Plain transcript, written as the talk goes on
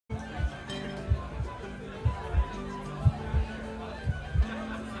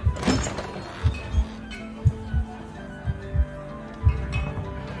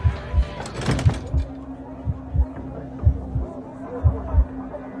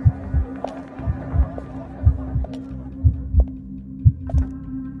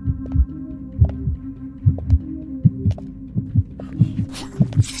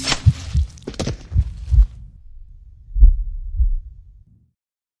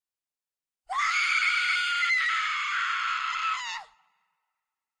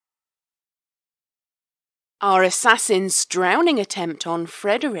Our assassin's drowning attempt on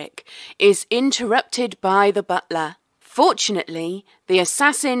Frederick is interrupted by the butler. Fortunately, the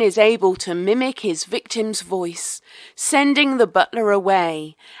assassin is able to mimic his victim's voice, sending the butler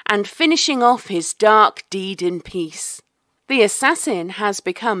away and finishing off his dark deed in peace. The assassin has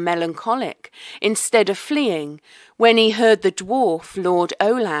become melancholic instead of fleeing when he heard the dwarf Lord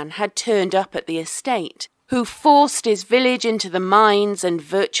Olan had turned up at the estate, who forced his village into the mines and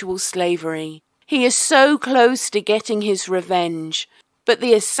virtual slavery. He is so close to getting his revenge, but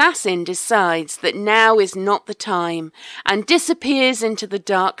the assassin decides that now is not the time and disappears into the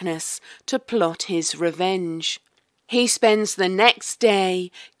darkness to plot his revenge. He spends the next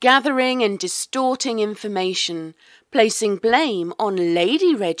day gathering and distorting information, placing blame on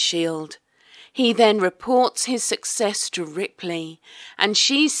Lady Redshield. He then reports his success to Ripley, and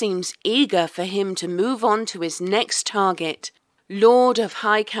she seems eager for him to move on to his next target, Lord of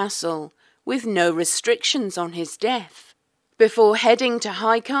High Castle, with no restrictions on his death. Before heading to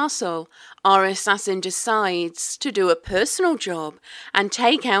High Castle, our assassin decides to do a personal job and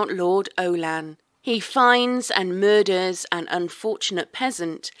take out Lord Olan. He finds and murders an unfortunate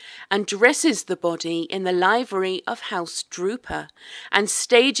peasant and dresses the body in the livery of House Drooper and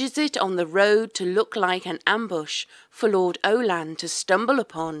stages it on the road to look like an ambush for Lord Olan to stumble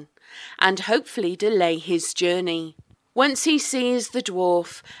upon and hopefully delay his journey. Once he sees the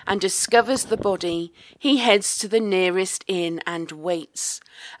dwarf and discovers the body, he heads to the nearest inn and waits,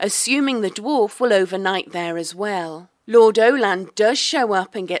 assuming the dwarf will overnight there as well. Lord Olan does show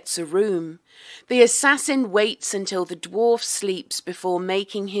up and gets a room. The assassin waits until the dwarf sleeps before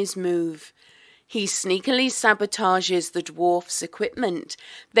making his move. He sneakily sabotages the dwarf's equipment,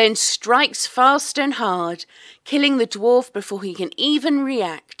 then strikes fast and hard, killing the dwarf before he can even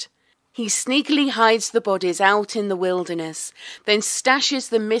react. He sneakily hides the bodies out in the wilderness, then stashes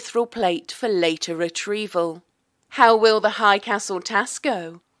the mithril plate for later retrieval. How will the High Castle task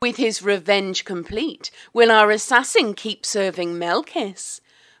go? With his revenge complete, will our assassin keep serving Melkis?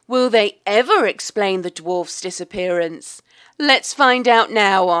 Will they ever explain the dwarf's disappearance? Let's find out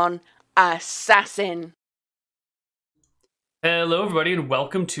now on Assassin. Hello everybody and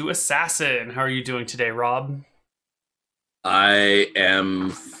welcome to Assassin. How are you doing today, Rob? I am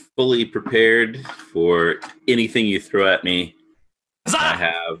fully prepared for anything you throw at me. Huzzah! I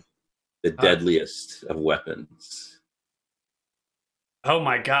have the deadliest of weapons. Oh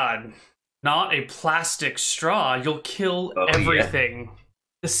my god. Not a plastic straw. You'll kill everything. Yeah.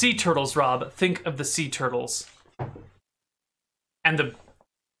 The sea turtles, Rob. Think of the sea turtles. And the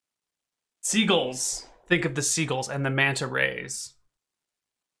seagulls. Think of the seagulls and the manta rays.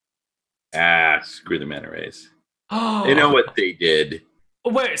 Screw the manta rays. They know what they did.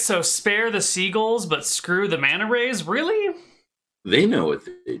 Wait, so spare the seagulls, but screw the manta rays? Really? They know what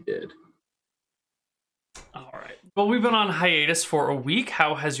they did. All right. Well, we've been on hiatus for a week.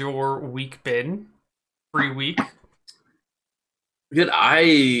 How has your week been? Free week? Good.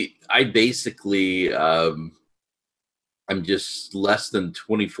 I basically, I'm just less than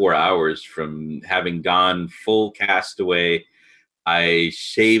 24 hours from having gone full castaway. I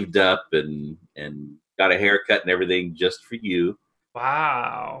shaved up and got a haircut and everything just for you.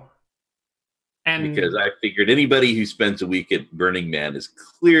 Wow. And because I figured anybody who spends a week at Burning Man is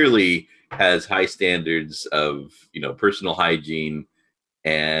clearly has high standards of, personal hygiene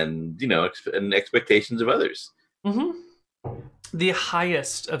and, and expectations of others. Mm-hmm. The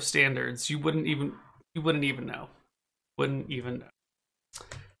highest of standards. You wouldn't even know. Wouldn't even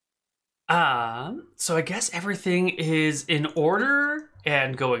know. So I guess everything is in order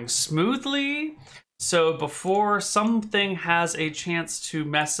and going smoothly. So before something has a chance to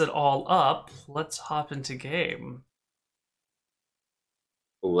mess it all up, let's hop into game.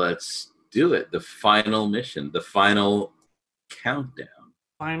 Let's do it. The final mission, the final countdown.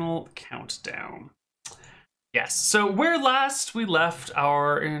 Final countdown. Yes. So where last we left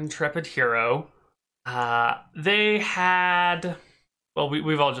our intrepid hero, they had, well,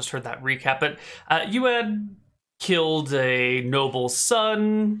 we've all just heard that recap, but you had killed a noble's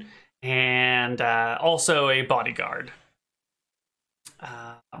son and also a bodyguard,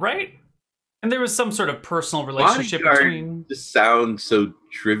 right? And there was some sort of personal relationship between. Just sounds so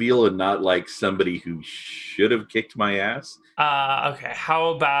trivial and not like somebody who should have kicked my ass. Okay, how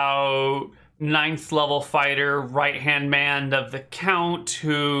about 9th level fighter, right-hand man of the Count,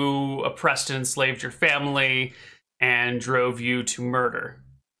 who oppressed and enslaved your family and drove you to murder?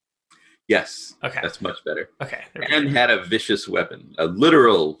 Yes. Okay. That's much better. Okay. And had a vicious weapon. A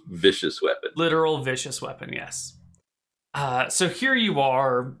literal vicious weapon. Literal vicious weapon, yes. So here you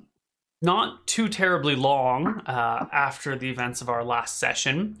are, not too terribly long after the events of our last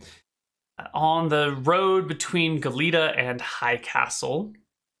session. on the road between Galita and High Castle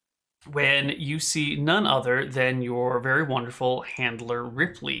when you see none other than your very wonderful handler,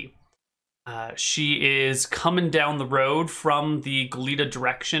 Ripley. She is coming down the road from the Galita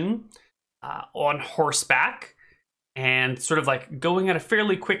direction on horseback and sort of like going at a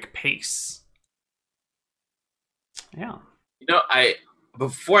fairly quick pace. Yeah.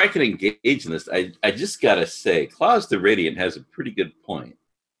 Before I can engage in this, I just gotta say, Claus the Radiant has a pretty good point.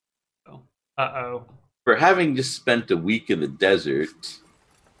 Uh-oh. For having just spent a week in the desert,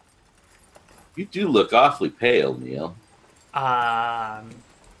 you do look awfully pale, Neil. I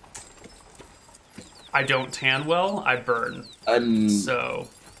don't tan well. I burn. So.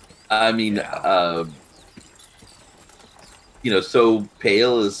 I mean, so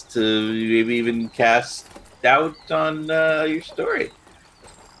pale as to maybe even cast doubt on your story.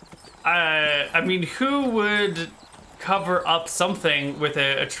 I mean, who would cover up something with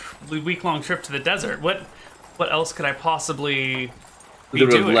a week-long trip to the desert? What else could I possibly be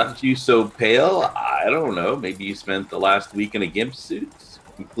Would have doing? left you so pale? I don't know. Maybe you spent the last week in a gimp suit,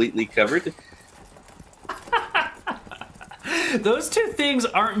 completely covered. Those two things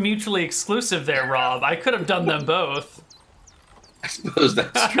aren't mutually exclusive there, Rob. I could have done them both. I suppose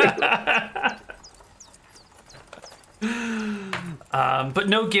that's true. But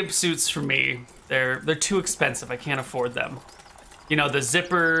no gimp suits for me. They're too expensive. I can't afford them. The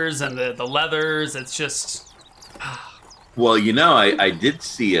zippers and the leathers. It's just. Well, I did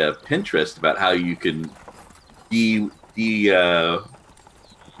see a Pinterest about how you can DIY.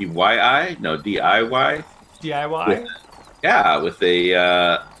 DIY. With a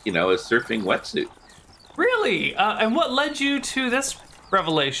surfing wetsuit. Really? And what led you to this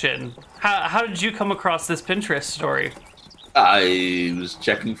revelation? How did you come across this Pinterest story? I was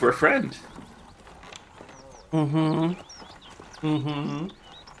checking for a friend. All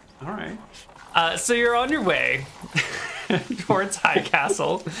right. So you're on your way towards High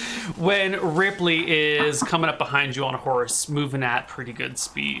Castle when Ripley is coming up behind you on a horse, moving at pretty good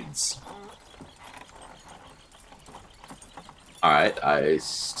speeds. All right, I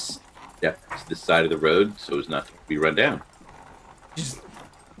stepped to the side of the road so as not to be run down. Just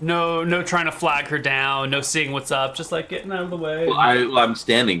no trying to flag her down, no seeing what's up, just like getting out of the way. Well, I'm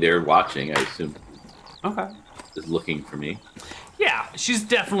standing there watching, I assume. Okay. Is looking for me. Yeah, she's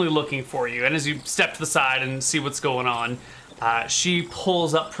definitely looking for you. And as you step to the side and see what's going on, she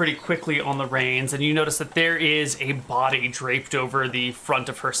pulls up pretty quickly on the reins, and you notice that there is a body draped over the front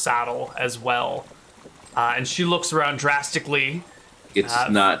of her saddle as well. And she looks around drastically. It's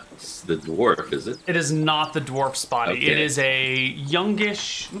not the dwarf, is it? It is not the dwarf's body. Okay. It is a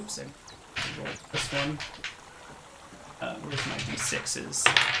youngish... Oops, I rolled this one. Where's my D6s?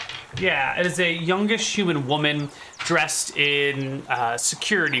 Yeah, it is a youngish human woman dressed in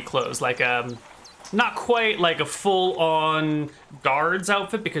security clothes, like not quite like a full-on guard's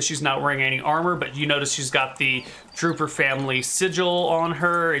outfit because she's not wearing any armor, but you notice she's got the Drooper family sigil on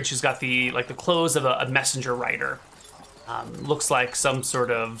her, and she's got the clothes of a messenger rider. Looks like some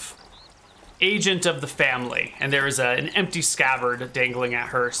sort of agent of the family, and there is an empty scabbard dangling at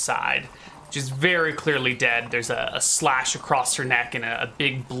her side. She's very clearly dead. There's a slash across her neck and a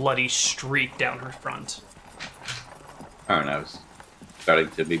big bloody streak down her front. I don't know. I was starting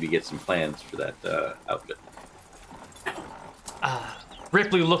to maybe get some plans for that outfit.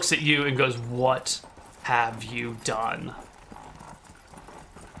 Ripley looks at you and goes, "What have you done?"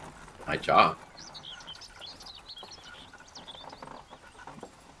 My job.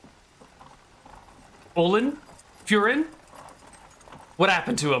 Olin? Furin? What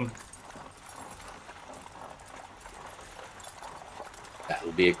happened to him? That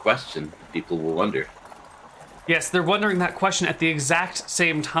will be a question people will wonder. Yes, they're wondering that question at the exact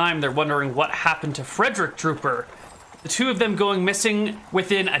same time they're wondering what happened to Frederick Drooper. The two of them going missing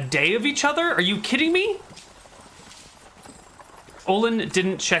within a day of each other? Are you kidding me? Olin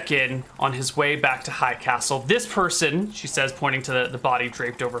didn't check in on his way back to High Castle. This person, she says, pointing to the body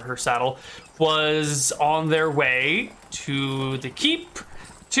draped over her saddle, was on their way to the keep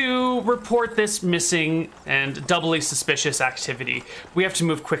to report this missing and doubly suspicious activity. We have to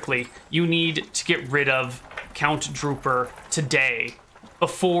move quickly. You need to get rid of Count Drooper today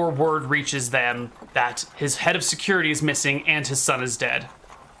before word reaches them that his head of security is missing and his son is dead.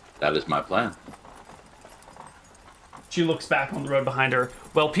 That is my plan. She looks back on the road behind her.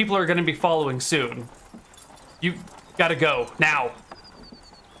 Well, people are going to be following soon. You gotta go, now.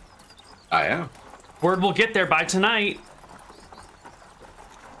 I am. Word will get there by tonight.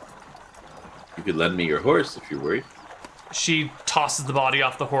 You could lend me your horse if you're worried. She tosses the body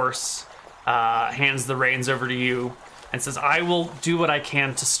off the horse, hands the reins over to you. and says, I will do what I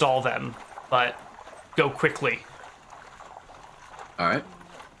can to stall them, but go quickly. All right.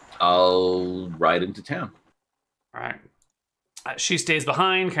 I'll ride into town. All right. She stays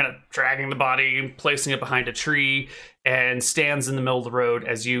behind, kind of dragging the body, placing it behind a tree, and stands in the middle of the road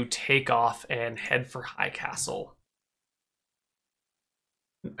as you take off and head for High Castle.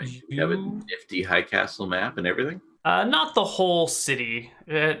 You have a nifty High Castle map and everything? Not the whole city.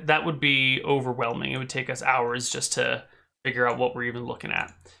 That would be overwhelming. It would take us hours just to figure out what we're even looking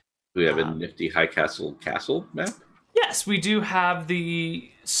at. Do we have a nifty High Castle map? Yes, we do have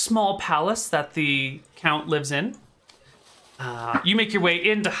the small palace that the Count lives in. You make your way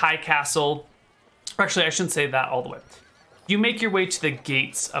into High Castle. Actually, I shouldn't say that all the way. You make your way to the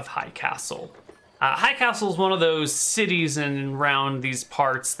gates of High Castle. High Castle is one of those cities and around these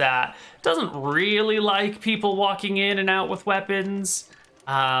parts that doesn't really like people walking in and out with weapons.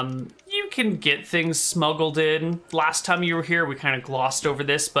 You can get things smuggled in. Last time you were here, we kind of glossed over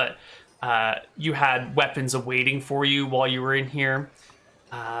this, but you had weapons awaiting for you while you were in here.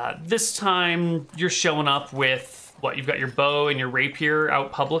 This time, you're showing up with, you've got your bow and your rapier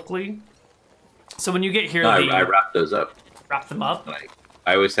out publicly. So when you get here, I wrap those up. Wrap them up?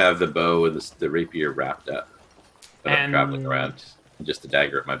 I always have the bow and the rapier wrapped up. But I'm traveling around, just a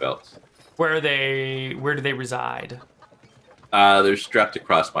dagger at my belt. Where do they reside? They're strapped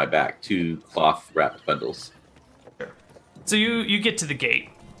across my back, 2 cloth-wrapped bundles. Sure. So you get to the gate.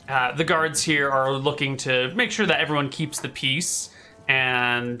 The guards here are looking to make sure that everyone keeps the peace,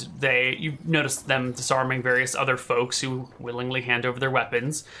 and you notice them disarming various other folks who willingly hand over their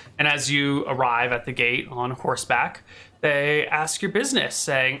weapons. And as you arrive at the gate on horseback, they ask your business,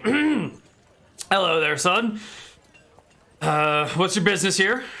 saying, hello there, son. What's your business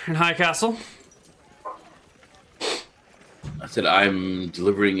here in High Castle? I said, I'm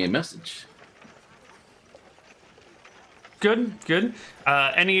delivering a message. Good.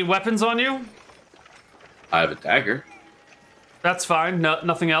 Any weapons on you? I have a dagger. That's fine.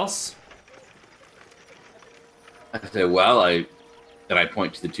 Nothing else? I said, well, I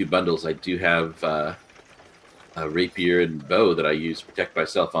point to the 2 bundles. I do have a rapier and bow that I use to protect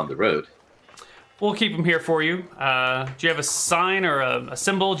myself on the road. We'll keep them here for you. Do you have a sign or a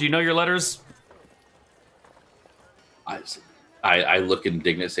symbol? Do you know your letters? I look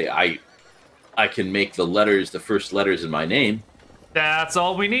indignant and say, I can make the first letters in my name. That's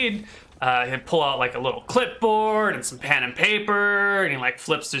all we need. He'd pull out like a little clipboard and some pen and paper, and he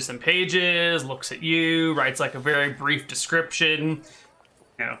flips through some pages, looks at you, writes a very brief description.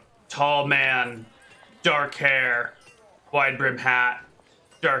 Tall man, dark hair, wide brim hat,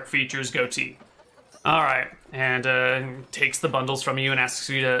 dark features, goatee. All right, and takes the bundles from you and asks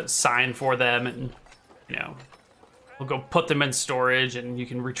you to sign for them, and we'll go put them in storage, and you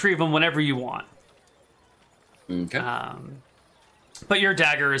can retrieve them whenever you want. Okay. But your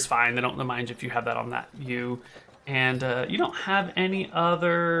dagger is fine. They don't mind if you have that on you. And you don't have any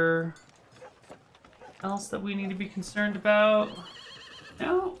other else that we need to be concerned about?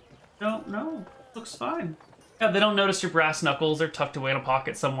 No. Looks fine. Yeah, they don't notice your brass knuckles. They're tucked away in a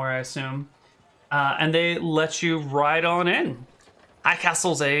pocket somewhere, I assume. And they let you ride on in. High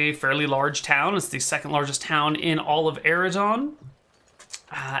Castle's a fairly large town. It's the 2nd largest town in all of Eridon.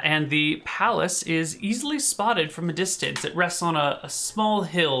 And the palace is easily spotted from a distance. It rests on a small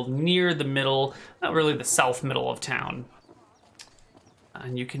hill near the middle, not really the south middle of town.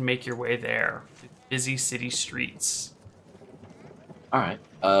 And you can make your way there. Busy city streets. All right.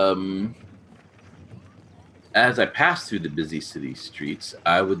 As I pass through the busy city streets,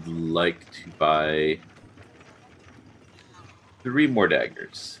 I would like to buy 3 more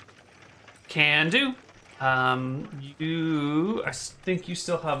daggers. Can do. I think you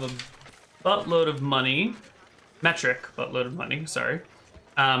still have a buttload of money. Metric buttload of money, sorry.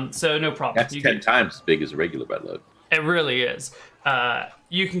 So no problem. That's 10 times as big as a regular buttload. It really is.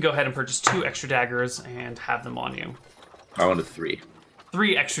 You can go ahead and purchase 2 extra daggers and have them on you. I wanted 3.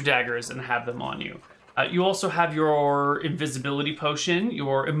 3 extra daggers and have them on you. You also have your invisibility potion,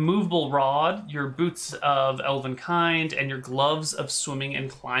 your immovable rod, your boots of elven kind, and your gloves of swimming and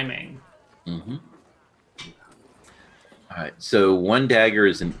climbing. Mm-hmm. All right, so 1 dagger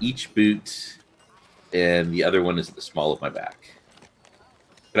is in each boot, and the other one is at the small of my back.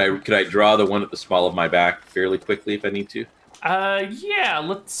 Could I draw the one at the small of my back fairly quickly if I need to? Yeah,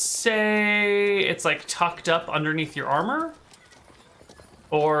 let's say it's tucked up underneath your armor,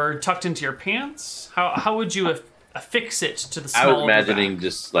 or tucked into your pants. How would you affix it to the small? I was imagining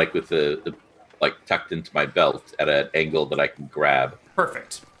just with the tucked into my belt at an angle that I can grab.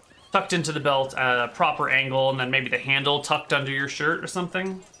 Perfect. Tucked into the belt at a proper angle, and then maybe the handle tucked under your shirt or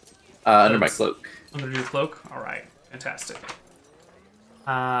something? Under my cloak. Under your cloak? All right. Fantastic.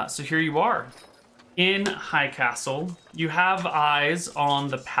 So here you are. In High Castle, you have eyes on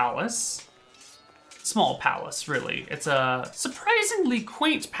the palace. Small palace, really. It's a surprisingly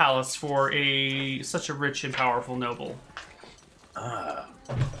quaint palace for such a rich and powerful noble.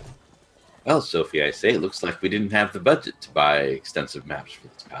 Well, Sophie, I say, it looks like we didn't have the budget to buy extensive maps for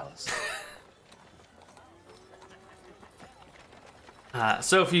this palace.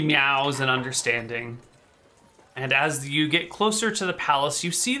 Sophie meows in understanding. And as you get closer to the palace,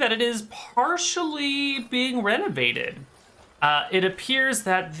 you see that it is partially being renovated. It appears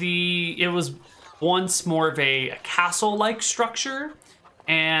that it was once more of a castle-like structure,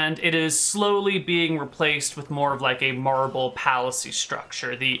 and it is slowly being replaced with more of like a marble palacey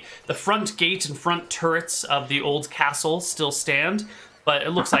structure. The front gate and front turrets of the old castle still stand, but it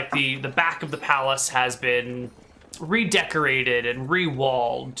looks like the back of the palace has been redecorated and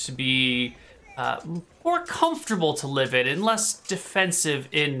re-walled to be more comfortable to live in and less defensive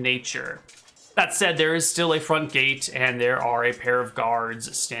in nature. That said, there is still a front gate, and there are a pair of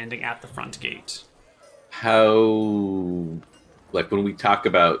guards standing at the front gate. How, like, when we talk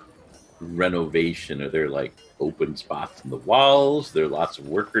about renovation, are there, like, open spots in the walls? There are lots of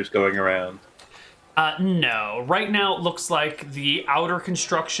workers going around? No. Right now, it looks like the outer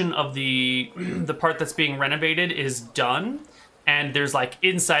construction of the part that's being renovated is done, and there's, like,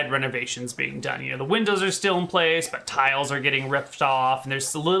 inside renovations being done. You know, the windows are still in place, but tiles are getting ripped off, and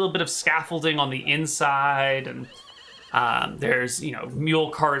there's a little bit of scaffolding on the inside, and there's, you know, mule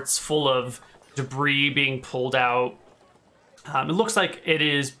carts full of debris being pulled out. It looks like it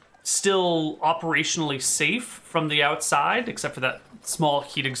is still operationally safe from the outside, except for that small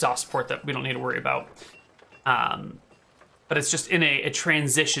heat exhaust port that we don't need to worry about. But it's just in a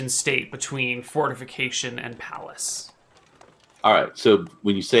transition state between fortification and palace. All right, so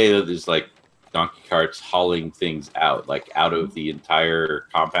when you say that there's, like, donkey carts hauling things out, like, out of the entire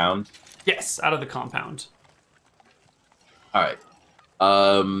compound? Yes, out of the compound. All right.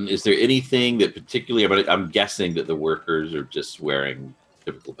 Is there anything that particularly, I'm guessing that the workers are just wearing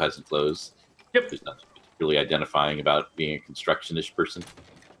typical peasant clothes. Yep. There's nothing particularly identifying about being a constructionish person.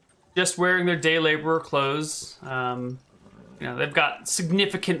 Just wearing their day laborer clothes. You know, they've got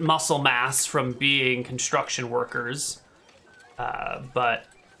significant muscle mass from being construction workers, but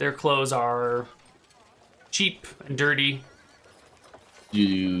their clothes are cheap and dirty.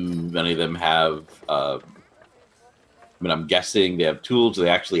 Do any of them have? I mean, I'm guessing they have tools. Do they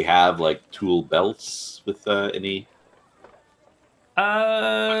actually have like tool belts with any?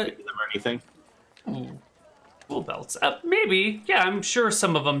 Or anything? Tool belts. Maybe. Yeah, I'm sure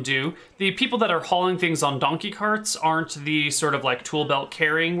some of them do. The people that are hauling things on donkey carts aren't the sort of like tool belt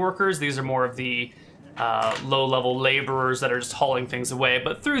carrying workers. These are more of the low-level laborers that are just hauling things away.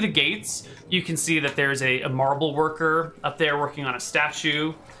 But through the gates, you can see that there's a marble worker up there working on a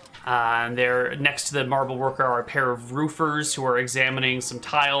statue. And there, next to the marble worker, are a pair of roofers who are examining some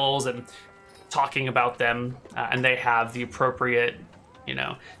tiles and talking about them. And they have the appropriate, you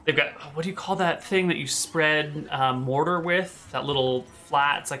know, they've got, what do you call that thing that you spread mortar with? That little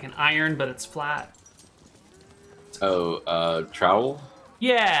flat, it's like an iron, but it's flat. Oh, trowel?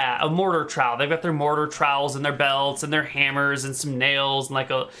 Yeah, a mortar trowel. They've got their mortar trowels and their belts and their hammers and some nails and like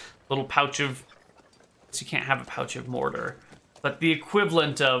a little pouch of, so you can't have a pouch of mortar, but the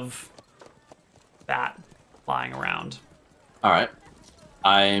equivalent of that lying around. All right.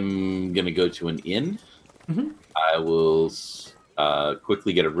 I'm going to go to an inn. Mm-hmm. I will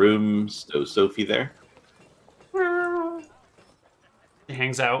quickly get a room, stow Sophie there. She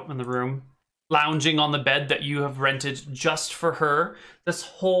hangs out in the room, lounging on the bed that you have rented just for her. This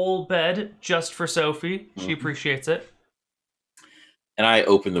whole bed just for Sophie. She appreciates it. And I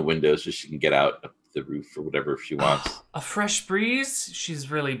open the window so she can get out up the roof or whatever if she wants. A fresh breeze.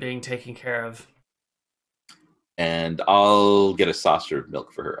 She's really being taken care of. And I'll get a saucer of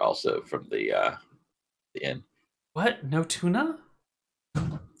milk for her also from the inn. What? No tuna? I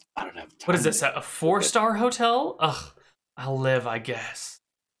don't have time. What is this? A 4-star hotel? Ugh, I'll live, I guess.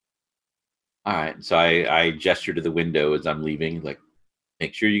 All right. So I gesture to the window as I'm leaving, like,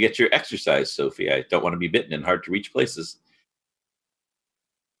 make sure you get your exercise, Sophie. I don't want to be bitten in hard to reach places.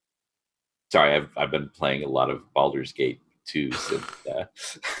 Sorry, I've been playing a lot of Baldur's Gate 2 since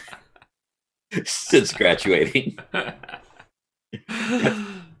since graduating. I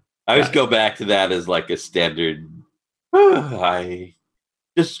always go back to that as like a standard. I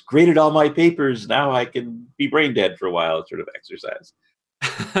just graded all my papers. Now I can be brain dead for a while, sort of exercise.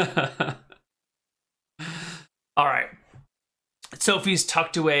 All right. Sophie's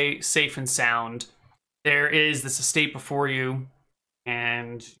tucked away, safe and sound. There is this estate before you.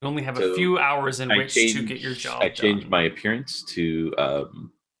 and you only have a So few hours in I which to changed- get your job I changed done. my appearance to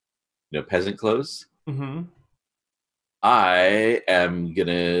peasant clothes. Mm-hmm. I am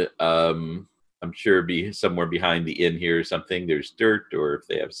gonna I'm sure be somewhere behind the inn here or something. There's dirt, or if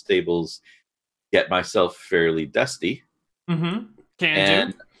they have stables, get myself fairly dusty. Mm-hmm. Can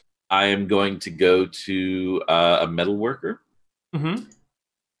And do. I am going to go to a metal worker. Mm-hmm.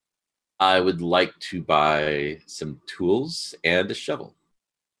 I would like to buy some tools and a shovel.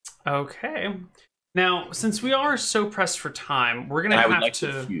 Okay. Now, since we are so pressed for time, we're gonna And I would have like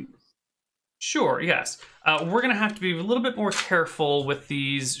to. to fuse. Sure, yes. We're going to have to be a little bit more careful with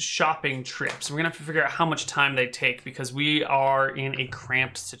these shopping trips. We're going to have to figure out how much time they take because we are in a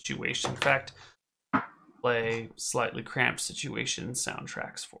cramped situation. In fact, play slightly cramped situation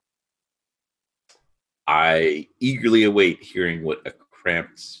soundtracks for. I eagerly await hearing what a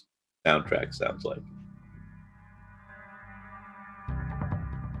cramped soundtrack sounds like.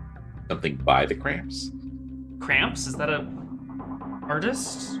 Something by the Cramps. Cramps? Is that a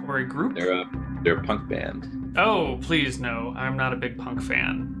artist or a group? They're a punk band. Oh, please no. I'm not a big punk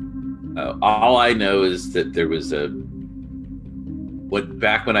fan. All I know is that there was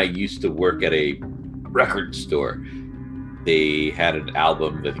back when I used to work at a record store, they had an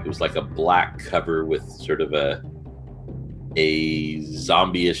album. I think it was like a black cover with sort of a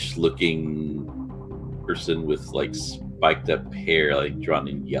zombie-ish looking person with like spiked up hair, like drawn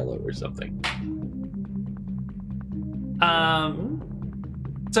in yellow or something.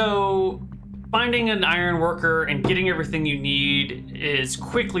 So finding an iron worker and getting everything you need as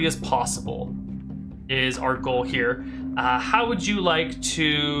quickly as possible is our goal here. How would you like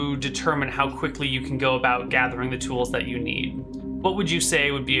to determine how quickly you can go about gathering the tools that you need? What would you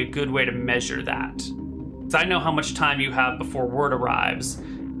say would be a good way to measure that? Because I know how much time you have before word arrives,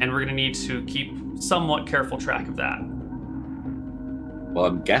 and we're going to need to keep somewhat careful track of that. Well,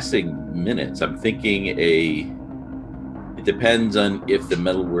 I'm guessing minutes. I'm thinking it depends on if the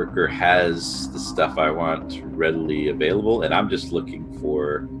metal worker has the stuff I want readily available, and I'm just looking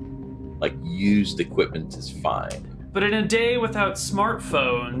for like used equipment is fine. But in a day without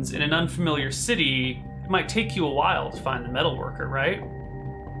smartphones in an unfamiliar city, it might take you a while to find the metalworker, right?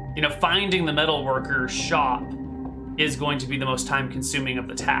 You know, finding the metalworker shop is going to be the most time-consuming of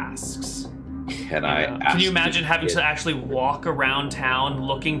the tasks. Can you imagine having to actually walk around town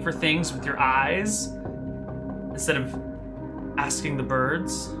looking for things with your eyes instead of asking the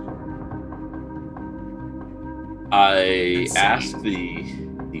birds? I asked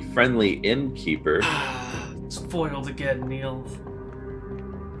the friendly innkeeper. It's foiled again, Neil.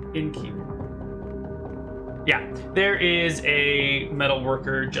 Innkeeper. Yeah, there is a metal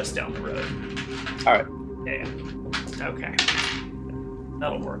worker just down the road. All right. Yeah. Okay.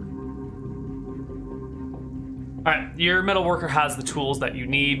 That'll work. All right, your metal worker has the tools that you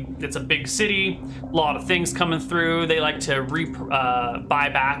need. It's a big city, a lot of things coming through. They like to buy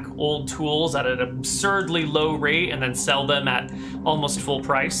back old tools at an absurdly low rate and then sell them at almost full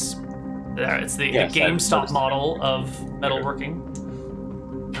price. It's the GameStop model of metalworking.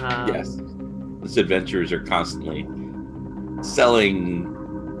 Yes. These adventurers are constantly selling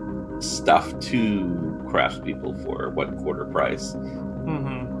stuff to craftspeople for 1/4 price.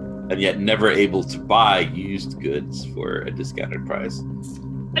 Mm-hmm. And yet never able to buy used goods for a discounted price.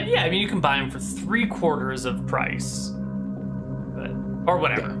 And yeah, I mean, you can buy them for 3/4 of price. Or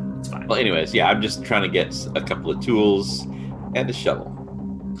whatever. Yeah. It's fine. Well, anyways, yeah, I'm just trying to get a couple of tools and a shovel.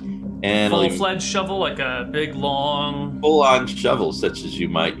 And full-fledged shovel, like a big, long... full-on shovel, such as you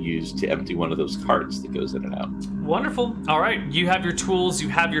might use to empty one of those carts that goes in and out. Wonderful. All right, you have your tools, you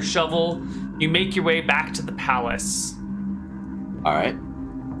have your shovel. You make your way back to the palace. All right.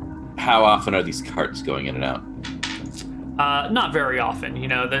 How often are these carts going in and out? Not very often. You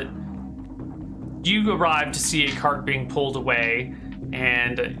know, that you arrive to see a cart being pulled away,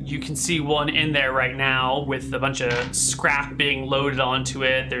 and you can see one in there right now with a bunch of scrap being loaded onto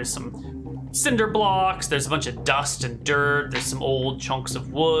it. There's some cinder blocks, there's a bunch of dust and dirt, there's some old chunks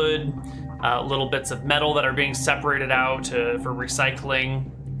of wood, little bits of metal that are being separated out for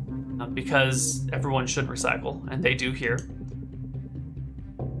recycling, because everyone should recycle, and they do here.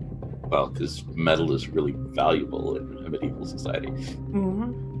 Well, because metal is really valuable in a medieval society.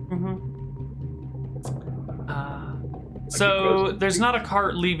 Mm-hmm. Mm-hmm. So there's not a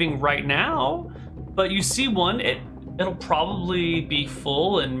cart leaving right now, but you see one. It'll probably be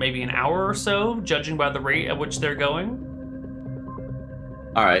full in maybe an hour or so, judging by the rate at which they're going.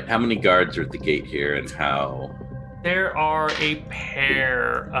 All right. How many guards are at the gate here, and how? There are a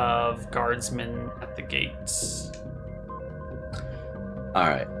pair of guardsmen at the gates. All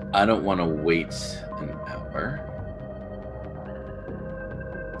right. I don't want to wait an hour.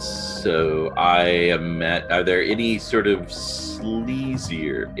 So I am at. Are there any sort of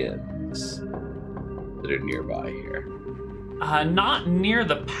sleazier inns that are nearby here? Not near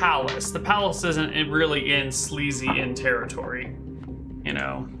the palace. The palace isn't really in sleazy inn territory. You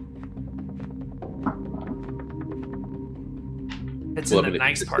know. It's in the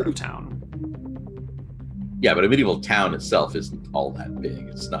nice part of town. Yeah, but a medieval town itself isn't all that big.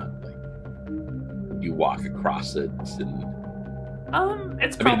 It's not like you walk across it and...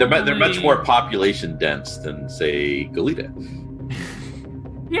 It's I mean, probably... they're much more population dense than, say, Goleta.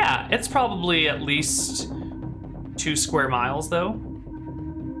 Yeah, it's probably at least 2 square miles, though.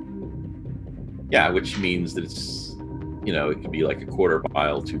 Yeah, which means that it's, you know, it could be like a quarter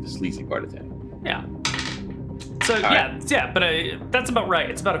mile to the sleazy part of town. Yeah. So, yeah, but that's about right.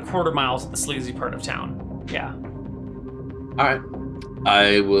 It's about a quarter mile to the sleazy part of town. Yeah. All right.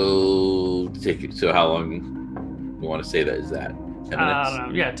 I will take it. So how long you want to say that is that? 10 minutes? I don't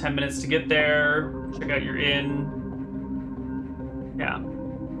know. Yeah, 10 minutes to get there. Check out your inn. Yeah.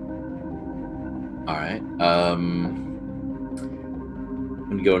 All right.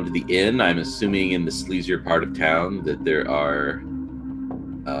 When you go into the inn, I'm assuming in the sleazier part of town that there are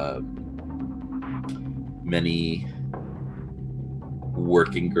many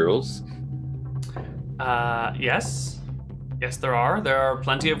working girls. Yes. Yes, there are. There are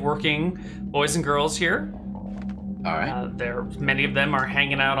plenty of working boys and girls here. All right. Many of them are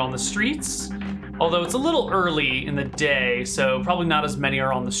hanging out on the streets. Although it's a little early in the day, so probably not as many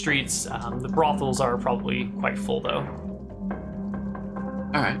are on the streets. The brothels are probably quite full, though.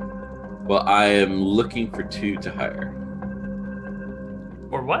 All right. Well, I am looking for 2 to hire.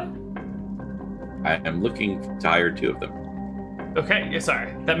 Or what? I am looking to hire 2 of them. Okay, yeah,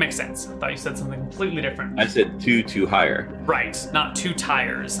 sorry. That makes sense. I thought you said something completely different. I said 2 to hire. Right, not 2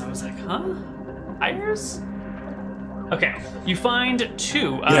 tires. I was like, huh? Tires? Okay, you find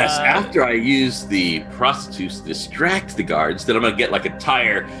 2. Yes, after I use the prostitutes to distract the guards, then I'm going to get like a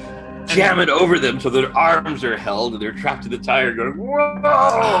tire, jam it over them so their arms are held and they're trapped in the tire going, whoa!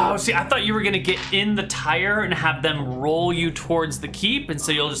 Oh, see, I thought you were going to get in the tire and have them roll you towards the keep, and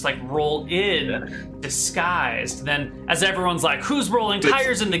so you'll just like roll in disguised. Then as everyone's like, who's rolling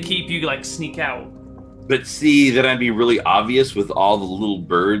tires in the keep, you like sneak out. But see, then I'd be really obvious with all the little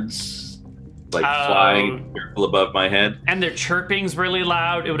birds like flying circle above my head. And their chirping's really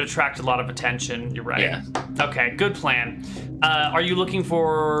loud. It would attract a lot of attention. You're right. Yeah. Okay, good plan. Are you looking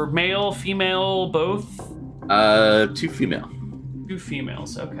for male, female, both? 2 female. 2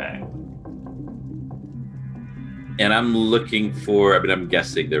 females, okay. And I'm looking for, I mean, I'm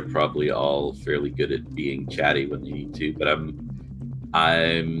guessing they're probably all fairly good at being chatty when they need to, but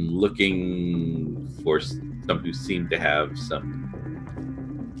I'm looking for some who seem to have some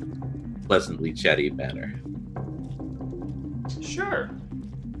pleasantly chatty manner. Sure.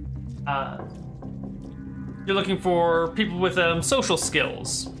 You're looking for people with social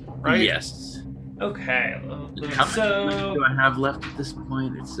skills, right? Yes. Okay. How much do I have left at this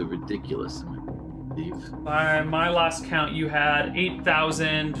point? It's so ridiculous. By my last count, you had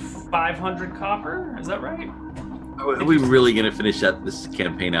 8,500 copper. Is that right? Are we really going to finish up this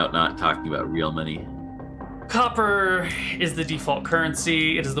campaign out not talking about real money? Copper is the default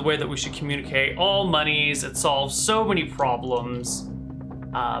currency. It is the way that we should communicate all monies. It solves so many problems.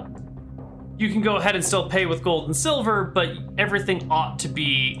 You can go ahead and still pay with gold and silver, but everything ought to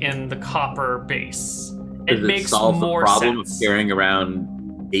be in the copper base. It makes solve more the problem sense. of carrying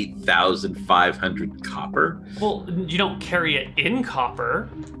around 8,500 copper? Well, you don't carry it in copper.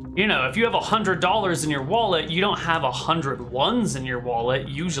 You know, if you have $100 in your wallet, you don't have 100 ones in your wallet,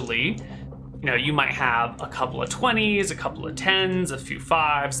 usually. You know, you might have a couple of 20s, a couple of 10s, a few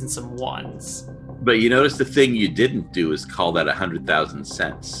 5s, and some 1s. But you notice the thing you didn't do is call that 100,000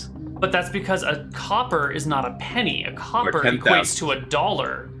 cents. But that's because a copper is not a penny. A copper 10,000. equates to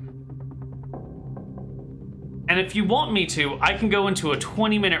 $1. And if you want me to, I can go into a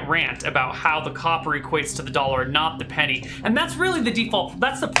 20-minute rant about how the copper equates to the dollar, not the penny. And that's really the default.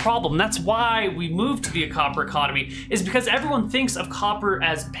 That's the problem. That's why we moved to be a copper economy, is because everyone thinks of copper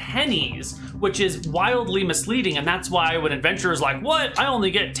as pennies, which is wildly misleading. And that's why when adventurers like, what? I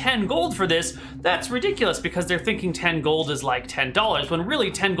only get 10 gold for this. That's ridiculous, because they're thinking 10 gold is like $10, when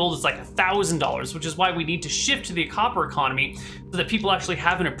really 10 gold is like $1,000, which is why we need to shift to the copper economy so that people actually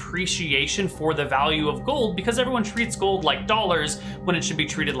have an appreciation for the value of gold, because everyone treats gold like dollars when it should be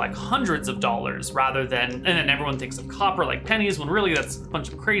treated like hundreds of dollars rather than, and then everyone thinks of copper like pennies when really that's a bunch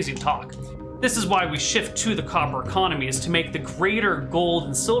of crazy talk. This is why we shift to the copper economy, is to make the greater gold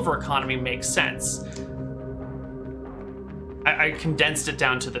and silver economy make sense. I condensed it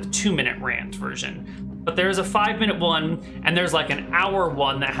down to the 2-minute rant version. But there's a 5-minute one, and there's like an hour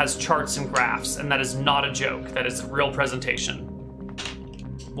one that has charts and graphs, and that is not a joke. That is a real presentation.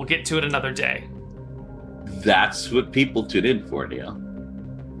 We'll get to it another day. That's what people tune in for, Neil.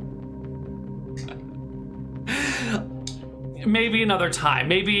 Maybe another time.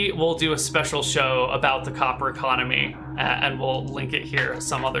 Maybe we'll do a special show about the copper economy, and we'll link it here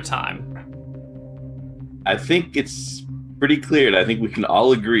some other time. I think it's pretty clear, and I think we can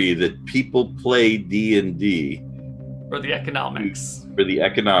all agree that people play D&D For the economics. for the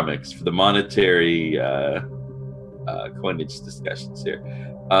economics, for the monetary coinage discussions here.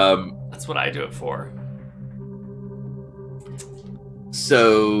 That's what I do it for.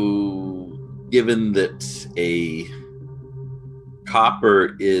 So, given that a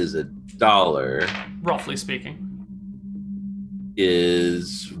copper is $1, Roughly speaking.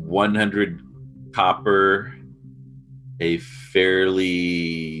 is 100 copper a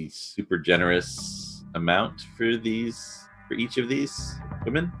fairly super generous amount for each of these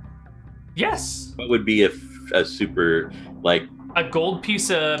women? Yes. What would be a super, like, A gold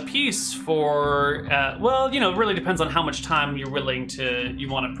piece a piece for, well, it really depends on how much time you want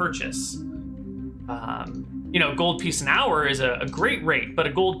to purchase. Gold piece an hour is a great rate, but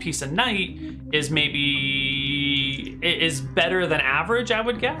a gold piece a night is is better than average, I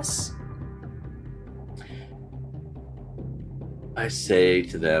would guess. I say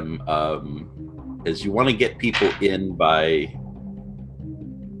to them, is you want to get people in by...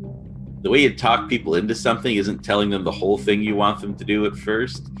 The way you talk people into something isn't telling them the whole thing you want them to do at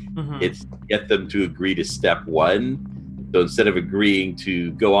first. Mm-hmm. It's get them to agree to step one. So instead of agreeing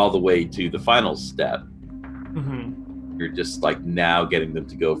to go all the way to the final step, Mm-hmm. you're just like now getting them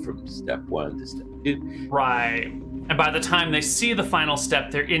to go from step one to step two. Right. And by the time they see the final step,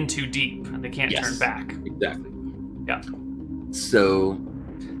 they're in too deep and they can't turn back. Exactly. Yeah. So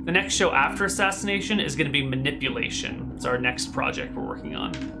The next show after Assassination is going to be Manipulation. It's our next project we're working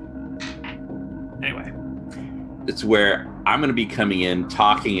on. Anyway. it's where I'm going to be coming in,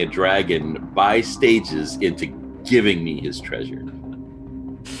 talking a dragon by stages into giving me his treasure.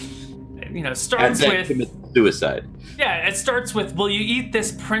 Starts and then with... commit suicide. Yeah, it starts with, will you eat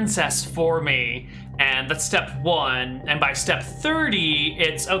this princess for me? And that's step 1. And by step 30,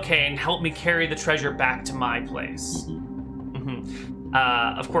 it's, okay, and help me carry the treasure back to my place. Mm-hmm.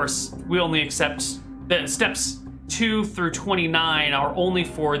 Of course, we only accept the steps 2 through 29 are only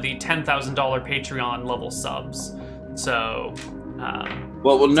for the $10,000 Patreon level subs. So,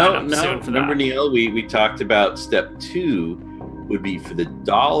 well, no. that. Remember, Neil, we talked about step 2 would be for the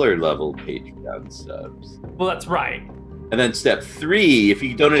dollar level Patreon subs. Well, that's right. And then step 3, if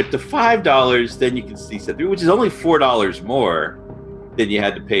you donate up to $5, then you can see step 3, which is only $4 more than you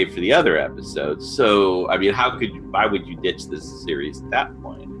had to pay for the other episodes. So, I mean, why would you ditch this series at that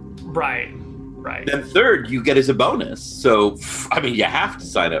point? Right. Then third, you get as a bonus. So, I mean, you have to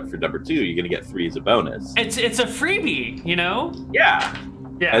sign up for number 2. You're going to get 3 as a bonus. It's a freebie, Yeah.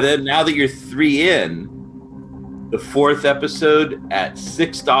 Yeah. And then now that you're 3 in, the 4th episode at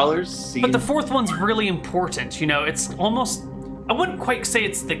 $6. But the 4th one's really important. It's almost, I wouldn't quite say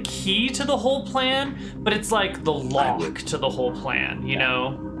it's the key to the whole plan, but it's like the lock to the whole plan,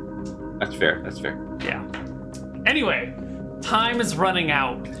 That's fair. Yeah. Anyway, time is running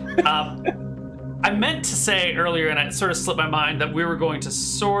out. I meant to say earlier, and it sort of slipped my mind, that we were going to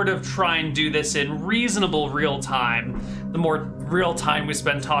sort of try and do this in reasonable real time. The more real time we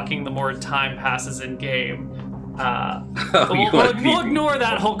spend talking, the more time passes in game. We'll ignore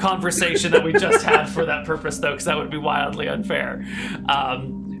that whole conversation that we just had for that purpose, though, because that would be wildly unfair.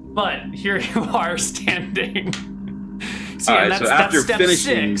 But here you are standing. So, right, that's step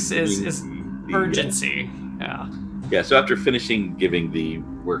 6 is urgency. Yeah, so after finishing giving the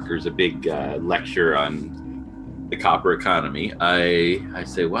workers a big lecture on the copper economy, I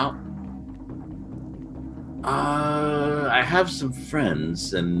say, well, I have some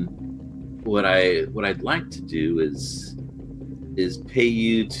friends, and what I'd like to do is pay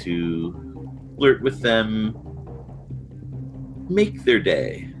you to flirt with them, make their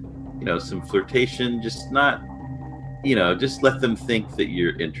day. Some flirtation, just not, just let them think that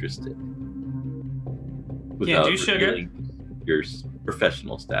you're interested. Can't do sugar. Your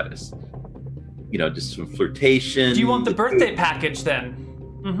professional status. Just some flirtation. Do you want the birthday package then?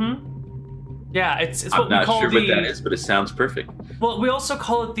 Mm-hmm. Yeah, it's what we call I'm not sure what that is, but it sounds perfect. Well, we also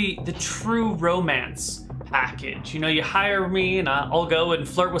call it the true romance package. You hire me and I'll go and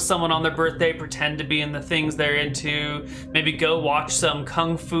flirt with someone on their birthday, pretend to be in the things they're into, maybe go watch some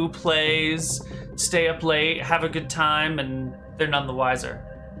kung fu plays, stay up late, have a good time, and they're none the wiser.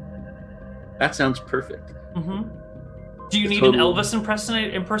 That sounds perfect. Mm-hmm. Do you need an Elvis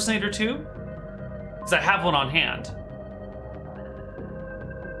impersonator too? Because I have one on hand.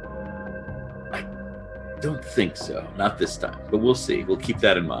 I don't think so. Not this time, but we'll see. We'll keep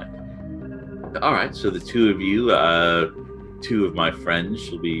that in mind. All right, so the two of you, two of my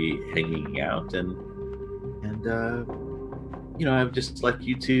friends, will be hanging out, and I would just like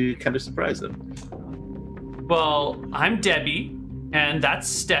you to kind of surprise them. Well, I'm Debbie, and that's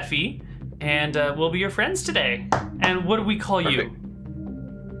Steffi, and we'll be your friends today. And what do we call Perfect. you?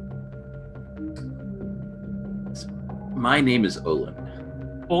 My name is Olin.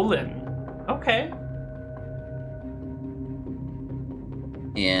 Olin. Okay.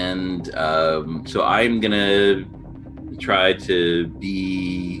 And so I'm gonna try to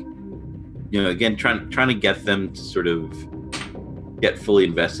be, again, trying to get them to sort of get fully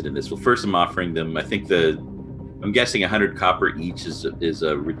invested in this. Well, first I'm offering them, I think I'm guessing 100 copper each is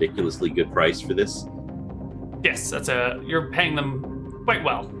a ridiculously good price for this. Yes, you're paying them quite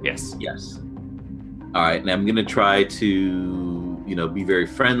well. Yes. Yes. All right, and I'm gonna try to, be very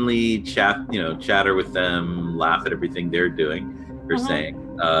friendly, chatter with them, laugh at everything they're doing, or saying,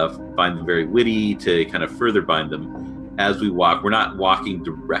 find them very witty to kind of further bind them as we walk. We're not walking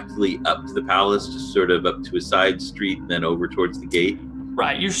directly up to the palace, just sort of up to a side street and then over towards the gate.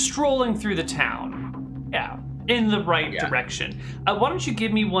 Right, you're strolling through the town. Yeah, in the right direction. Why don't you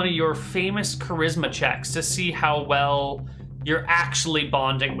give me one of your famous charisma checks to see how well you're actually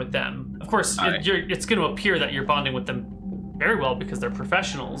bonding with them. Of course, it's going to appear that you're bonding with them very well because they're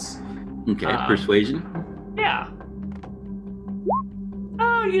professionals. Okay, persuasion? Yeah.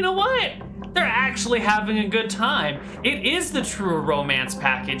 Oh, you know what? They're actually having a good time. It is the true romance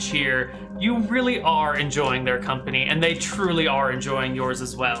package here. You really are enjoying their company, and they truly are enjoying yours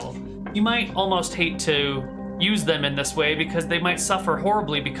as well. You might almost hate to use them in this way because they might suffer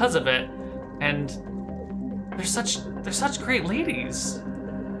horribly because of it. And they're such great ladies.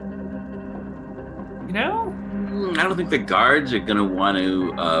 You know? I don't think the guards are going to want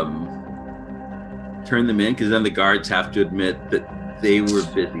to turn them in, because then the guards have to admit that they were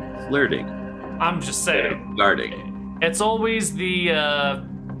busy flirting. I'm just saying. Guarding. It's always the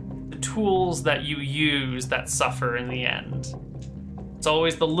tools that you use that suffer in the end. It's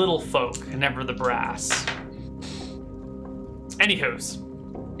always the little folk and never the brass.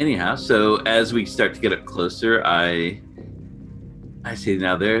 Anyhow, so as we start to get up closer, I say,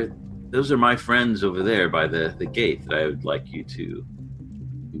 now those are my friends over there by the gate that I would like you to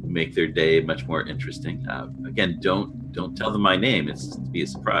make their day much more interesting. Again, don't tell them my name. It's to be a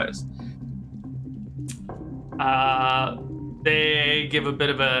surprise. They give a bit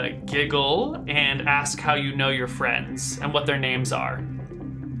of a giggle and ask how you know your friends and what their names are.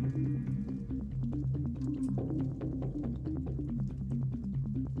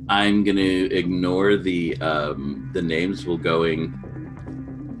 I'm going to ignore the names. We'll going,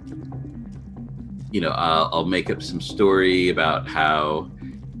 I'll make up some story about how,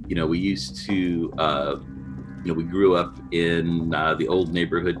 we used to, we grew up in the old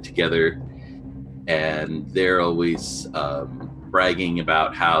neighborhood together, and they're always bragging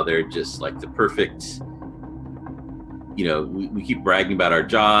about how they're just like the perfect, we keep bragging about our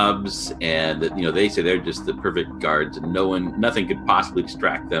jobs, and that, they say they're just the perfect guards, and nothing could possibly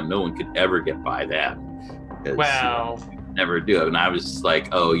distract them. No one could ever get by them. Well, never do it. And I was just like,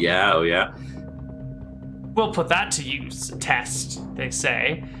 oh yeah. We'll put that to use. Test, they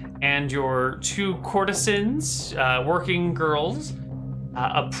say. And your two courtesans, working girls,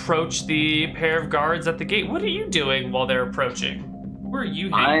 approach the pair of guards at the gate. What are you doing while they're approaching? Where are you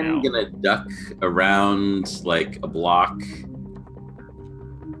hanging out? I'm gonna duck around like a block,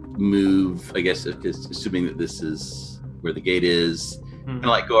 move, I guess, assuming that this is where the gate is, kind of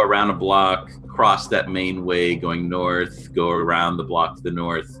like go around a block, cross that main way going north, go around the block to the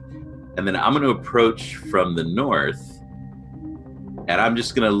north, and then I'm gonna approach from the north, and I'm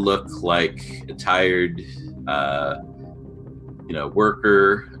just gonna look like a tired,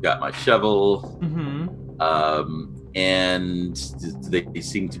 worker. Got my shovel. And they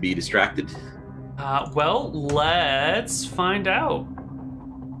seem to be distracted. Well, let's find out.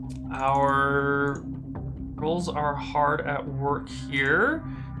 Our rolls are hard at work here,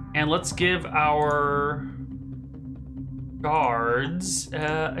 and let's give our guards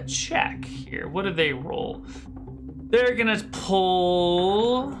a check here. What do they roll? They're gonna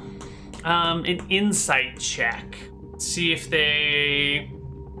pull an insight check. See if they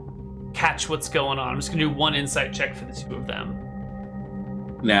catch what's going on. I'm just gonna do one insight check for the two of them.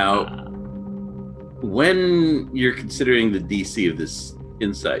 Now, when you're considering the DC of this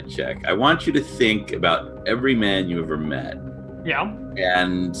insight check, I want you to think about every man you ever met. Yeah.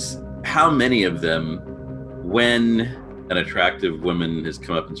 And how many of them, when an attractive woman has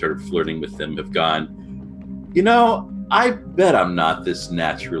come up and started flirting with them have gone, you know, I bet I'm not this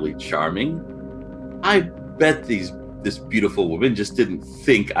naturally charming. I bet this beautiful woman just didn't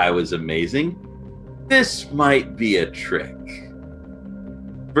think I was amazing. This might be a trick.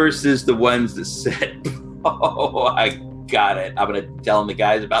 Versus the ones that said, oh, I got it. I'm going to tell the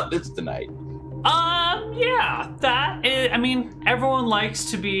guys about this tonight. Yeah, that is, I mean, everyone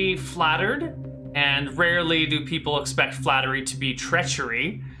likes to be flattered, and rarely do people expect flattery to be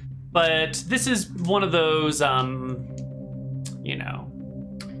treachery. But this is one of those, you know,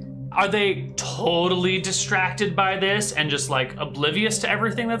 are they totally distracted by this and just like oblivious to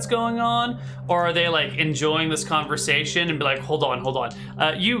everything that's going on? Or are they like enjoying this conversation and be like, hold on,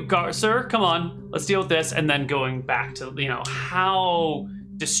 sir, come on, let's deal with this. And then going back to, you know, how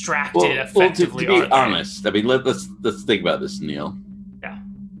distracted effectively to be are they? honest, I mean, let's think about this, Neil. Yeah.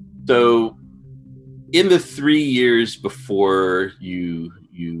 So in the 3 years before you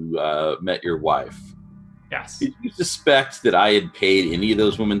met your wife, Yes. did you suspect that I had paid any of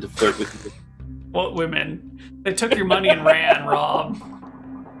those women to flirt with you? What women? They took your money and ran, Rob.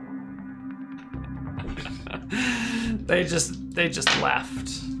 They just left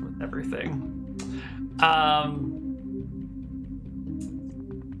with everything.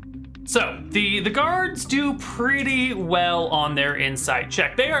 So the guards do pretty well on their insight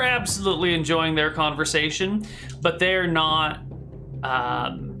check. They are absolutely enjoying their conversation, but they're not.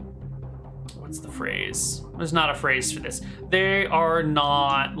 What's the phrase? There's not a phrase for this. They are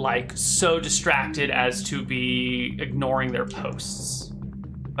not like so distracted as to be ignoring their posts,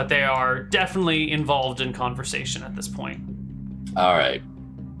 but they are definitely involved in conversation at this point. All right.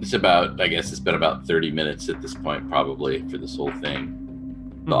 I guess it's been about 30 minutes at this point, probably, for this whole thing.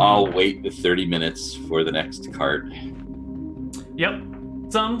 So I'll wait the 30 minutes for the next cart. Yep.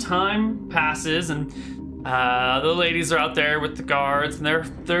 Some time passes, and the ladies are out there with the guards, and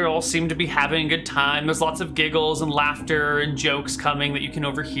they all seem to be having a good time. There's lots of giggles and laughter and jokes coming that you can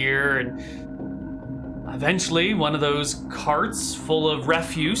overhear, and eventually one of those carts full of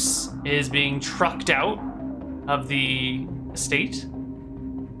refuse is being trucked out of the estate.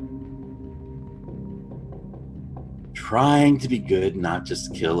 Trying to be good, not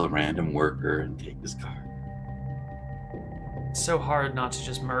just kill a random worker and take this car. It's so hard not to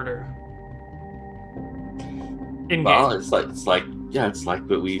just murder. Well, it's like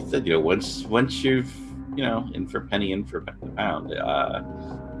what we said. You know, once you've, you know, in for a penny, in for a pound.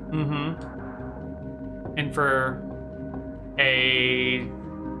 In for a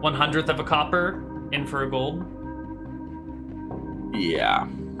 1/100th of a copper, in for a gold. Yeah.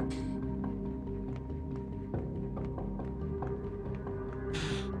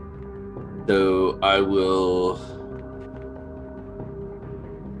 So I will.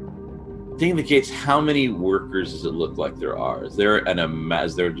 Indicates how many workers does it look like there are? Is there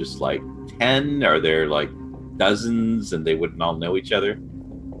is there just like 10? Are there like dozens, and they wouldn't all know each other?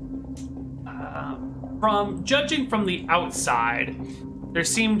 From judging from the outside, there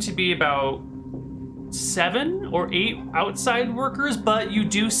seem to be about 7 or 8 outside workers, but you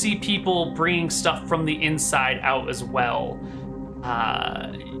do see people bringing stuff from the inside out as well.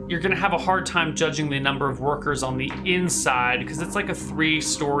 You're gonna have a hard time judging the number of workers on the inside because it's like a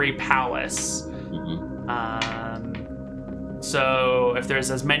 3-story palace. So if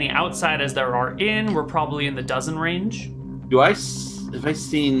there's as many outside as there are in, we're probably in the dozen range. Have I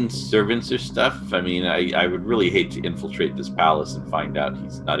seen servants or stuff? I mean, I would really hate to infiltrate this palace and find out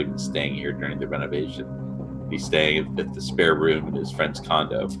he's not even staying here during the renovation. He's staying at the spare room in his friend's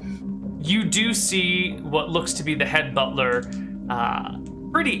condo. You do see what looks to be the head butler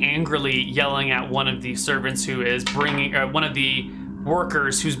pretty angrily yelling at one of the servants who is bringing, one of the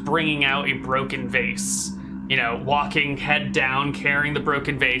workers who's bringing out a broken vase. You know, walking head down, carrying the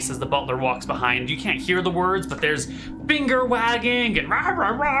broken vase as the butler walks behind. You can't hear the words, but there's finger wagging and rah,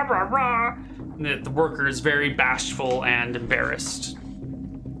 rah, rah, rah, rah. And the worker is very bashful and embarrassed.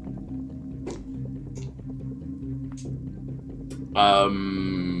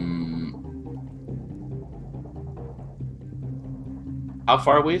 How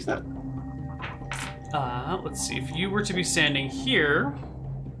far away is that? Let's see. If you were to be standing here,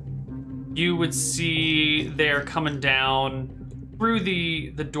 you would see they're coming down through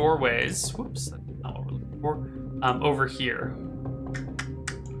the doorways. Whoops, that's not what we're looking for. Over here.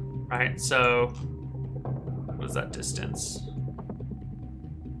 Right, so what is that distance?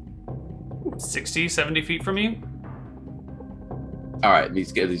 60, 70 feet from you? All right,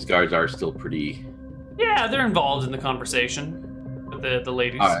 these guards are still pretty... Yeah, they're involved in the conversation with the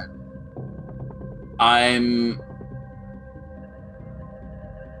ladies. All right.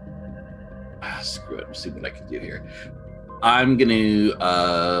 Screw it. Let's see what I can do here. I'm gonna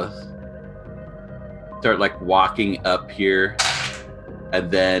start like walking up here, and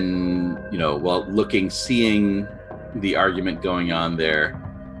then seeing the argument going on there,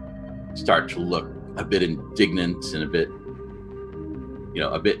 start to look a bit indignant and a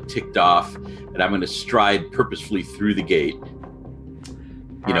bit ticked off, and I'm going to stride purposefully through the gate,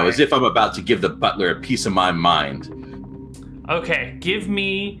 as if I'm about to give the butler a piece of my mind. Okay, give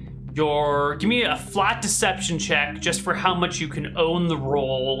me a flat deception check just for how much you can own the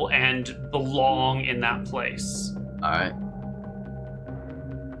role and belong in that place. All right.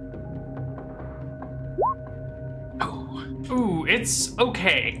 Ooh, it's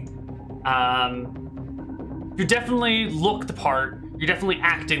okay. You definitely look the part. You're definitely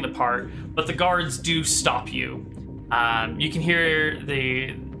acting the part, but the guards do stop you. You can hear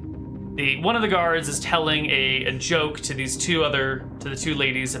one of the guards is telling a joke to the two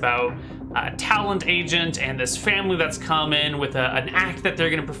ladies about a talent agent and this family that's come in with an act that they're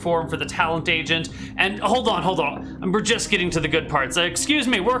going to perform for the talent agent. And hold on. We're just getting to the good parts. Excuse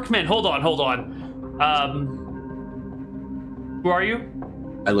me, workmen. Hold on. Who are you?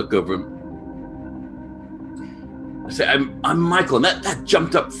 I look over him. I say, I'm Michael, and that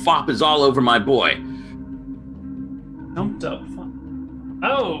jumped up fop is all over my boy. Jumped up fop?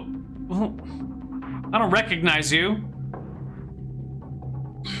 Oh, well, I don't recognize you.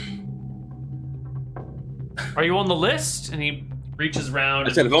 Are you on the list? And he reaches around.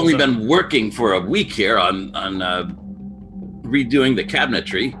 I said, I've only been working for a week here on redoing the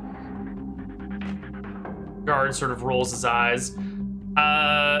cabinetry. Guard sort of rolls his eyes.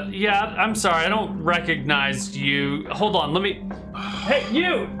 Yeah, I'm sorry, I don't recognize you. Hold on, Hey,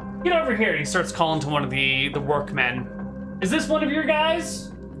 you! Get over here! And he starts calling to one of the workmen. Is this one of your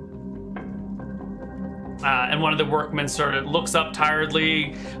guys? And one of the workmen sort of looks up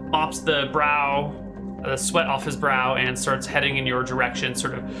tiredly, mops the sweat off his brow, and starts heading in your direction,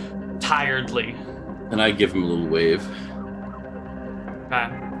 sort of tiredly. And I give him a little wave.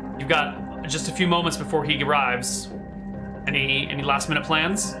 You've got just a few moments before he arrives. Any last minute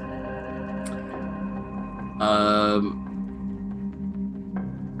plans?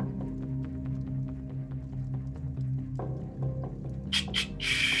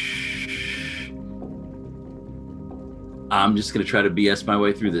 I'm just gonna try to BS my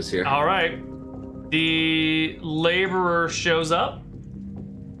way through this here. All right. The laborer shows up,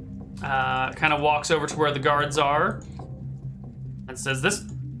 kind of walks over to where the guards are, and says,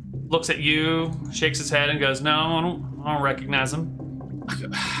 looks at you, shakes his head, and goes, "No, I don't recognize him."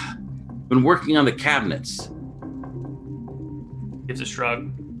 Been working on the cabinets. Gives a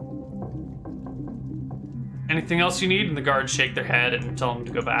shrug. Anything else you need? And the guards shake their head and tell him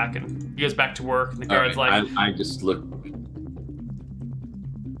to go back, and he goes back to work. And the guard's like, I just look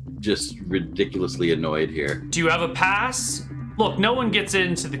just ridiculously annoyed here. "Do you have a pass? Look, no one gets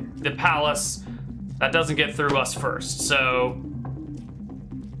into the palace that doesn't get through us first, so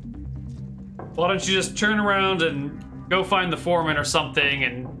why don't you just turn around and go find the foreman or something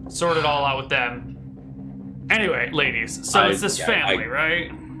and sort it all out with them." Anyway, ladies, so it's this family,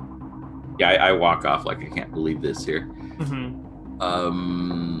 right? Yeah, I walk off like I can't believe this here. Mm-hmm.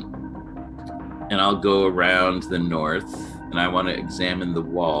 And I'll go around the north, and I want to examine the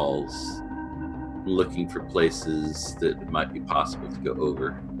walls, looking for places that it might be possible to go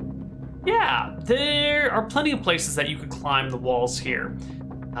over. Yeah, there are plenty of places that you could climb the walls here.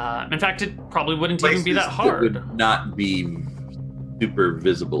 In fact, it probably wouldn't even be that hard. That would not be super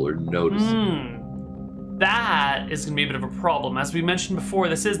visible or noticeable. That is going to be a bit of a problem. As we mentioned before,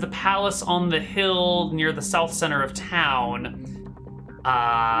 this is the palace on the hill near the south center of town.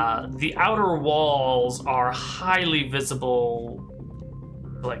 The outer walls are highly visible,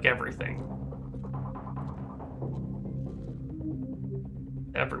 like everything.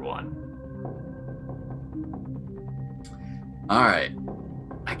 Everyone. All right.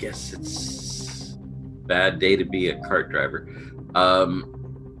 I guess it's a bad day to be a cart driver.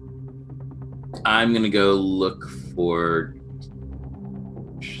 I'm going to go look for...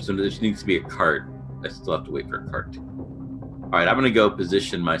 So there needs to be a cart. I still have to wait for a cart. All right, I'm going to go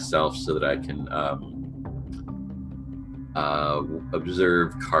position myself so that I can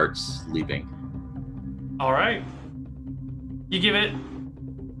observe carts leaving. All right. You give it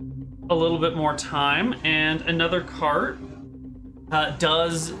a little bit more time, and another cart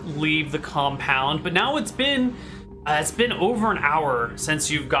does leave the compound, but now it's been over an hour since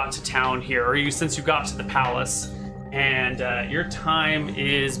you've got to town here, or since you got to the palace, and your time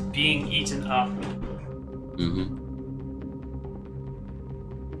is being eaten up. Mm-hmm.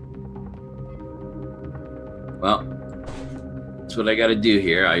 Well, that's what I got to do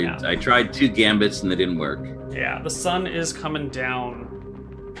here. I tried 2 gambits and they didn't work. Yeah, the sun is coming down.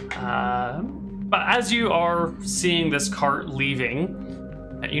 But as you are seeing this cart leaving,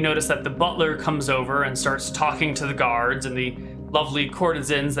 you notice that the butler comes over and starts talking to the guards, and the lovely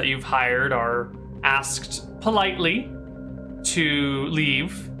courtesans that you've hired are asked politely to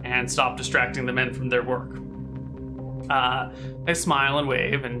leave and stop distracting the men from their work. They smile and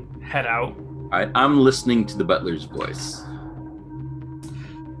wave and head out. All right, I'm listening to the butler's voice.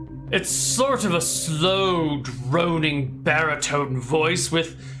 It's sort of a slow, droning baritone voice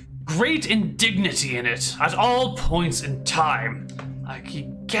with great indignity in it at all points in time. Like, he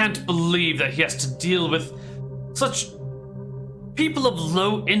can't believe that he has to deal with such people of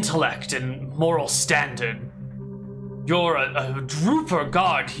low intellect and moral standard. You're a drooper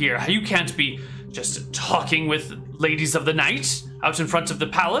guard here. You can't be just talking with ladies of the night out in front of the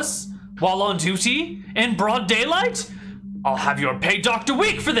palace while on duty in broad daylight. I'll have your pay Dr.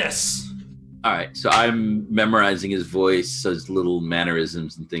 Week for this. All right, so I'm memorizing his voice, his little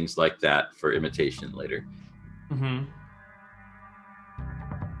mannerisms and things like that for imitation later. Mm-hmm.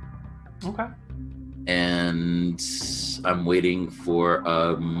 Okay. And I'm waiting for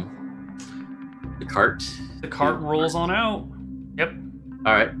the cart. The cart rolls on out. Yep.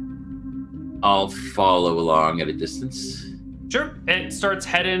 All right. I'll follow along at a distance. Sure. It starts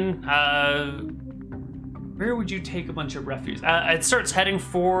heading. Where would you take a bunch of refuse? It starts heading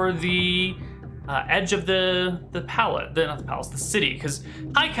for the edge of the city, because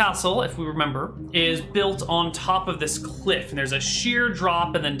High Castle, if we remember, is built on top of this cliff, and there's a sheer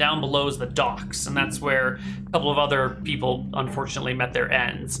drop, and then down below is the docks, and that's where a couple of other people unfortunately met their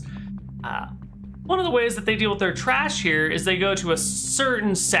ends. One of the ways that they deal with their trash here is they go to a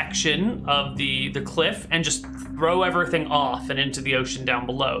certain section of the cliff and just throw everything off and into the ocean down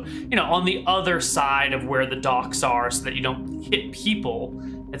below. You know, on the other side of where the docks are, so that you don't hit people.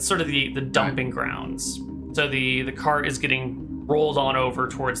 It's sort of the dumping grounds. So the cart is getting rolled on over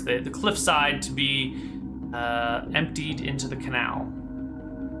towards the cliffside to be emptied into the canal.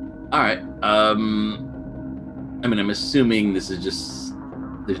 All right. I mean, I'm assuming this is just,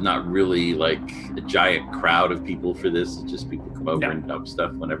 there's not really like a giant crowd of people for this. It's just people come over and dump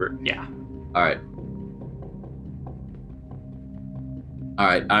stuff whenever. Yeah. All right. All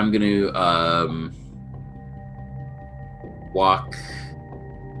right. I'm going to walk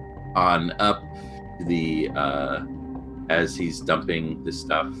on up to the as he's dumping this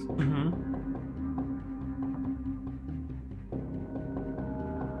stuff. Mm-hmm.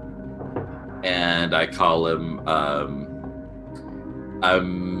 And I call him.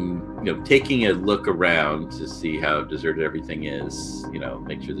 I'm taking a look around to see how deserted everything is.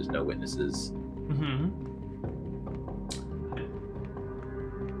 Make sure there's no witnesses. Mm-hmm.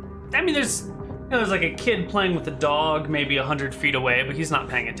 I mean, there's like a kid playing with a dog maybe 100 feet away, but he's not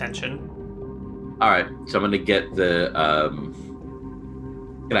paying attention. All right, so I'm going to get the...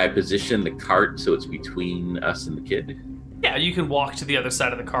 can I position the cart so it's between us and the kid? Yeah, you can walk to the other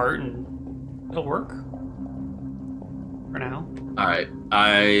side of the cart and it'll work. For now. All right,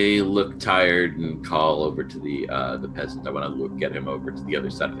 I look tired and call over to the peasant. I want to get him over to the other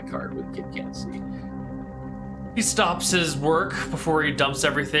side of the cart where the kid can't see. He stops his work before he dumps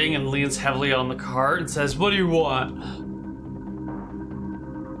everything and leans heavily on the cart and says, "What do you want?"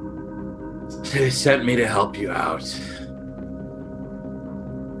 They sent me to help you out.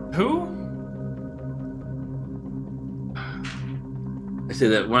 Who? I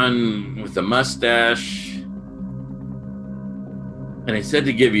said that one with the mustache. And I said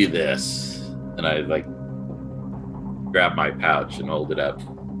to give you this. And I grab my pouch and hold it up.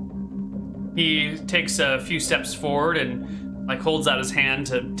 He takes a few steps forward and holds out his hand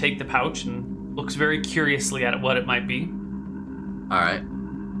to take the pouch and looks very curiously at what it might be. All right.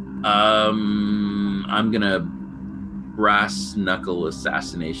 I'm gonna brass knuckle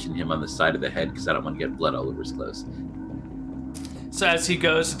assassination him on the side of the head because I don't want to get blood all over his clothes. So as he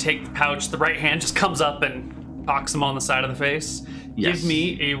goes to take the pouch, the right hand just comes up and cocks him on the side of the face. Yes. Give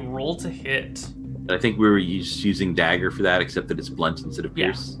me a roll to hit. I think we were using dagger for that, except that it's blunt instead of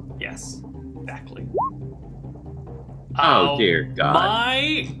pierce. Yes, exactly. Oh, dear God.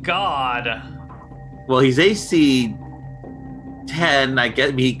 My God. Well, he's AC 10. I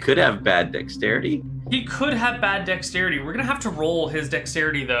guess he could have bad dexterity. He could have bad dexterity. We're going to have to roll his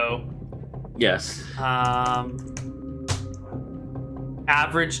dexterity, though. Yes.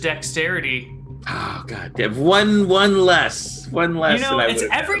 Average dexterity. Oh, God damn. One less. One less. It's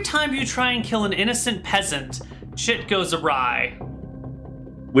every time you try and kill an innocent peasant, shit goes awry.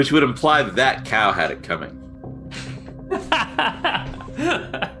 Which would imply that cow had it coming.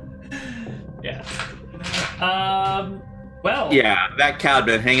 Yeah. Well. Yeah, that cow had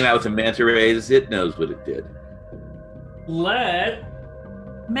been hanging out with the manta rays. It knows what it did.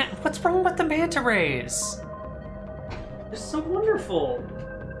 Man, what's wrong with the manta rays? They're so wonderful.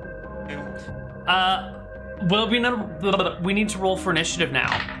 Well, we need to roll for initiative now.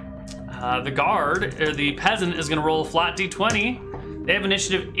 The guard, or the peasant, is going to roll a flat d20. They have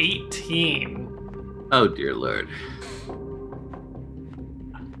initiative 18. Oh, dear Lord.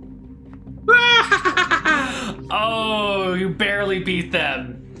 Oh, you barely beat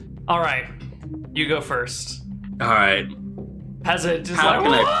them. All right, you go first. All right. Peasant just How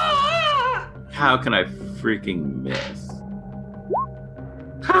like, how can I freaking miss?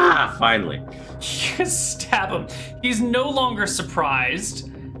 Ha! Finally. You stab him. He's no longer surprised.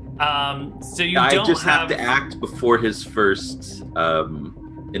 So you I don't just have to act before his first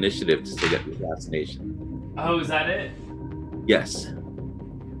initiative to still get the assassination. Oh, is that it? Yes.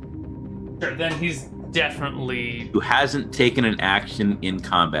 Sure, then he's definitely... Who hasn't taken an action in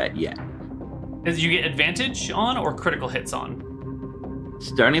combat yet. Does you get advantage on or critical hits on?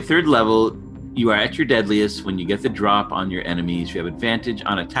 Starting at 3rd level, you are at your deadliest when you get the drop on your enemies. You have advantage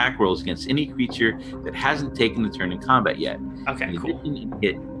on attack rolls against any creature that hasn't taken a turn in combat yet. Okay, in cool. addition,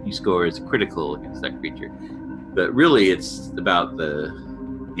 hit you score is critical against that creature. But really, it's about the...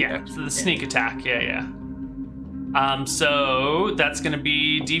 Yeah, so the sneak attack. Yeah. So that's going to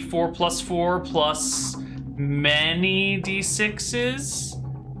be d4 plus 4 plus many d6s.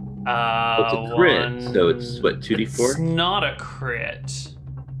 It's a crit, so it's what, 2d4? It's not a crit.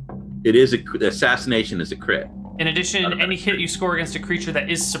 It is assassination is a crit. In addition, any hit you score against a creature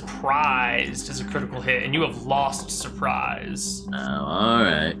that is surprised is a critical hit, and you have lost surprise. Oh, all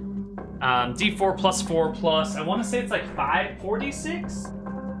right. D4 plus 4 plus, I want to say it's like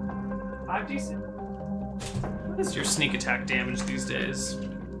 4d6? 5d6? What is your sneak attack damage these days?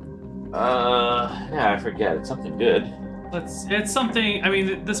 Yeah, I forget. It's something good. It's something, I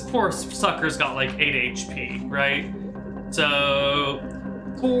mean, this poor sucker's got like 8 HP, right? So,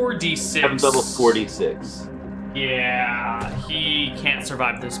 4d6. I'm double 46. Yeah, he can't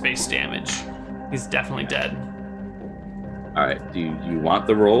survive this base damage. He's definitely dead. All right, do you want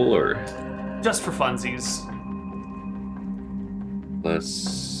the roll or? Just for funsies.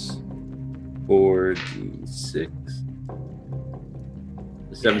 Plus 4d6.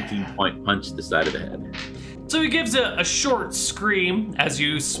 17-point punch to the side of the head. So he gives a short scream as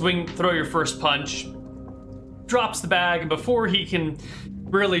you throw your first punch, drops the bag, and before he can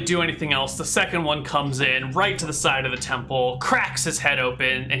really do anything else, the second one comes in right to the side of the temple, cracks his head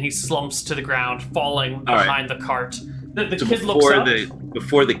open, and he slumps to the ground, falling behind the cart. The So kid looks up.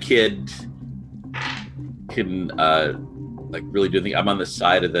 Before the kid can like really do anything, I'm on the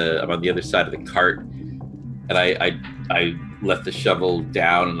other side of the cart, and I let the shovel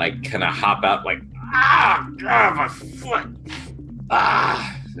down and I kind of hop out like, God, my foot,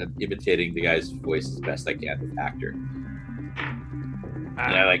 I'm imitating the guy's voice as best I can with actor. And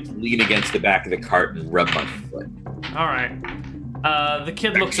I like lean against the back of the cart and rub my foot. All right. The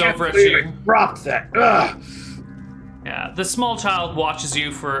kid looks over at you. Drop that. Ugh. Yeah, the small child watches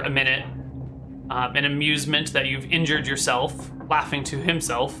you for a minute in amusement that you've injured yourself, laughing to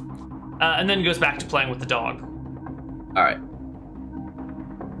himself, and then goes back to playing with the dog. All right.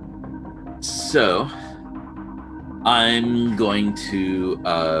 So, I'm going to,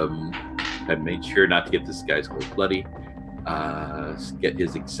 I made sure not to get this guy's clothes bloody, get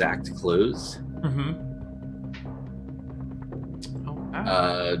his exact clothes,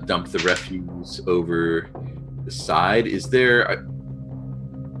 dump the refuse over the side. Is there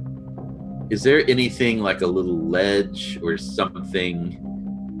anything like a little ledge or something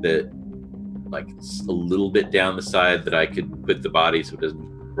that, like, a little bit down the side that I could put the body so it doesn't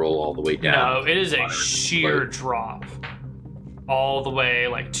roll all the way down? No, it is a sheer drop. All the way,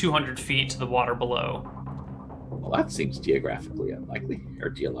 like 200 feet to the water below. Well, that seems geographically unlikely, or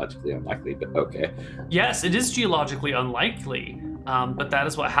geologically unlikely, but okay. Yes, it is geologically unlikely, but that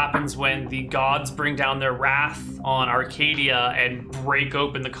is what happens when the gods bring down their wrath on Arcadia and break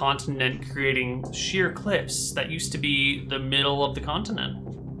open the continent, creating sheer cliffs that used to be the middle of the continent.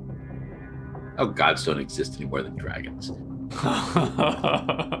 Oh, gods don't exist any more than dragons.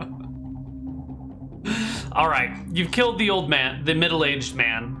 All right, you've killed the old man, the middle-aged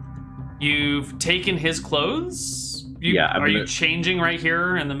man. You've taken his clothes. Are you changing right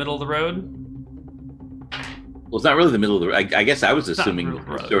here in the middle of the road? Well, it's not really the middle of the road. I guess I was assuming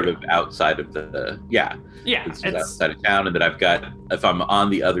sort of outside of the it's outside of town, and that I've got, if I'm on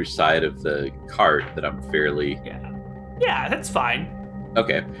the other side of the cart, that I'm fairly yeah, that's fine.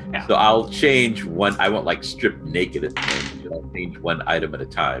 Okay, so I'll change one. I won't like strip naked at the moment. I'll change one item at a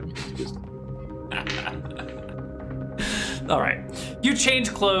time. All right, you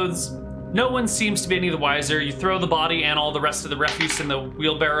change clothes. No one seems to be any the wiser. You throw the body and all the rest of the refuse in the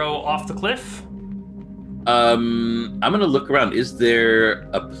wheelbarrow off the cliff. I'm gonna look around. Is there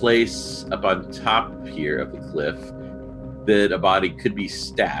a place up on top here of the cliff that a body could be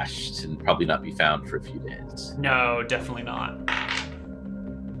stashed and probably not be found for a few days? No, definitely not.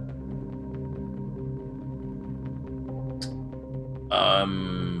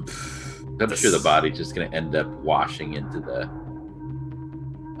 I'm sure the body's just gonna end up washing into the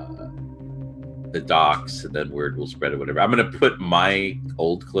docks, and then word will spread or whatever. I'm gonna put my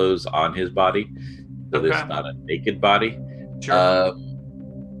old clothes on his body, so Okay. there's not a naked body. Sure.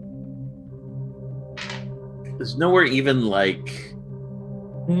 There's nowhere even like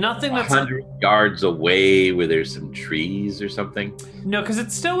Nothing that's 100 yards away where there's some trees or something. No, because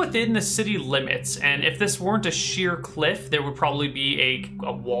it's still within the city limits, and if this weren't a sheer cliff, there would probably be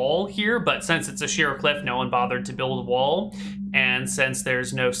a wall here, but since it's a sheer cliff, no one bothered to build a wall, and since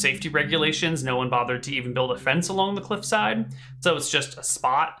there's no safety regulations, no one bothered to even build a fence along the cliffside, so it's just a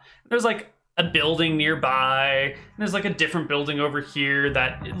spot. There's like a building nearby, and there's like a different building over here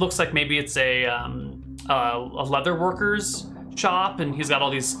that it looks like maybe it's a leather worker's shop, and he's got all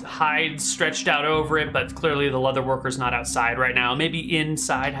these hides stretched out over it, but clearly the leather worker's not outside right now, maybe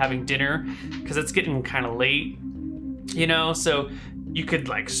inside having dinner because it's getting kind of late, you know. So you could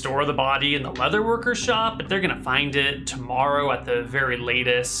like store the body in the leather worker's shop, but they're gonna find it tomorrow at the very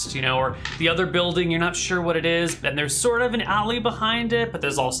latest, you know. Or the other building, you're not sure what it is, and there's sort of an alley behind it, but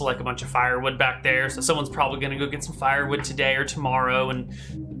there's also like a bunch of firewood back there, so someone's probably gonna go get some firewood today or tomorrow. And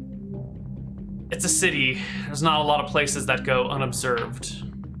it's a city. There's not a lot of places that go unobserved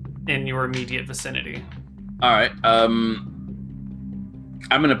in your immediate vicinity. All right. I'm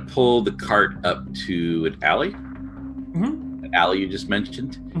gonna pull the cart up to an alley. Mm-hmm. An alley you just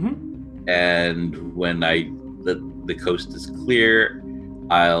mentioned. Mm-hmm. And when the coast is clear,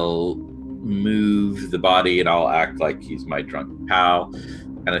 I'll move the body and I'll act like he's my drunk pal,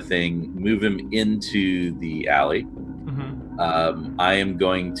 kind of thing. Move him into the alley. Mm-hmm. I am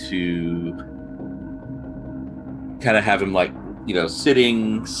going to kind of have him like, you know,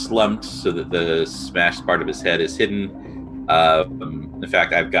 sitting slumped so that the smashed part of his head is hidden. In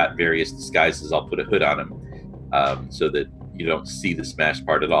fact, I've got various disguises. I'll put a hood on him so that you don't see the smashed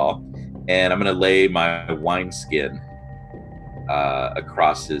part at all. And I'm going to lay my wineskin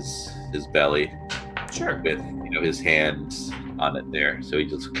across his belly. Sure. With, you know, his hands on it there. So he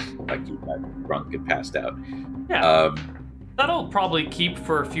just looks like he's drunk and passed out. Yeah. That'll probably keep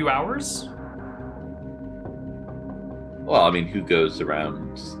for a few hours. Well, I mean, who goes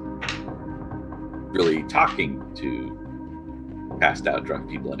around really talking to passed out drunk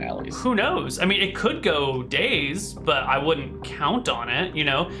people in alleys? Who knows? I mean, it could go days, but I wouldn't count on it, you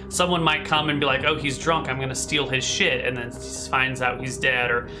know? Someone might come and be like, oh, he's drunk, I'm gonna steal his shit, and then finds out he's dead,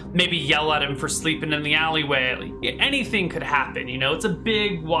 or maybe yell at him for sleeping in the alleyway. Anything could happen, you know? It's a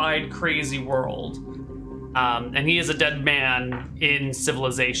big, wide, crazy world. And he is a dead man in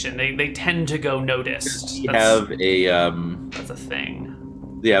civilization. They tend to go noticed. Does he have a that's a thing.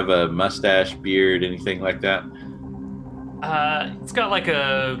 Do you have a mustache, beard, anything like that? It's got like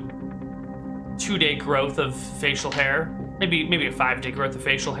a 2-day growth of facial hair, maybe a 5-day growth of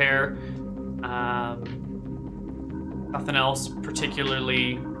facial hair. Nothing else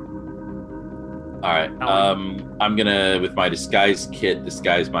particularly. All right. I'm gonna, with my disguise kit,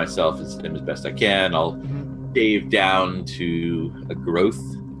 disguise myself as him as best I can. I'll shave down to a growth.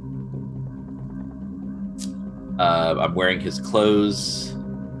 I'm wearing his clothes.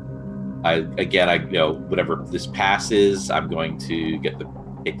 I you know, whatever this pass is, I'm going to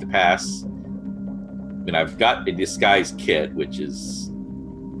take the pass. I mean, I've got a disguise kit, which is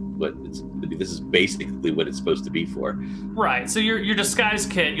this is basically what it's supposed to be for. Right. So your disguise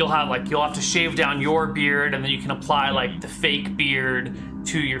kit, you'll have to shave down your beard, and then you can apply like the fake beard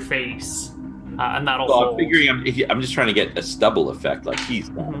to your face, and that'll hold. I'm figuring I'm just trying to get a stubble effect, like he's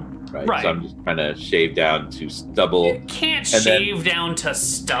done, right? So I'm just trying to shave down to stubble. You can't shave down to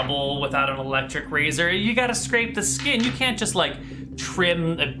stubble without an electric razor. You got to scrape the skin. You can't just like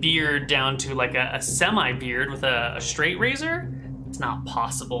trim a beard down to like a semi beard with a straight razor. It's not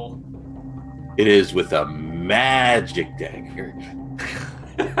possible. It is with a magic dagger.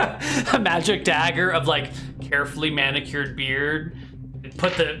 A magic dagger of like carefully manicured beard.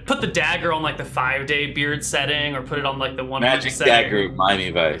 Put the dagger on like the 5-day beard setting, or put it on like the 1 magic setting. Dagger of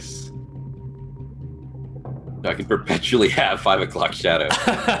Miami Vice. So I can perpetually have 5 o'clock shadow.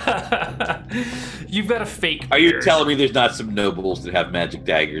 You've got a fake beard. Are you telling me there's not some nobles that have magic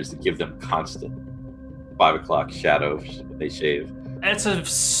daggers that give them constant 5 o'clock shadow when they shave? It's a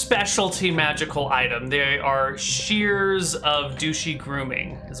specialty magical item. They are shears of douchey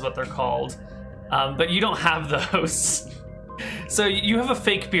grooming, is what they're called. But you don't have those. So you have a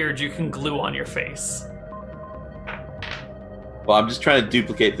fake beard you can glue on your face. Well, I'm just trying to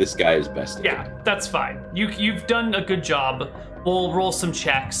duplicate this guy as best I Yeah, can. that's fine. You've done a good job. We'll roll some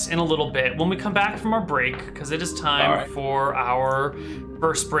checks in a little bit when we come back from our break, because it is time for our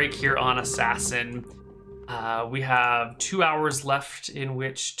first break here on Assassin. We have 2 hours left in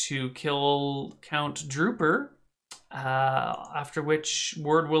which to kill Count Drooper, after which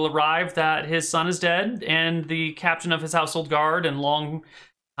word will arrive that his son is dead and the captain of his household guard and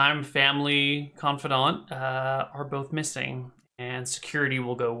long-time family confidant are both missing, and security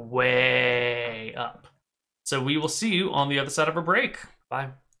will go way up. So we will see you on the other side of our break.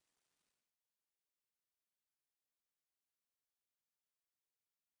 Bye.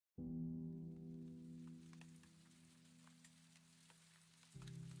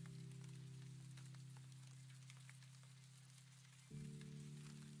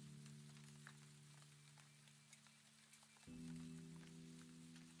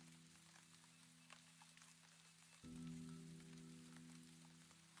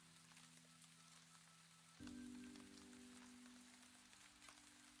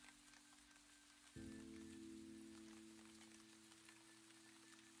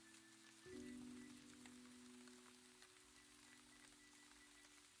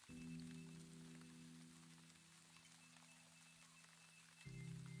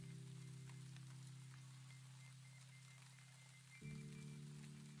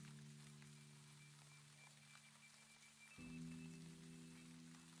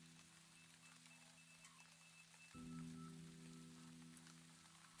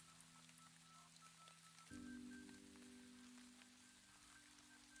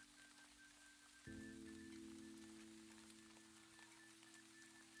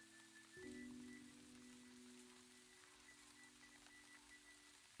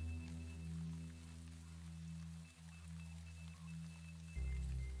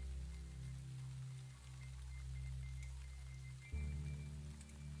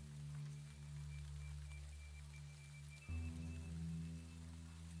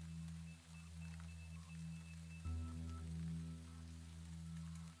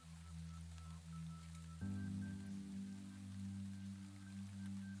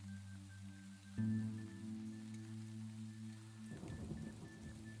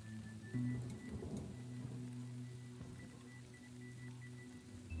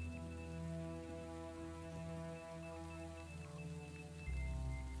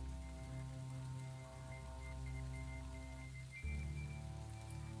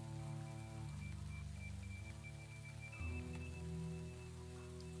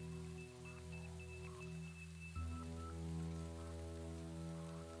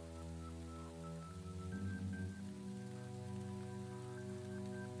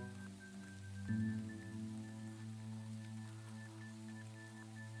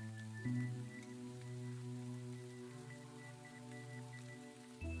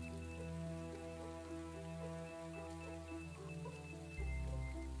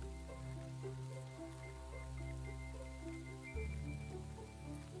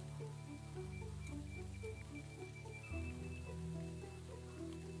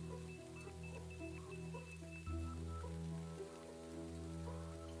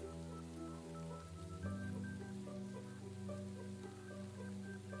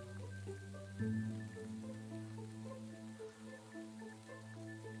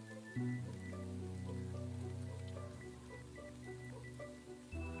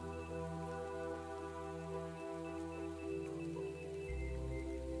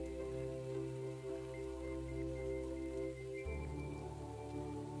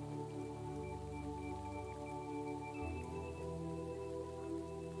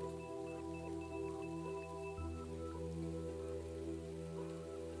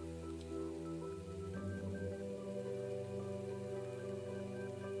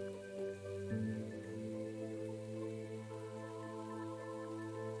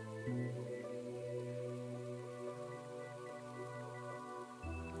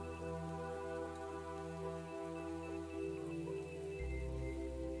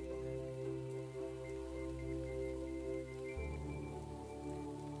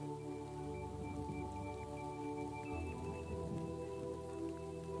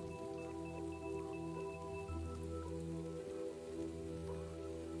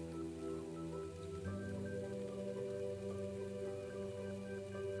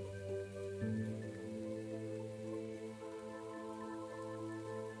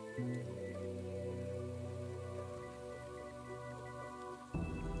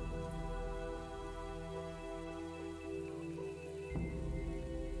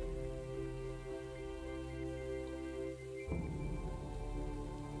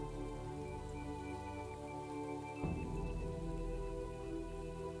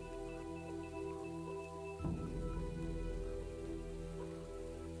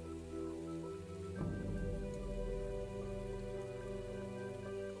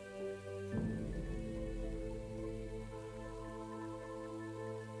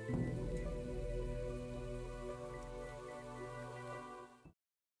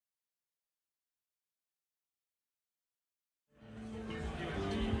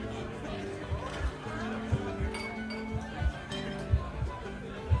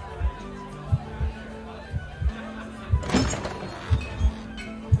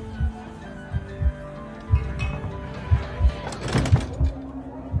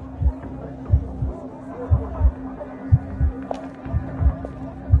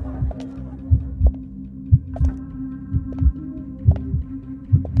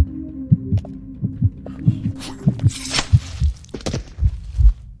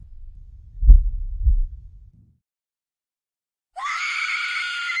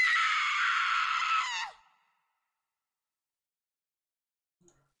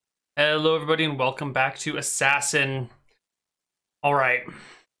 Hello, everybody, and welcome back to Assassin. All right.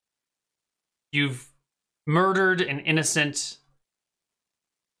 You've murdered an innocent,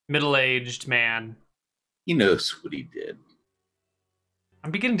 middle-aged man. He knows what he did.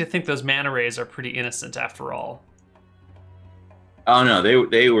 I'm beginning to think those manta rays are pretty innocent after all. Oh no, they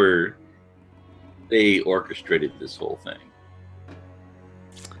orchestrated this whole thing.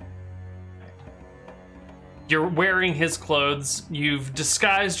 You're wearing his clothes. You've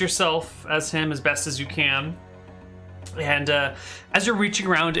disguised yourself as him as best as you can. And as you're reaching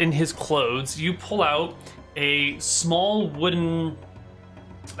around in his clothes, you pull out a small wooden...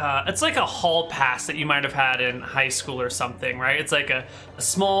 it's like a hall pass that you might have had in high school or something, right? It's like a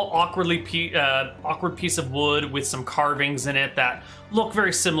small, awkward piece of wood with some carvings in it that look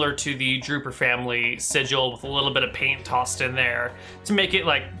very similar to the Drooper family sigil, with a little bit of paint tossed in there to make it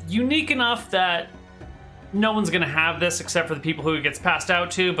like unique enough that no one's gonna have this except for the people who it gets passed out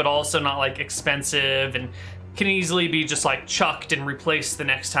to, but also not like expensive and can easily be just like chucked and replaced the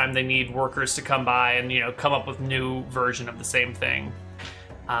next time they need workers to come by and, you know, come up with new version of the same thing.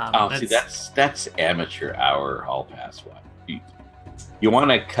 See, that's amateur hour hall pass. You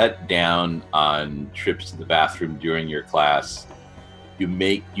want to cut down on trips to the bathroom during your class. You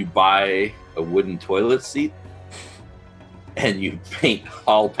buy a wooden toilet seat and you paint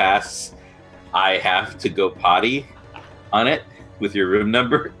hall pass I have to go potty on it with your room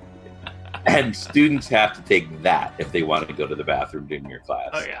number. And students have to take that if they want to go to the bathroom during your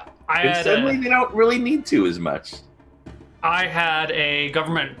class. Oh yeah. And suddenly they don't really need to as much. I had a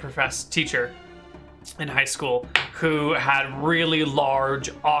government teacher in high school who had really large,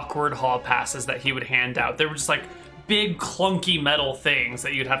 awkward hall passes that he would hand out. They were just like big, clunky metal things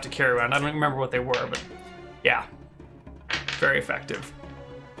that you'd have to carry around. I don't remember what they were, but yeah, very effective.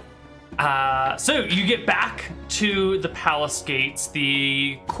 So you get back to the palace gates.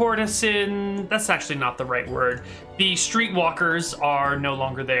 The courtesan, that's actually not the right word. The streetwalkers are no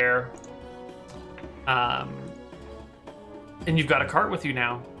longer there. And you've got a cart with you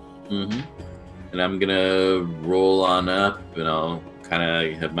now. Mm-hmm. And I'm gonna roll on up, and I'll kind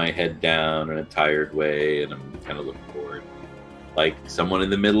of have my head down in a tired way, and I'm kind of looking forward, like someone in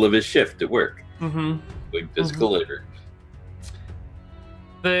the middle of his shift at work, doing physical labor.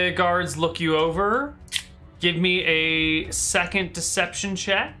 The guards look you over. Give me a second deception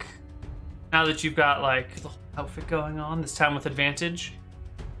check. Now that you've got like the whole outfit going on, this time with advantage.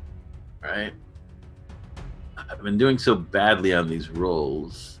 All right. I've been doing so badly on these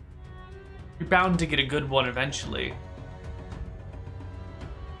rolls. You're bound to get a good one eventually.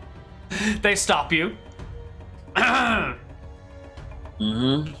 They stop you. Sir,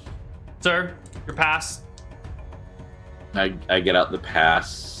 your pass. I get out the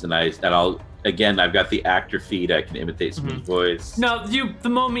pass, and I'll again. I've got the actor feed. I can imitate someone's voice. No, the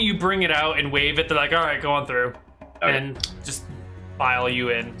moment you bring it out and wave it, they're like, "All right, go on through," and just file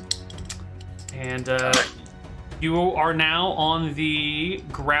you in. And you are now on the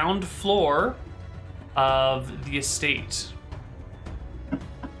ground floor of the estate.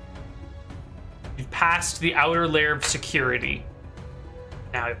 You've passed the outer layer of security.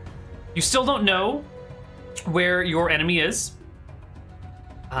 Now, you still don't know where your enemy is.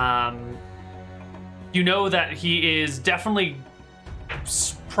 You know that he is definitely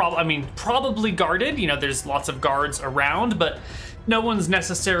probably guarded. You know, there's lots of guards around, but no one's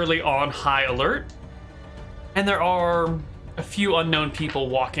necessarily on high alert. And there are a few unknown people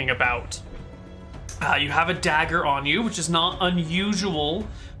walking about. You have a dagger on you, which is not unusual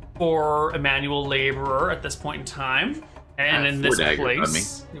for a manual laborer at this point in time. And in this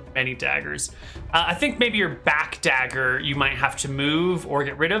place, many daggers. I think maybe your back dagger you might have to move or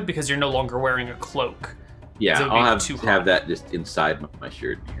get rid of because you're no longer wearing a cloak. Yeah, I'll have that just inside my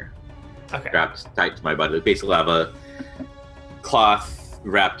shirt here. Okay. Wrapped tight to my body. Basically, I'll have a cloth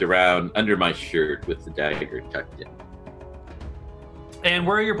wrapped around under my shirt with the dagger tucked in. And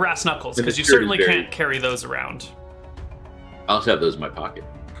where are your brass knuckles? Because you certainly can't carry those around. I also have those in my pocket.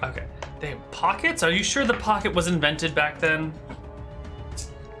 Okay. They have pockets? Are you sure the pocket was invented back then?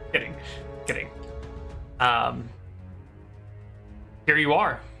 Kidding. Here you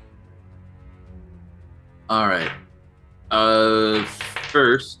are. All right.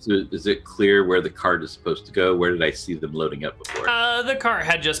 First, is it clear where the cart is supposed to go? Where did I see them loading up before? The cart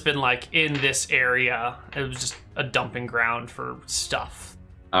had just been like in this area. It was just a dumping ground for stuff.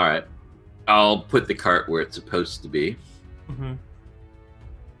 All right. I'll put the cart where it's supposed to be.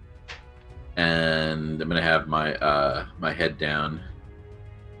 And I'm gonna have my my head down.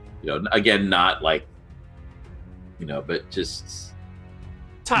 You know, again, not like, you know, but just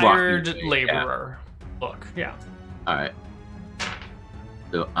tired laborer look. Yeah. All right.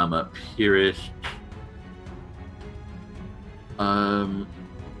 So I'm up here-ish.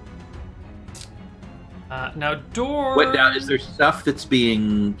 Now, door. What now? Is there stuff that's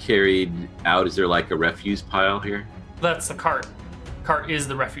being carried out? Is there like a refuse pile here? That's the cart. Cart is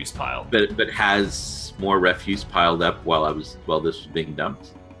the refuse pile. But has more refuse piled up while this was being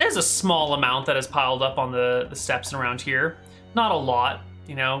dumped? There's a small amount that is piled up on the steps and around here. Not a lot,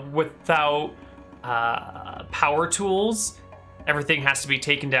 you know. Without power tools, everything has to be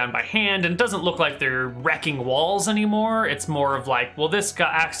taken down by hand, and it doesn't look like they're wrecking walls anymore. It's more of like, well, this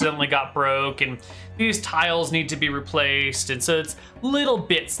accidentally got broke, and these tiles need to be replaced, and so it's little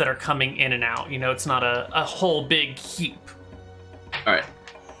bits that are coming in and out. You know, it's not a whole big heap. All right.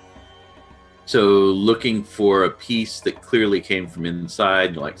 So looking for a piece that clearly came from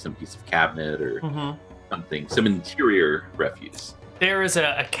inside, like some piece of cabinet or something, some interior refuse. There is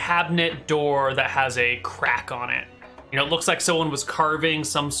a cabinet door that has a crack on it. You know, it looks like someone was carving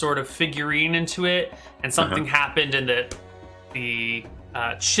some sort of figurine into it, and something happened, and the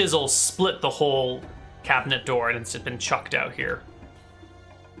chisel split the whole cabinet door, and it's been chucked out here.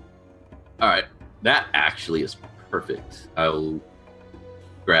 All right, that actually is perfect. I'll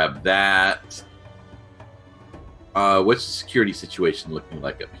grab that. What's the security situation looking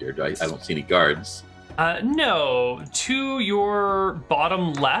like up here? I don't see any guards. No, to your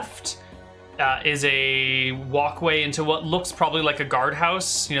bottom left is a walkway into what looks probably like a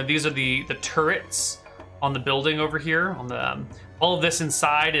guardhouse. You know, these are the turrets on the building over here. On the all of this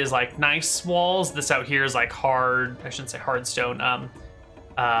inside is like nice walls. This out here is like hard. I shouldn't say hard stone.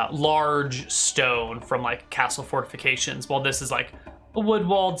 Large stone from like castle fortifications. While this is like a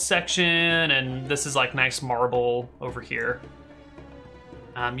wood-walled section, and this is like nice marble over here.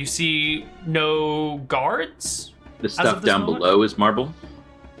 You see no guards. The stuff down below is marble.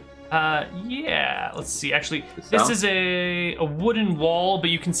 Yeah, let's see. Actually, this is a wooden wall, but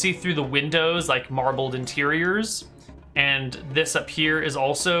you can see through the windows like marbled interiors. And this up here is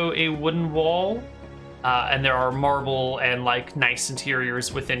also a wooden wall. And there are marble and like nice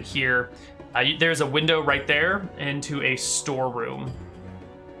interiors within here. There's a window right there into a storeroom.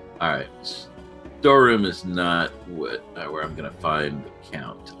 All right. Storeroom is not where I'm going to find the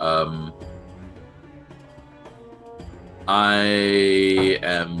count. I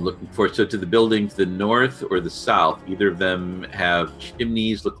am looking for to the building to the north or the south. Either of them have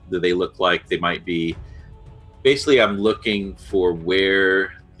chimneys. Do they look like they might be? Basically, I'm looking for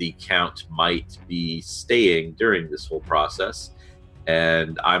where the count might be staying during this whole process,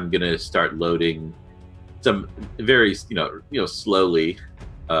 and I'm gonna start loading some very slowly,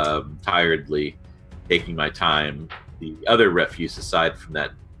 tiredly, taking my time. The other refuse aside from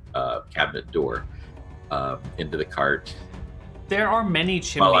that cabinet door. Into the cart. There are many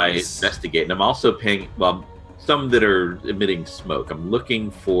chimneys. While I investigate, and I'm also paying, some that are emitting smoke. I'm looking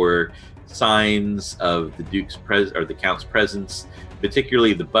for signs of the Duke's or the Count's presence,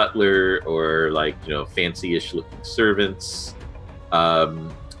 particularly the butler or fancy-ish looking servants. And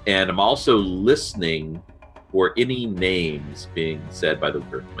I'm also listening for any names being said by the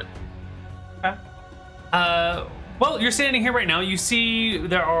workmen. Okay. Well, you're standing here right now. You see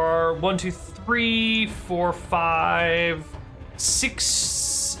there are 1, 2, 3, 4, 5, 6,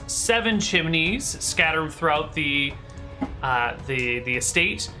 7 chimneys scattered throughout the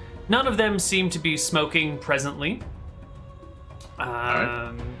estate. None of them seem to be smoking presently.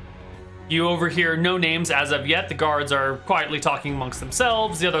 Right. You overhear no names as of yet. The guards are quietly talking amongst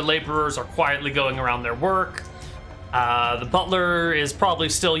themselves. The other laborers are quietly going around their work. The butler is probably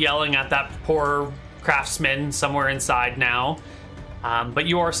still yelling at that poor craftsman somewhere inside now. But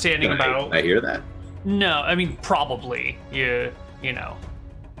you are standing about... I hear that. No, I mean, probably. You know,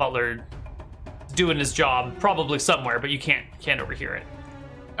 butler doing his job probably somewhere, but you can't overhear it.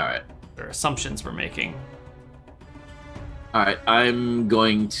 All right. There are assumptions we're making. All right, I'm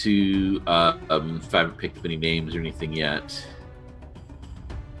going to, if I haven't picked up any names or anything yet,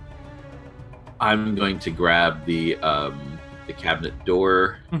 I'm going to grab the cabinet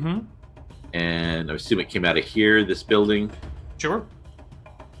door, and I assume it came out of here, this building. Sure.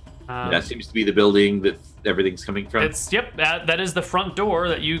 That seems to be the building that everything's coming from. Yep. That is the front door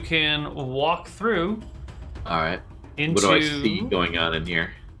that you can walk through. All right. Into... What do I see going on in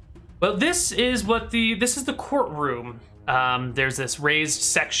here? Well, this is the courtroom. There's this raised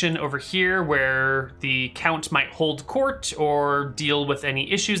section over here where the Count might hold court or deal with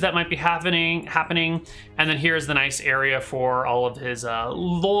any issues that might be happening. And then here's the nice area for all of his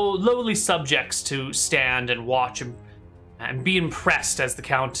lowly subjects to stand and watch and be impressed as the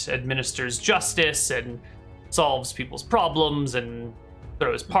Count administers justice and solves people's problems and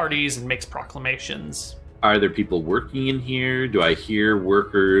throws parties and makes proclamations. Are there people working in here? Do I hear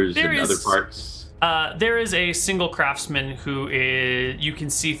workers There in is- other parts? There is a single craftsman who is, you can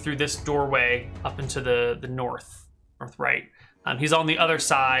see through this doorway up into the north right. He's on the other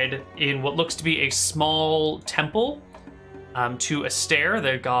side in what looks to be a small temple to Astaire,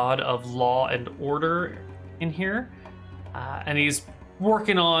 the god of law and order in here. And he's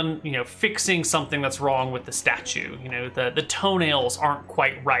working on, fixing something that's wrong with the statue. The toenails aren't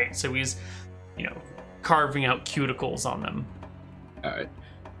quite right, so he's, carving out cuticles on them. All right.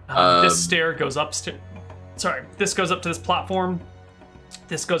 This stair goes upstairs. Sorry, this goes up to this platform.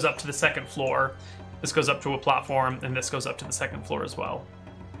 This goes up to the second floor. This goes up to a platform, and this goes up to the second floor as well.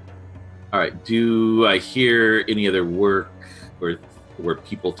 All right. Do I hear any other work or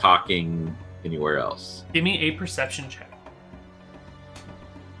people talking anywhere else? Give me a perception check.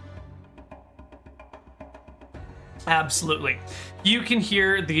 Absolutely. You can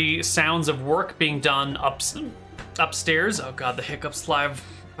hear the sounds of work being done upstairs. Oh god, the hiccups live.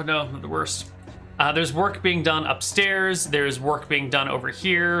 Oh no, they're the worst. There's work being done upstairs. There's work being done over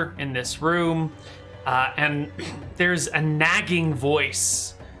here in this room. And there's a nagging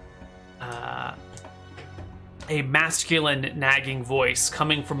voice. A masculine nagging voice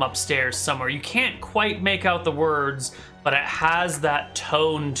coming from upstairs somewhere. You can't quite make out the words, but it has that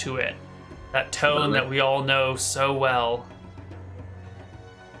tone to it. That tone that we all know so well.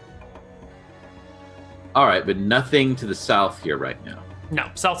 All right, but nothing to the south here right now.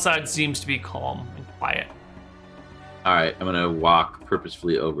 No, south side seems to be calm and quiet. All right, I'm going to walk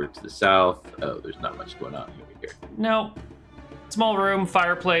purposefully over to the south. Oh, there's not much going on over here. No. Small room,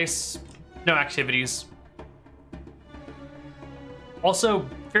 fireplace, no activities. Also,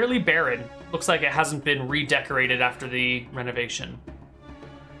 fairly barren. Looks like it hasn't been redecorated after the renovation.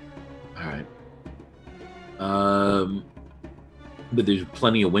 All right. But there's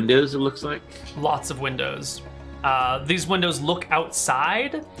plenty of windows, it looks like. Lots of windows. These windows look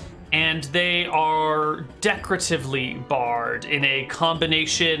outside, and they are decoratively barred in a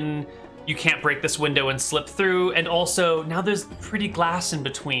combination. You can't break this window and slip through, and also now there's pretty glass in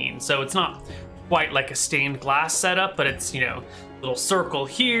between, so it's not quite like a stained glass setup, but it's, little circle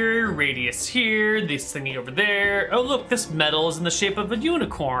here, radius here, this thingy over there. Oh, look, this metal is in the shape of a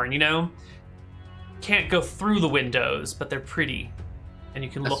unicorn, Can't go through the windows, but they're pretty, and you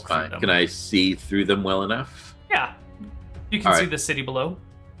can look through them. Can I see through them well enough? Yeah, you can see the city below.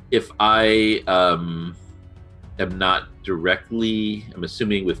 If I am not directly, I'm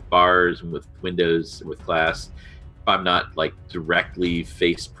assuming with bars and with windows and with glass, if I'm not like directly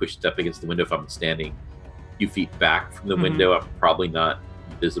face pushed up against the window, if I'm standing a few feet back from the window, I'm probably not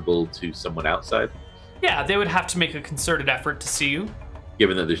visible to someone outside. Yeah, they would have to make a concerted effort to see you.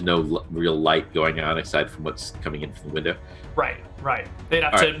 Given that there's no real light going on aside from what's coming in from the window. Right. They'd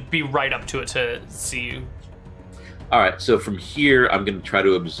have to be right up to it to see you. All right, so from here, I'm going to try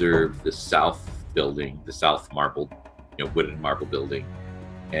to observe the south building, the south marble, wooden marble building,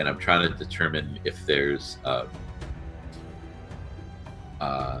 and I'm trying to determine if there's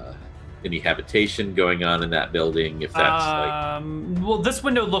any habitation going on in that building. If that's well, this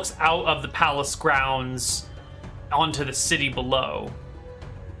window looks out of the palace grounds onto the city below,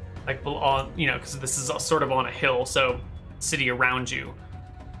 because this is sort of on a hill, so city around you.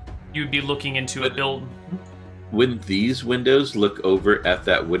 You'd be looking into a build. Wouldn't these windows look over at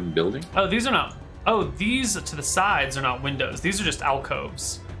that wooden building? Oh, these are not. Oh, these to the sides are not windows. These are just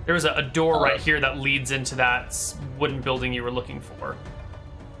alcoves. There was a door right here that leads into that wooden building you were looking for.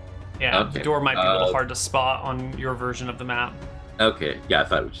 Yeah, okay. The door might be a little hard to spot on your version of the map. Okay, yeah, I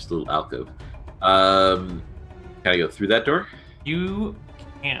thought it was just a little alcove. Can I go through that door? You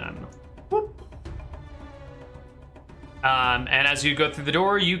can. Whoop. And as you go through the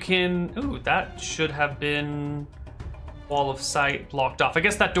door, you can... Ooh, that should have been wall of sight blocked off. I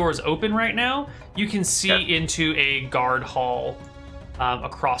guess that door is open right now. You can see into a guard hall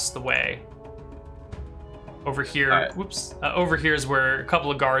across the way. Over here, over here is where a couple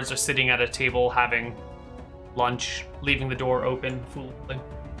of guards are sitting at a table having lunch, leaving the door open. Foolishly.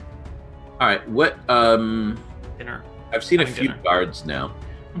 All right, what? Dinner. I've seen a few guards now.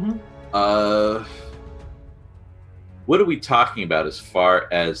 Mm-hmm. What are we talking about as far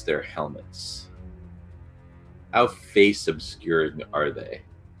as their helmets? How face obscuring are they?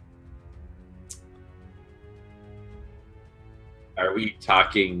 Are we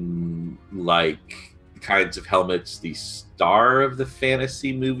talking like the kinds of helmets the star of the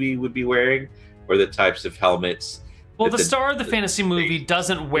fantasy movie would be wearing, or the types of helmets? Well, the star of the fantasy movie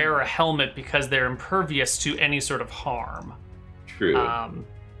doesn't wear a helmet because they're impervious to any sort of harm. True.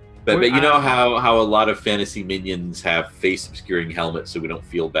 But you know how a lot of fantasy minions have face obscuring helmets, so we don't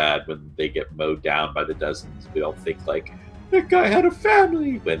feel bad when they get mowed down by the dozens. We don't think like that guy had a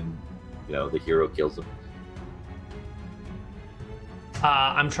family when the hero kills him.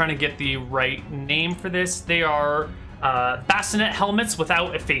 I'm trying to get the right name for this. They are bassinet helmets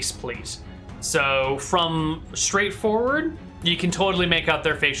without a faceplate. So from straight forward, you can totally make out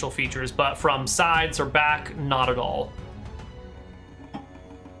their facial features, but from sides or back, not at all.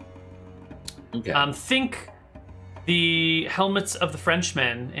 Okay. Think the helmets of the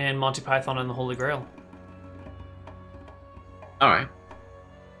Frenchmen in Monty Python and the Holy Grail. All right.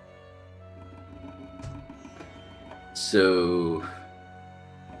 So,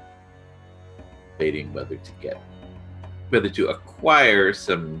 debating whether to acquire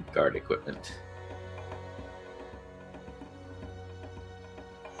some guard equipment.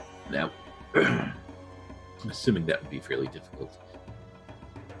 Now, I'm assuming that would be fairly difficult.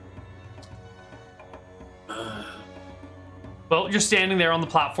 Well, you're standing there on the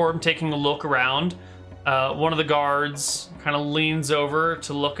platform taking a look around. One of the guards kind of leans over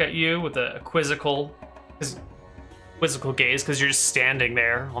to look at you with a quizzical gaze because you're just standing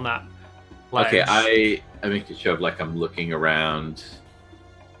there on that ledge. Okay, I make a show of like I'm looking around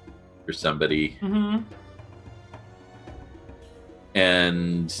for somebody. Mm-hmm.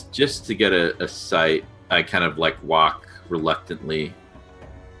 And just to get a sight, I kind of like walk reluctantly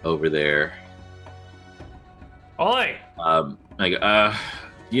over there. Oi! I go,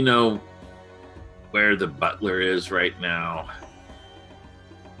 do you know where the butler is right now?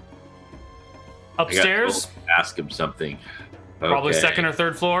 Upstairs? I got told to ask him something. Probably Okay. second or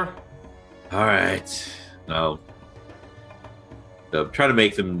third floor. All right. No. So I'm trying to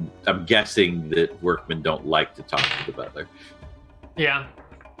make them. I'm guessing that workmen don't like to talk to the butler. Yeah.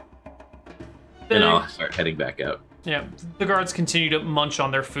 And I'll start heading back out. Yeah, the guards continue to munch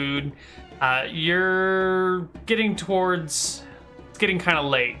on their food. You're getting towards... It's getting kind of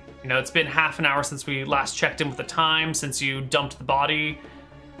late. It's been half an hour since we last checked in with the time, since you dumped the body.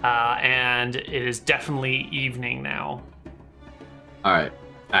 And it is definitely evening now. All right.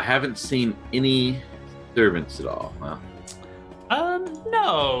 I haven't seen any servants at all. Huh?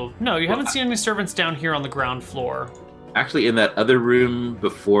 No, you haven't seen any servants down here on the ground floor. Actually, in that other room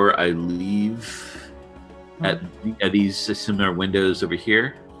before I leave, at these similar windows over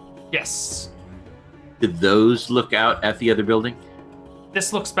here, Yes. did those look out at the other building?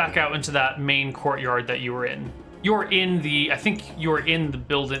 This looks back out into that main courtyard that you were in. I think you're in the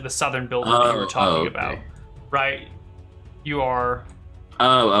building, the southern building that you were talking about. Right? You are...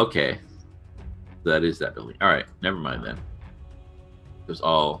 Oh, okay. That is that building. All right, never mind then. It was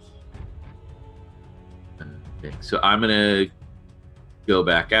all... Okay. So I'm going to go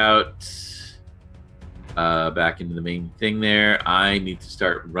back out, back into the main thing there. I need to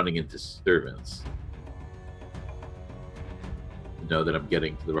start running into servants to know that I'm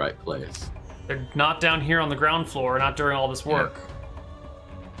getting to the right place. They're not down here on the ground floor, not during all this work.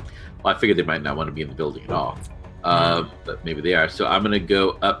 Well, I figured they might not want to be in the building at all. But maybe they are. So I'm going to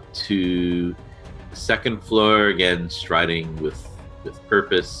go up to the second floor again, striding with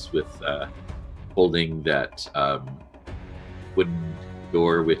purpose, with holding that wooden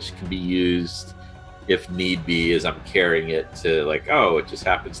door, which can be used if need be, as I'm carrying it to it just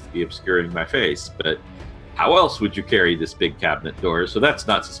happens to be obscuring my face. But how else would you carry this big cabinet door? So that's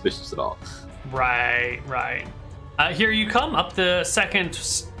not suspicious at all. Right. Here you come up the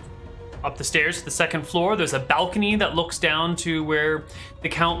stairs to the second floor. There's a balcony that looks down to where the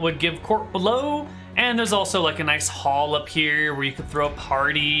Count would give court below. And there's also a nice hall up here where you could throw a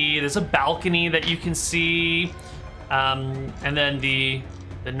party. There's a balcony that you can see. And then the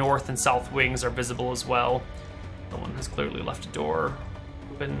north and south wings are visible as well. No one has clearly left a door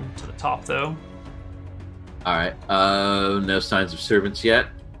open to the top, though. All right. No signs of servants yet.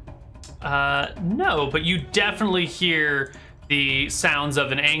 No, but you definitely hear the sounds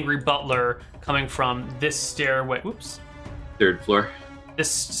of an angry butler coming from this stairway. Oops. Third floor. This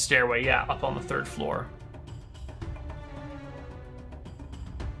stairway, yeah, up on the third floor.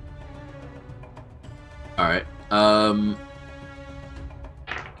 All right.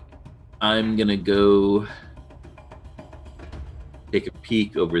 I'm gonna go take a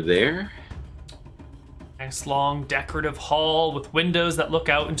peek over there. Nice long decorative hall with windows that look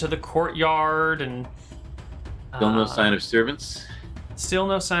out into the courtyard, and Still no sign of servants. still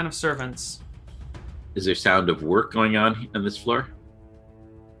no sign of servants. Is there sound of work going on this floor?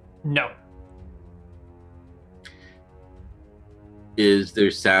 No. Is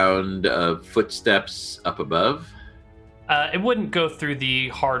there sound of footsteps up above? It wouldn't go through the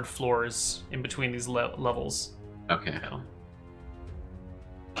hard floors in between these levels. Okay. No.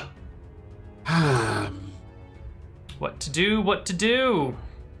 What to do? What to do?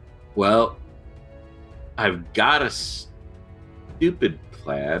 Well, I've got a stupid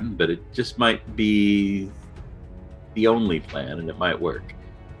plan, but it just might be the only plan, and it might work.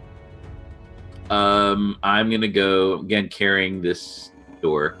 I'm gonna go again, carrying this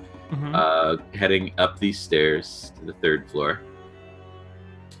door, heading up these stairs to the 3rd floor.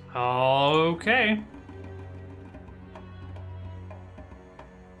 Okay.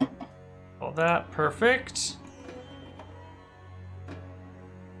 All that perfect.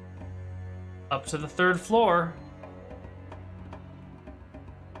 Up to the 3rd floor.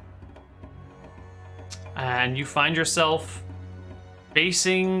 And you find yourself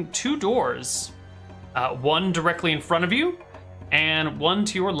facing 2 doors. One directly in front of you, and one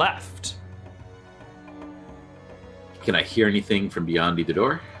to your left. Can I hear anything from beyond either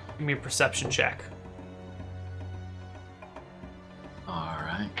door? Give me a perception check. All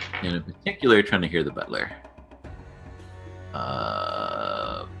right. And in particular, trying to hear the butler.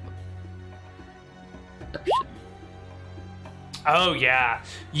 Perception. Oh, yeah.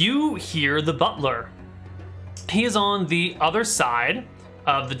 You hear the butler. He is on the other side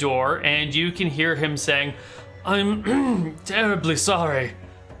of the door, and you can hear him saying, "I'm terribly sorry,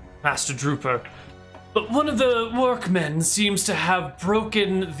 Master Drooper, but one of the workmen seems to have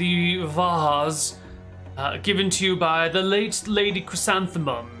broken the vase given to you by the late Lady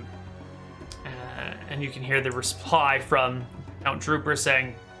Chrysanthemum." And you can hear the reply from Count Drooper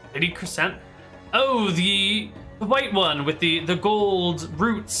saying, "Lady Chrysanthemum? Oh, the white one with the gold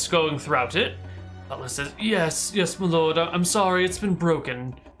roots going throughout it." Butler says, yes, my lord, I'm sorry, it's been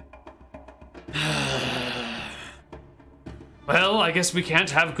broken. Well, I guess we can't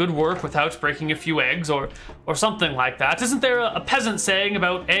have good work without breaking a few eggs or something like that. Isn't there a peasant saying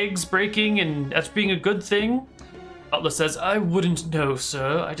about eggs breaking and that being a good thing? Butler says, I wouldn't know,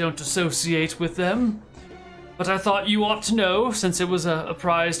 sir. I don't associate with them. But I thought you ought to know, since it was a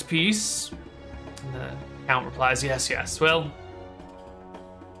prized piece. And the Count replies, yes. Well,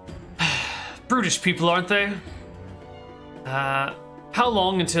 brutish people, aren't they? How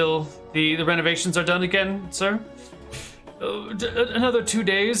long until the renovations are done again, sir? Another 2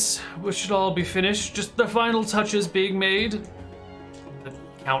 days. We should all be finished. Just the final touches being made. The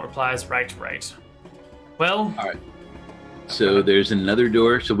Count replies, right. Well... All right. So there's another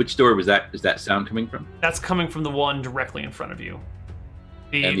door. So which door was that? Is that sound coming from? That's coming from the one directly in front of you.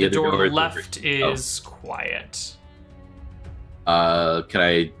 The door to the left is quiet. Can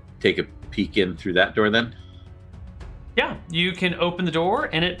I take a peek in through that door then? Yeah, you can open the door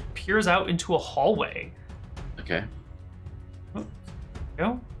and it peers out into a hallway. Okay. Oh,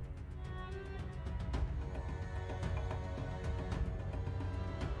 go.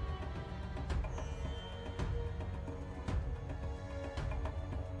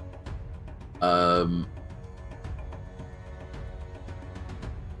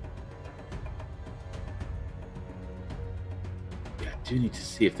 Yeah, I do need to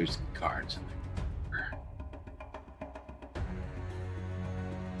see if there's guards in there.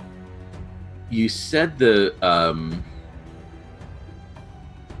 You said this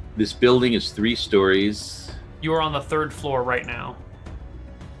building is 3 stories. You are on the 3rd floor right now.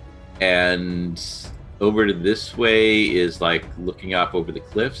 And over to this way is like looking up over the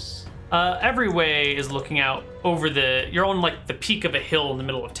cliffs. Every way is looking out over you're on like the peak of a hill in the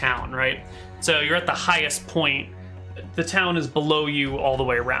middle of town, right? So you're at the highest point. The town is below you all the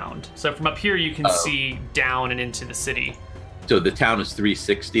way around. So from up here, you can see down and into the city. So the town is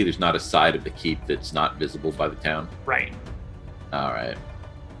 360. There's not a side of the keep that's not visible by the town. Right. All right.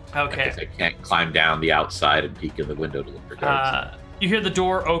 Okay. I guess I can't climb down the outside and peek in the window to look for guards. You hear the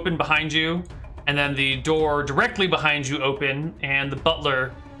door open behind you, and then the door directly behind you open, and the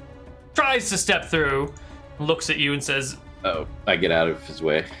butler tries to step through, looks at you and says, Oh, I get out of his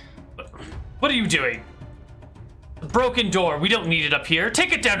way. What are you doing? The broken door. We don't need it up here.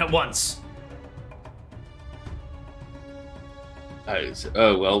 Take it down at once.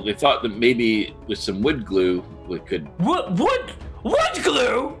 Well, we thought that maybe with some wood glue we could... What? Wood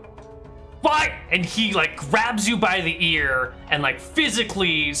glue? Why? And he like grabs you by the ear and like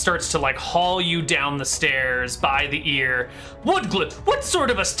physically starts to like haul you down the stairs by the ear. Wood glue? What sort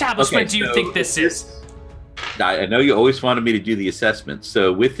of establishment do you think this is? I know you always wanted me to do the assessment.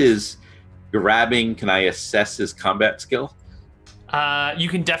 So with his grabbing, can I assess his combat skill? You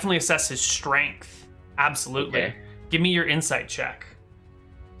can definitely assess his strength. Absolutely. Okay. Give me your insight check.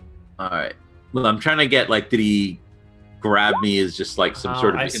 All right. Well, I'm trying to get like, did he grab me as just like some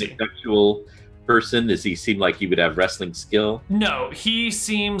sort of intellectual person? Does he seem like he would have wrestling skill? No, he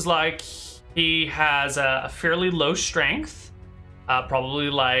seems like he has a fairly low strength, probably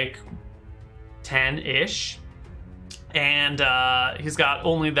like 10-ish. And he's got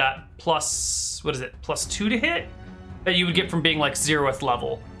only that +2 to hit that you would get from being like 0th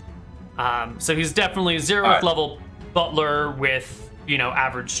level. So he's definitely 0th level butler with,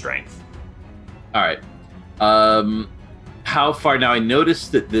 average strength. All right. How far? Now I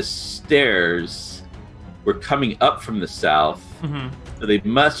noticed that the stairs were coming up from the south. So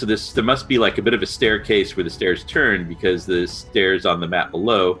there must be like a bit of a staircase where the stairs turn, because the stairs on the map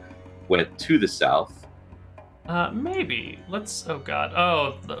below went to the south. Maybe. Oh god.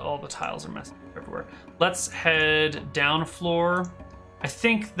 Oh, all the tiles are messed up everywhere. Let's head down a floor. I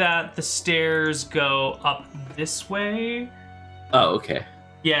think that the stairs go up this way. Oh, okay.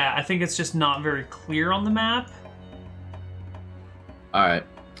 Yeah, I think it's just not very clear on the map. All right.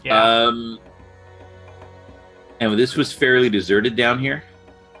 Yeah. And this was fairly deserted down here?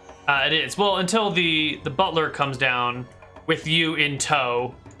 It is. Well, until the butler comes down with you in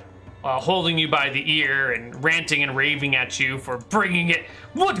tow, holding you by the ear and ranting and raving at you for bringing it.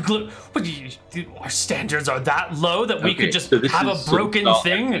 Our standards are that low that we could just have a broken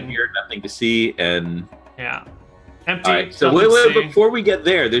thing? And here, nothing to see, and... Yeah. Empty. All right, so wait, before we get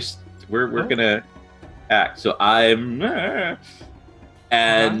there, we're gonna act. So I'm...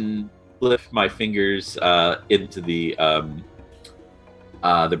 and lift my fingers into the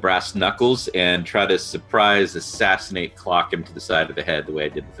brass knuckles and try to surprise, assassinate, clock him to the side of the head the way I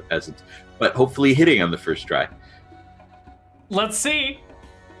did with the peasant, but hopefully hitting on the first try. Let's see.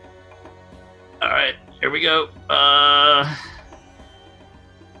 All right, here we go.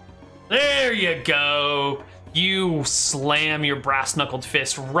 There you go. You slam your brass-knuckled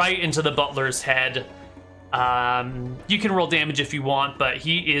fist right into the butler's head. You can roll damage if you want, but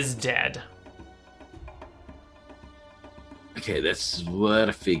he is dead. Okay, that's what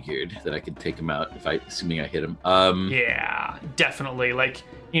I figured, that I could take him out assuming I hit him. Yeah, definitely. Like,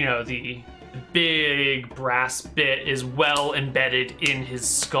 the big brass bit is well embedded in his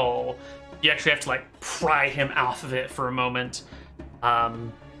skull. You actually have to pry him off of it for a moment.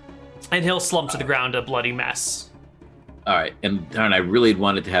 And he'll slump to the ground a bloody mess. All right, and darn, I really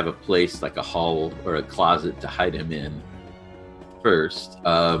wanted to have a place like a hall or a closet to hide him in first.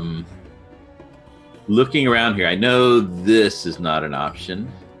 Looking around here, I know this is not an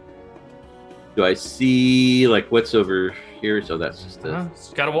option. Do I see what's over here? So that's just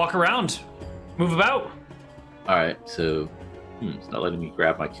gotta walk around, move about. All right, so it's not letting me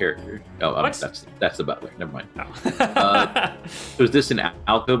grab my character. Oh, that's the butler. Never mind. Oh. So is this an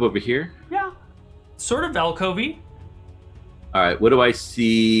alcove over here? Yeah, sort of alcovey. All right, what do I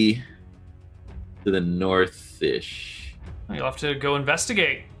see to the north-ish? You'll have to go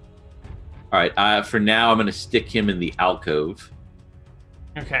investigate. All right, for now, I'm going to stick him in the alcove.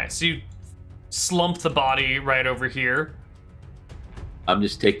 Okay, so you slump the body right over here. I'm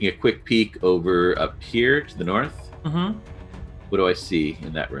just taking a quick peek over up here to the north. Mm-hmm. What do I see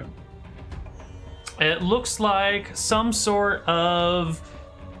in that room? It looks like some sort of...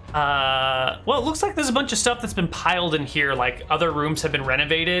 it looks like there's a bunch of stuff that's been piled in here. Other rooms have been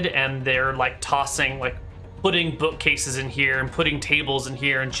renovated, and they're tossing, putting bookcases in here and putting tables in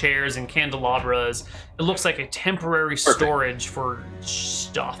here and chairs and candelabras. It looks like a temporary storage for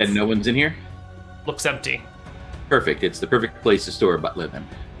stuff. And no one's in here? Looks empty. Perfect. It's the perfect place to store a butler then.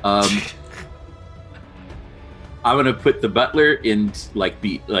 I'm gonna put the butler in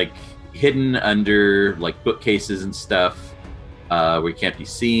hidden under bookcases and stuff. Where he can't be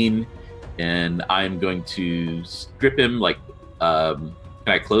seen, and I'm going to strip him. Can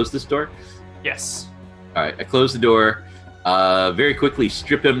I close this door? Yes. All right, I close the door. Very quickly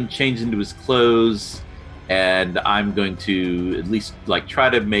strip him, change into his clothes, and I'm going to at least try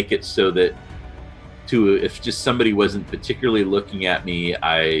to make it so that if just somebody wasn't particularly looking at me,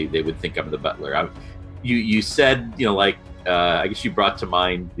 they would think I'm the butler. You said I guess you brought to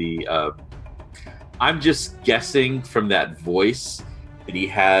mind the. I'm just guessing from that voice that he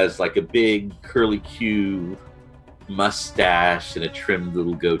has a big curly Q mustache and a trimmed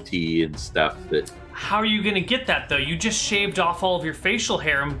little goatee and stuff. How are you gonna get that though? You just shaved off all of your facial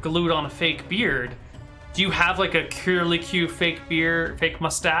hair and glued on a fake beard. Do you have a curly Q fake beard, fake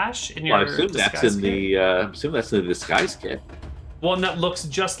mustache in your? Well, I assume that's in the disguise kit. One that looks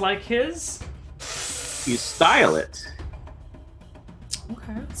just like his. You style it.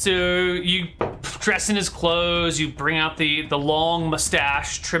 Okay. So you dress in his clothes, you bring out the long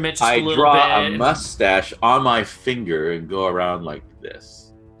mustache, trim it just a little bit. I draw a mustache on my finger and go around like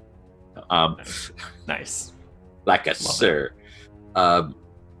this. Nice. Like a sir. So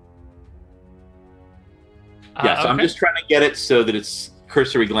I'm just trying to get it so that it's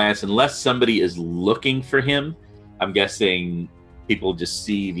cursory glance. Unless somebody is looking for him, I'm guessing people just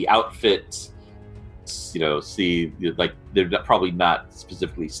see the outfit looks, see, like they're probably not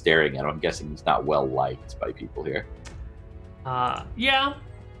specifically staring at him. I'm guessing he's not well liked by people here. Yeah.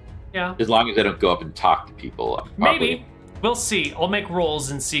 As long as I don't go up and talk to people. Maybe. We'll see. I'll make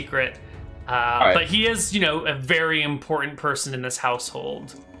rolls in secret. Right. But he is, a very important person in this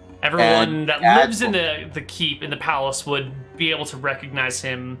household. Everyone that lives in the keep, in the palace, would be able to recognize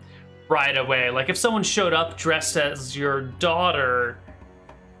him right away. Like, if someone showed up dressed as your daughter,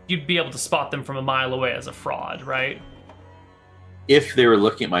 you'd be able to spot them from a mile away as a fraud, right? If they were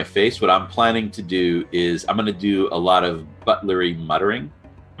looking at my face, what I'm planning to do is I'm going to do a lot of butlery muttering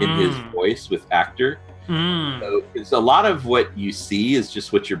in his voice with actor. So it's a lot of what you see is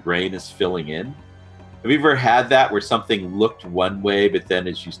just what your brain is filling in. Have you ever had that where something looked one way, but then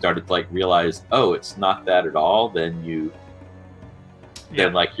as you started to realize, oh, it's not that at all, then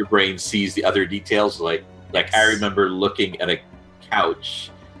then your brain sees the other details. Like I remember looking at a couch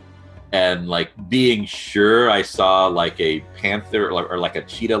and being sure I saw a panther or a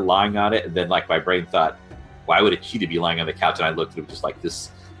cheetah lying on it, and then my brain thought, why would a cheetah be lying on the couch? And I looked at it just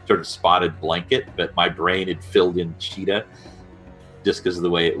this sort of spotted blanket, but my brain had filled in cheetah just because of the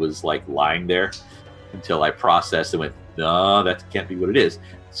way it was lying there, until I processed and went, no, that can't be what it is.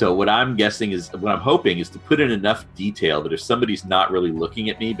 So what I'm hoping is to put in enough detail that if somebody's not really looking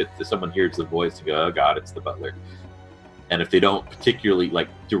at me, but someone hears the voice and go, oh God, it's the butler. And if they don't particularly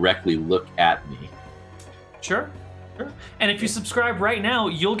directly look at me. Sure. And if you subscribe right now,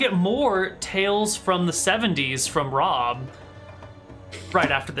 you'll get more Tales from the 70s from Rob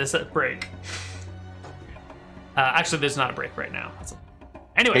right after this break. Actually, there's not a break right now.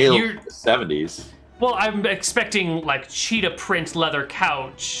 Anyway, Tales of the 70s. Well, I'm expecting cheetah print leather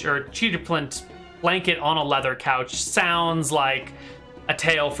couch or cheetah print blanket on a leather couch sounds like a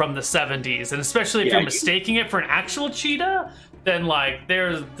tale from the 70s, and especially if you're mistaking it for an actual cheetah, then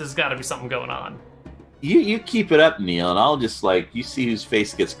there's got to be something going on. You keep it up, Neil, and I'll just you see whose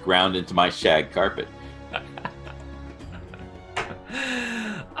face gets ground into my shag carpet.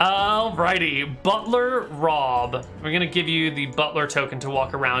 Alrighty, Butler Rob. We're gonna give you the butler token to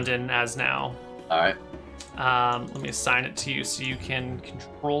walk around in as now. All right. Let me assign it to you so you can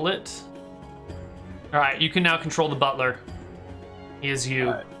control it. All right, you can now control the butler. He is you.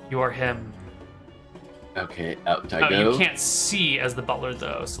 Right. You are him. Okay, out I go. You can't see as the butler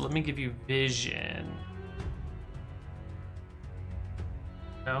though, so let me give you vision.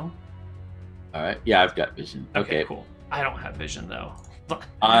 No? All right. Yeah, I've got vision. Okay, cool. I don't have vision though.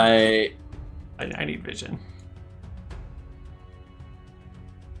 I need vision.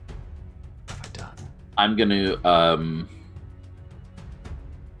 What have I done? I'm gonna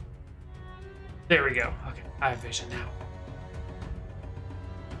There we go. Okay, I have vision now.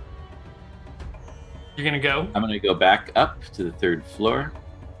 You're gonna go? I'm gonna go back up to the 3rd floor.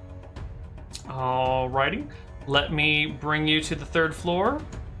 Alrighty. Let me bring you to the 3rd floor.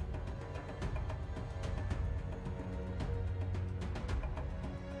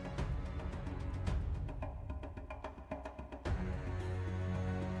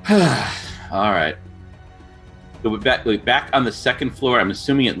 All right. So we're back on the 2nd floor. I'm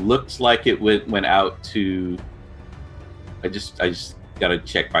assuming it looks like it went out to. I just got to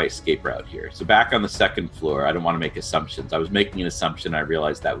check my escape route here. So back on the 2nd floor. I don't want to make assumptions. I was making an assumption. I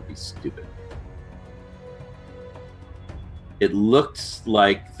realized that would be stupid. It looks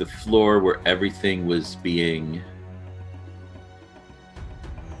like the floor where everything was being.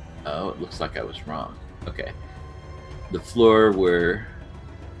 Oh, it looks like I was wrong. Okay. The floor where.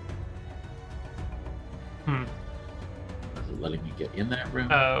 Is it letting me get in that room?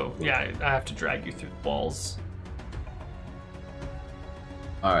 Oh, yeah, I have to drag you through the walls.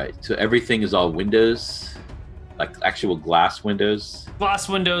 All right, so everything is all windows, actual glass windows? Glass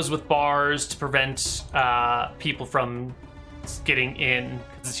windows with bars to prevent people from getting in.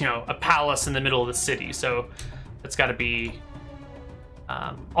 It's, a palace in the middle of the city, so it's got to be...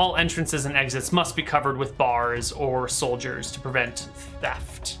 all entrances and exits must be covered with bars or soldiers to prevent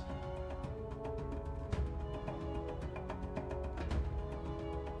theft.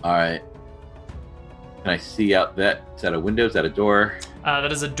 All right. Can I see out that? Is that a window? Is that a door?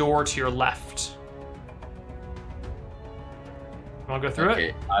 That is a door to your left. Want to go through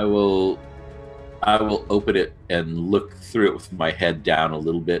it? I will open it and look through it with my head down a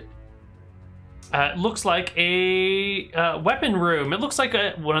little bit. It looks like a weapon room. It looks like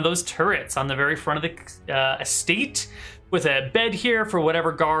one of those turrets on the very front of the estate, with a bed here for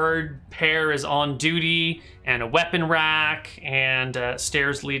whatever guard pair is on duty, and a weapon rack, and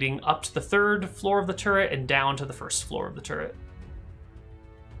stairs leading up to the 3rd floor of the turret and down to the 1st floor of the turret.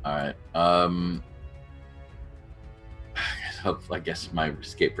 All right. I guess my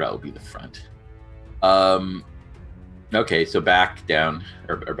escape route will be the front. Okay, so back down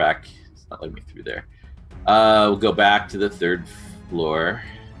or back. It's not letting me through there. We'll go back to the 3rd floor.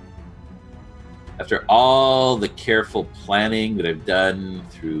 After all the careful planning that I've done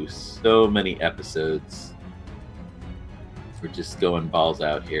through so many episodes, we're just going balls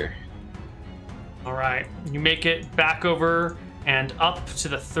out here. All right, you make it back over and up to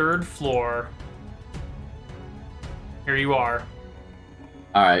the 3rd floor. Here you are.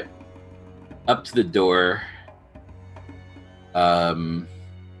 All right, up to the door. I'm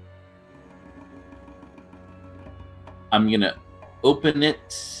gonna open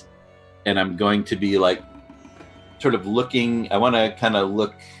it, and I'm going to be like sort of looking. I want to kind of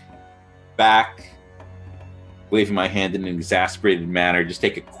look back, waving my hand in an exasperated manner, just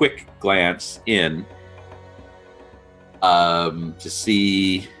take a quick glance in to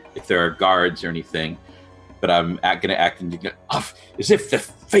see if there are guards or anything. But I'm going to act as if the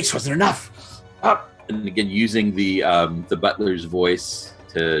face wasn't enough. And again, using the butler's voice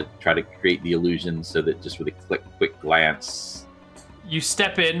to try to create the illusion so that just with a quick glance. You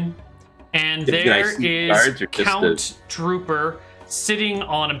step in, and there is Count Drooper sitting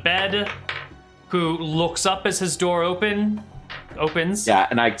on a bed, who looks up as his door opens. Yeah,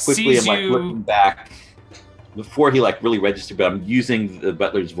 and I quickly am like looking back before he like really registered, but I'm using the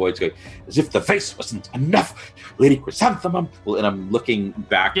butler's voice going, as if the face wasn't enough, Lady Chrysanthemum. Well, and I'm looking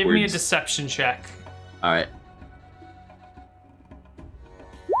backwards. Give me a deception check. All right.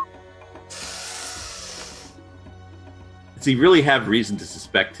 Does he really have reason to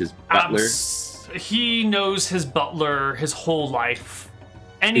suspect his butler? He knows his butler his whole life.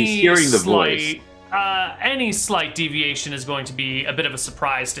 He's hearing the voice. Any slight deviation is going to be a bit of a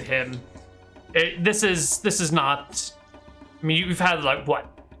surprise to him. This is not. I mean, you've had like what,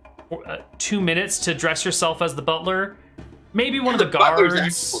 2 minutes to dress yourself as the butler. Maybe one of the guards.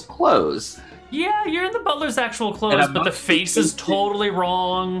 Actual clothes. Yeah, you're in the butler's actual clothes, but the face is totally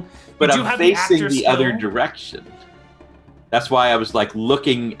wrong. But I'm facing the other direction. That's why I was like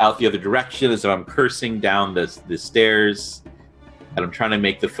looking out the other direction as if I'm cursing down the stairs, and I'm trying to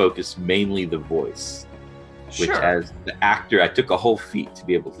make the focus mainly the voice. Which, as the actor, I took a whole feat to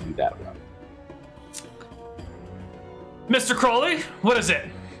be able to do that well. Mr. Crowley, what is it?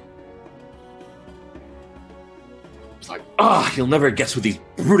 It's like, you'll never guess what these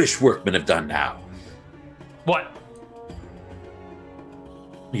brutish workmen have done now. What?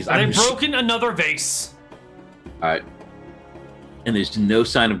 They've broken another vase. All right. And there's no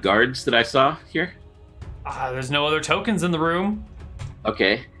sign of guards that I saw here? There's no other tokens in the room.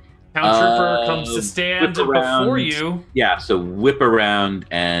 Okay. Count Trooper comes to stand before you. Yeah, so whip around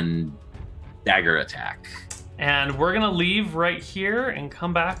and dagger attack. And we're going to leave right here and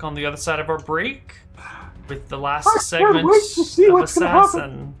come back on the other side of our break with the last segment of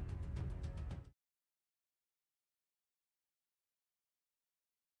Assassin.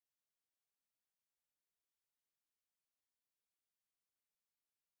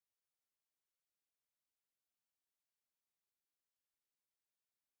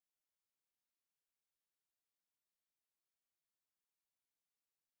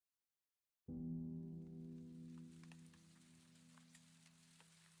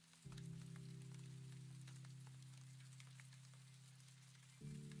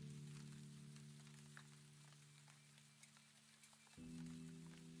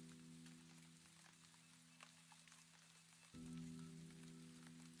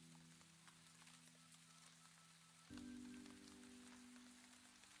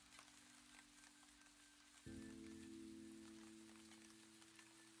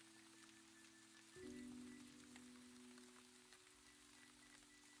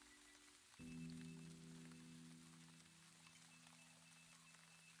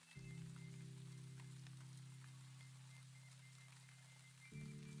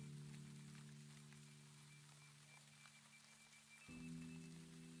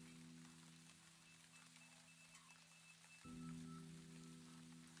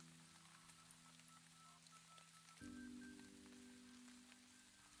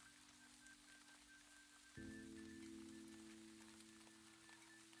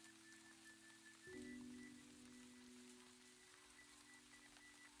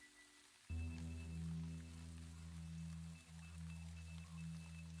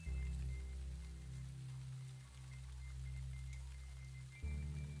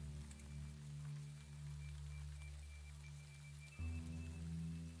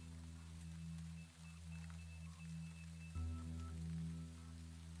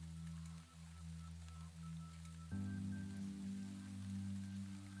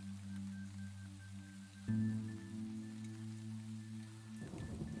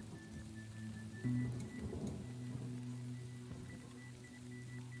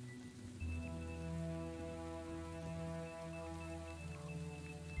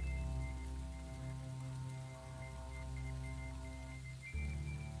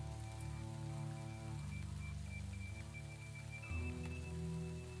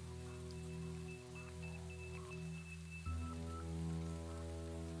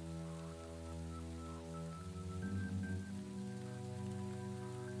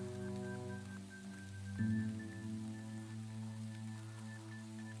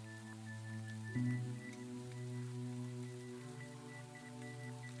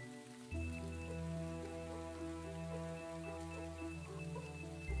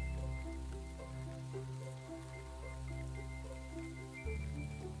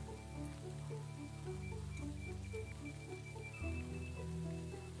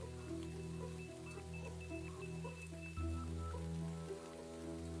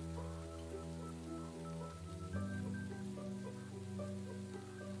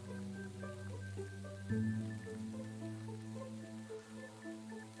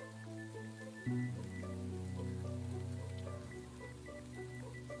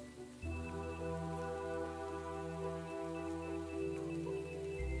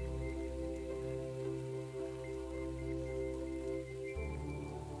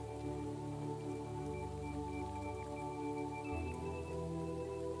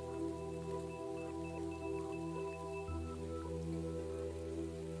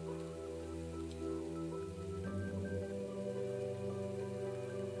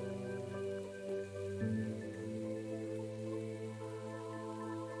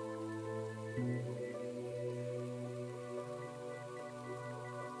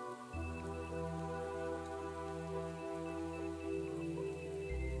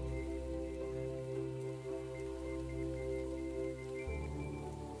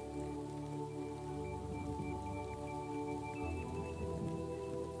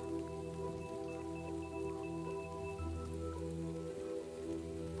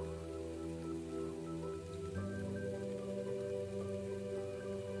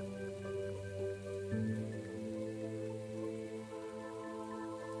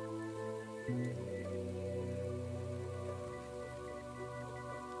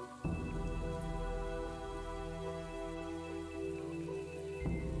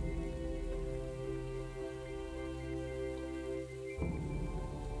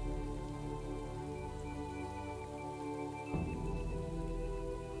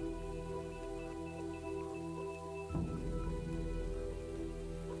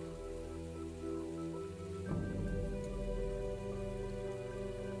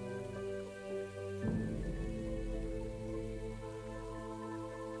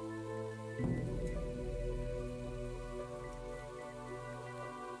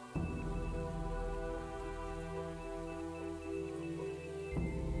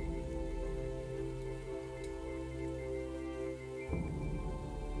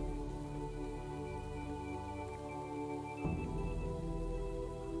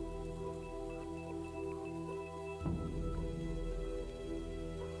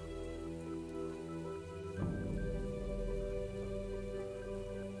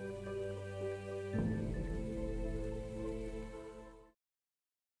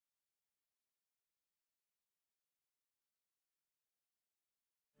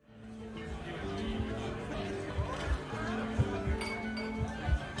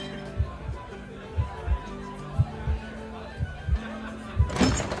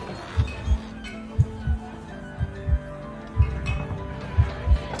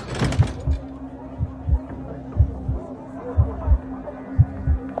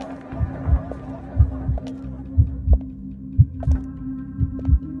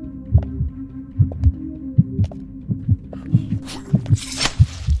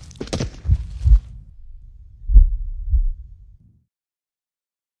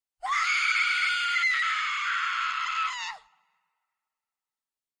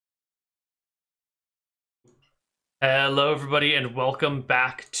 Hello, everybody, and welcome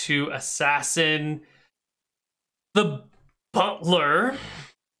back to Assassin. The butler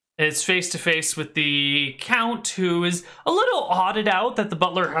is face to face with the Count, who is a little odded out that the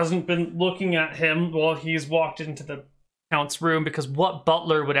butler hasn't been looking at him while he's walked into the Count's room, because what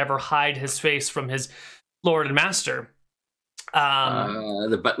butler would ever hide his face from his lord and master?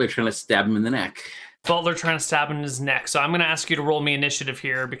 The butler trying to stab him in the neck. Butler trying to stab him in his neck. So I'm going to ask you to roll me initiative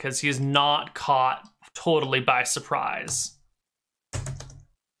here, because he is not caught totally by surprise.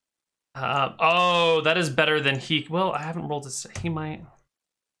 Oh, that is better than he... Well, I haven't rolled this. He might...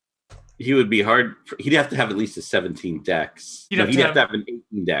 He would be hard... He'd have to have at least a 17 dex. He'd have to have an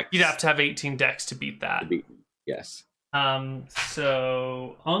 18 dex. You'd have to have 18 dex to beat that. Yes.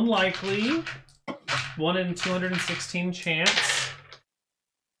 So, unlikely. 1 in 216 chance.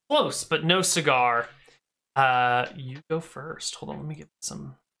 Close, but no cigar. You go first. Hold on, let me get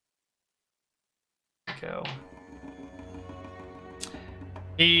some... Go.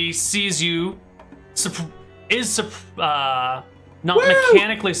 He sees you, not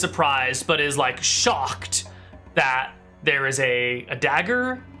mechanically surprised, but is like shocked that there is a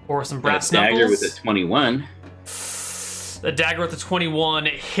dagger or some brass knuckles. Dagger with a 21. The dagger with the 21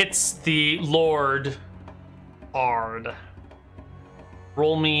 hits the Lord hard.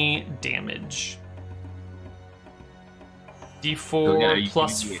 Roll me damage. D4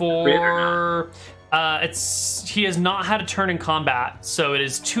 plus 4. He has not had a turn in combat, so it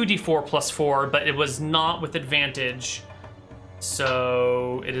is 2d4 plus 4, but it was not with advantage,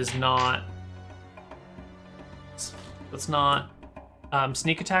 so it is not. It's not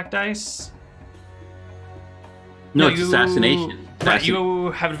sneak attack dice. No, it's assassination. Right,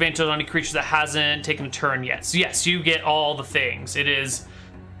 you have advantage on any creature that hasn't taken a turn yet. So yes, you get all the things. It is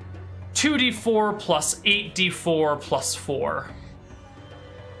 2d4 plus 8d4 plus 4.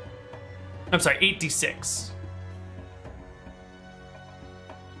 I'm sorry, 8d6.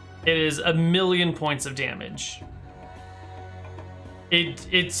 It is 1,000,000 points of damage.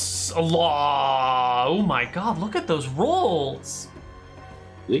 It's a lot. Oh my god, look at those rolls.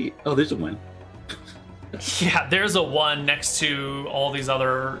 Oh, there's a 1. Yeah, there's a 1 next to all these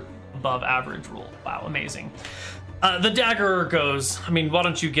other above average rolls. Wow, amazing. The dagger goes. I mean, why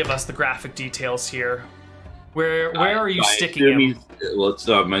don't you give us the graphic details here? Where are you sticking him? Well,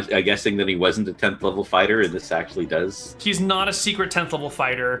 so I'm guessing that he wasn't a 10th level fighter, and this actually does. He's not a secret 10th level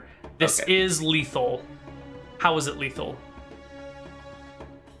fighter. This is lethal. How is it lethal?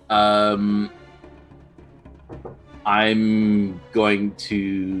 I'm going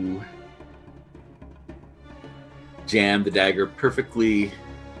to jam the dagger perfectly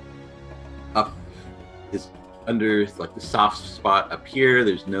up his under like the soft spot up here.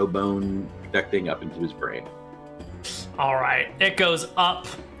 There's no bone protecting up into his brain. All right, it goes up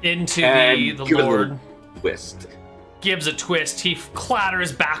into the Lord. Twist. Gives a twist. He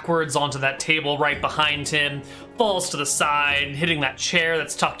clatters backwards onto that table right behind him, falls to the side, hitting that chair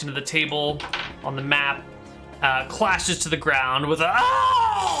that's tucked into the table on the map, clashes to the ground with a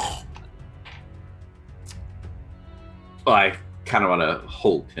oh! Well, I kind of want to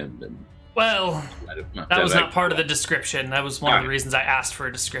hold him and. Well, that was not part of the description. That was one of the reasons I asked for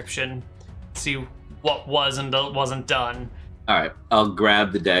a description. See what was and wasn't done. All right, I'll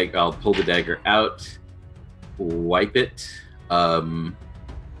grab the dagger. I'll pull the dagger out, wipe it.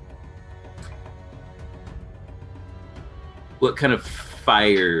 What kind of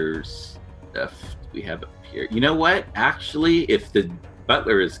fire stuff do we have up here? You know what? Actually, if the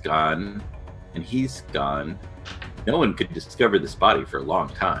butler is gone and he's gone, no one could discover this body for a long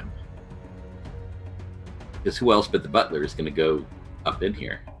time. Because who else but the butler is going to go up in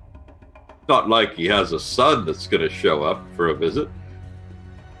here? Not like he has a son that's going to show up for a visit.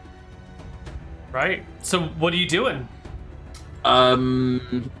 Right. So what are you doing? I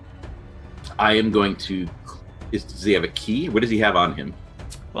am going to... Does he have a key? What does he have on him?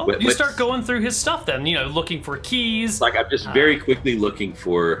 Well, you start going through his stuff then, looking for keys. Like, I'm just very quickly looking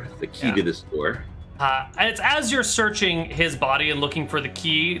for the key to this door. It's as you're searching his body and looking for the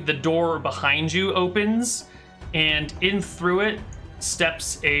key, the door behind you opens, and in through it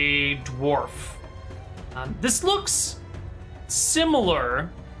steps a dwarf. This looks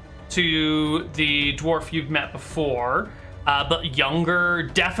similar to the dwarf you've met before, but younger,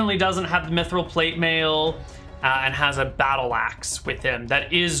 definitely doesn't have the mithril plate mail, and has a battle axe with him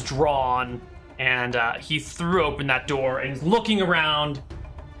that is drawn, and he threw open that door and is looking around,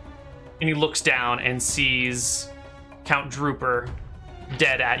 and he looks down and sees Count Drooper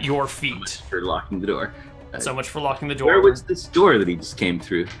dead at your feet. So much for locking the door. So much for locking the door. Where was this door that he just came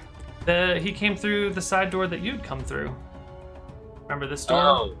through? He came through the side door that you'd come through. Remember this door?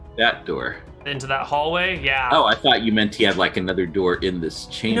 Oh, that door. Into that hallway? Yeah. Oh, I thought you meant he had like another door in this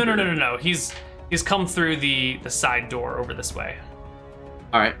chamber. No. He's come through the side door over this way.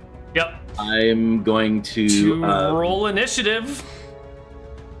 All right. Yep. I'm going to roll initiative.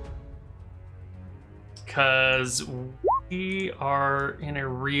 Because we are in a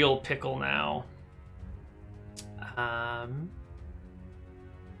real pickle now.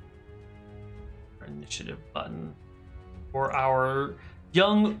 Initiative button for our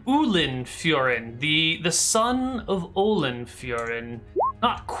young Ulenfjorn, the son of Olenfjorn.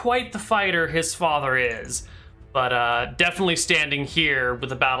 Not quite the fighter his father is, but definitely standing here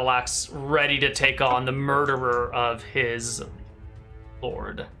with a battle axe ready to take on the murderer of his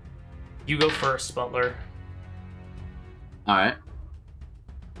lord. You go first, Butler. All right.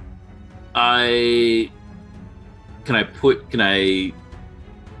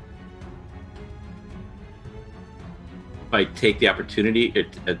 If I take the opportunity to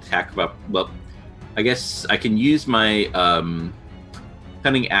attack about, well, I guess I can use my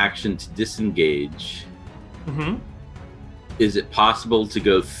cunning action to disengage. Mm-hmm. Is it possible to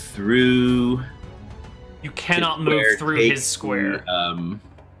go through? You cannot move through his square.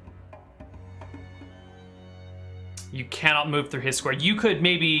 You cannot move through his square. You could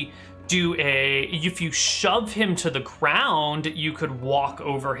maybe do if you shove him to the ground, you could walk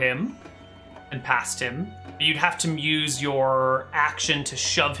over him and past him. You'd have to use your action to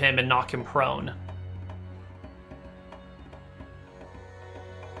shove him and knock him prone.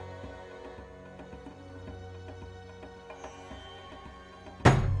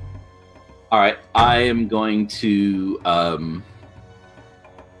 All right, I am going to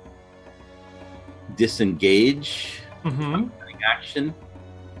disengage. Action.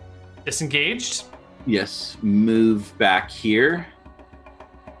 Disengaged? Yes, move back here.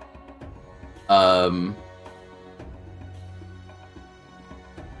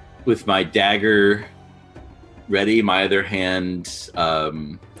 With my dagger ready, my other hand,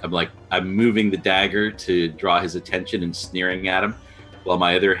 I'm moving the dagger to draw his attention and sneering at him, while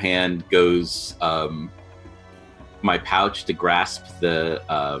my other hand goes my pouch to grasp the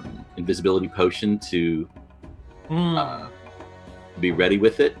invisibility potion to be ready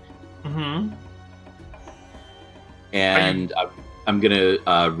with it. And I'm gonna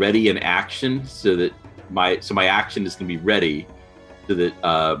ready an action so that my action is gonna be ready so that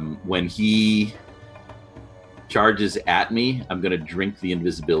when he charges at me, I'm gonna drink the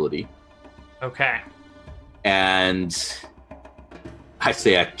invisibility. Okay. And I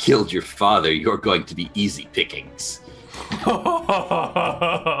say, I killed your father. You're going to be easy pickings.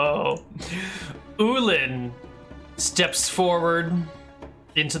 Ulin steps forward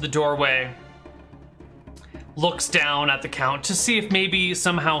into the doorway, looks down at the Count to see if maybe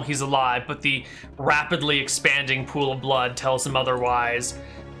somehow he's alive, but the rapidly expanding pool of blood tells him otherwise,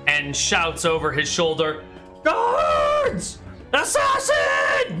 and shouts over his shoulder, "Guards!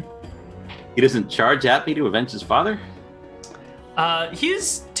 Assassin!" He doesn't charge at me to avenge his father?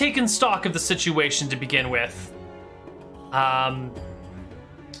 He's taken stock of the situation to begin with. And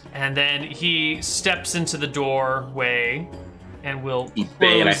then he steps into the doorway and will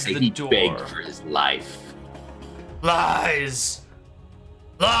close the door. He begged for his life. Lies!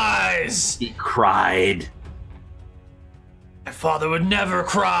 Lies! He cried. My father would never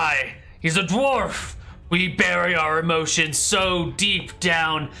cry. He's a dwarf. We bury our emotions so deep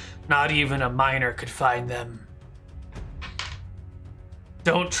down, not even a miner could find them.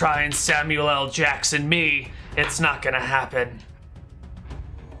 Don't try and Samuel L. Jackson me. It's not gonna happen.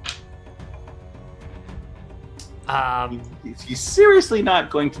 He's seriously not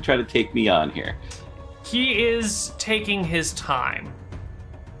going to try to take me on here. He is taking his time.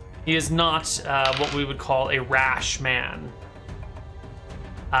 He is not what we would call a rash man.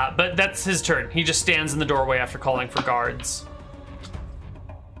 But that's his turn. He just stands in the doorway after calling for guards.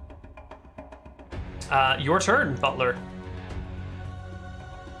 Your turn, Butler.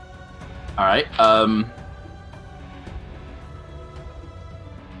 All right.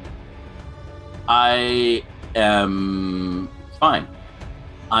 I am fine.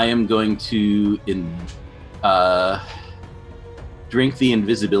 I am going to drink the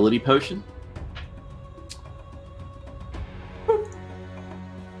invisibility potion.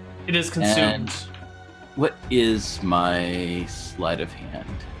 It is consumed. And what is my sleight of hand?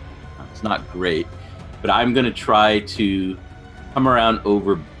 It's not great, but I'm going to try to come around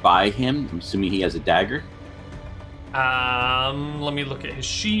over by him. I'm assuming he has a dagger. Let me look at his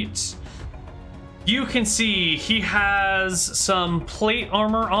sheet. You can see he has some plate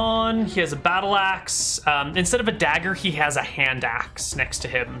armor on. He has a battle axe. Instead of a dagger, he has a hand axe next to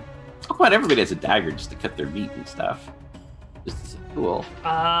him. Oh, come on, everybody has a dagger just to cut their meat and stuff. This is cool.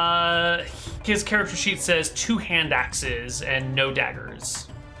 His character sheet says 2 hand axes and no daggers,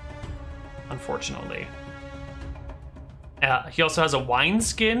 unfortunately. He also has a wine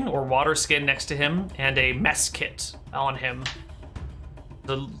skin or water skin next to him and a mess kit on him.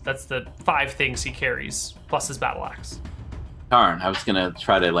 That's the 5 things he carries, plus his battle axe. Darn, I was gonna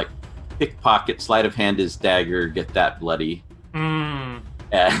try to pickpocket, sleight of hand his dagger, get that bloody. And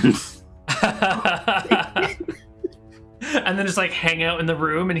and then just hang out in the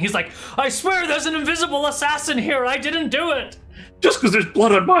room, and he's like, I swear there's an invisible assassin here, I didn't do it! Just because there's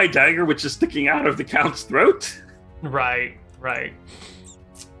blood on my dagger, which is sticking out of the Count's throat? Right.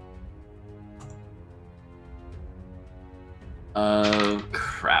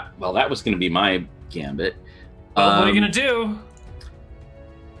 Crap. Well, that was going to be my gambit. Well, what are you going to do?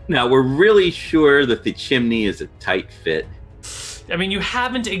 Now, we're really sure that the chimney is a tight fit. I mean, you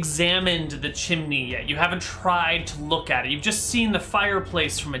haven't examined the chimney yet. You haven't tried to look at it. You've just seen the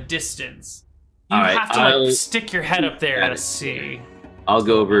fireplace from a distance. You have to stick your head up there to see. I'll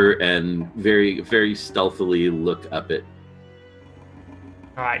go over and very, very stealthily look up it.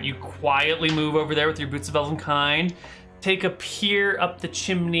 All right, you quietly move over there with your boots of elven kind. Take a peer up the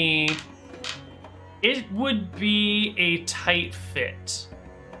chimney. It would be a tight fit.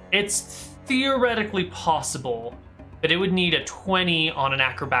 It's theoretically possible, but it would need a 20 on an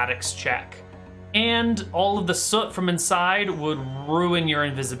acrobatics check. And all of the soot from inside would ruin your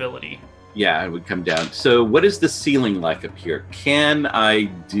invisibility. Yeah, it would come down. So what is the ceiling like up here? Can I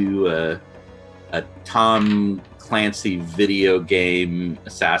do a Tom Clancy video game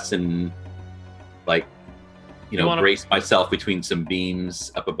assassin, like, brace myself between some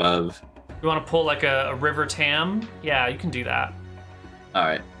beams up above? You want to pull like a River Tam? Yeah, you can do that. All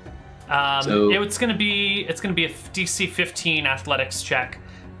right. It's gonna be a DC 15 athletics check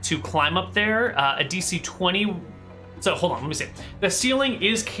to climb up there. A DC 20. So hold on, let me see. The ceiling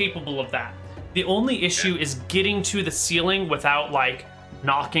is capable of that. The only issue is getting to the ceiling without like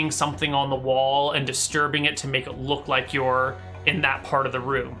knocking something on the wall and disturbing it to make it look like you're in that part of the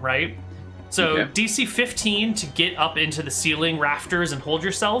room, right? So DC 15 to get up into the ceiling rafters and hold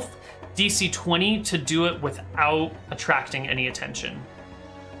yourself. DC 20 to do it without attracting any attention.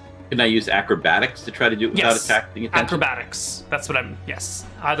 Can I use acrobatics to try to do it without attracting attention? Acrobatics. That's what I'm... Yes.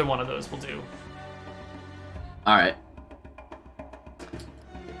 Either one of those will do. All right.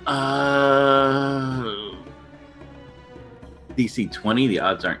 DC 20, the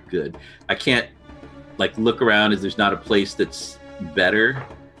odds aren't good. I can't, like, look around as there's not a place that's better,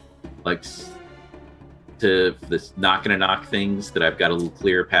 like, to this knock things that I've got a little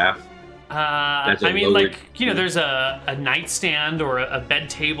clearer path. I mean, like, there's a nightstand or a bed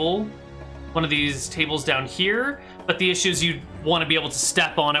table, one of these tables down here, but the issue is you want to be able to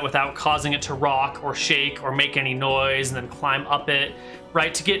step on it without causing it to rock or shake or make any noise and then climb up it,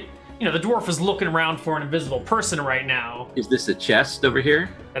 right? To get, the dwarf is looking around for an invisible person right now. Is this a chest over here?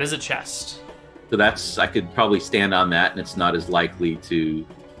 That is a chest. So I could probably stand on that and it's not as likely to,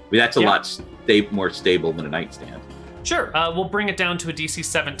 that's a lot more stable than a nightstand. Sure, we'll bring it down to a DC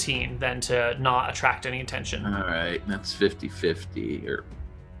 17 then to not attract any attention. All right, that's 50-50 or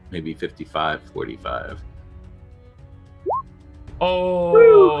maybe 55-45. Oh,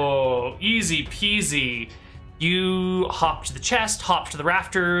 woo. Easy peasy. You hop to the chest, hop to the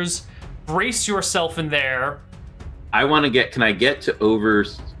rafters, brace yourself in there. Can I get to over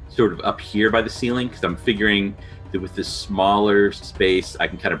sort of up here by the ceiling? Because I'm figuring that with this smaller space, I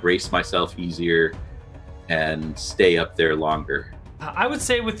can kind of brace myself easier and stay up there longer. I would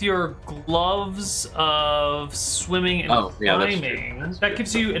say with your gloves of swimming and climbing, that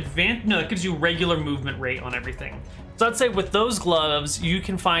gives you that gives you regular movement rate on everything. So I'd say with those gloves, you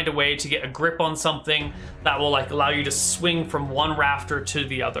can find a way to get a grip on something that will like allow you to swing from one rafter to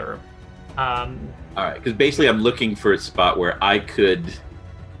the other. All right, because basically I'm looking for a spot where I could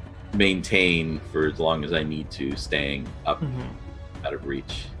maintain for as long as I need to, staying up out of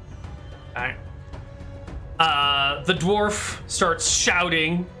reach. All right. The dwarf starts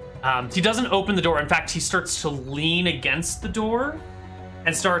shouting. He doesn't open the door. In fact, he starts to lean against the door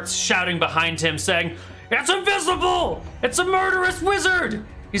and starts shouting behind him, saying, "It's invisible! It's a murderous wizard!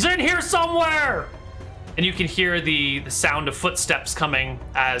 He's in here somewhere!" And you can hear the sound of footsteps coming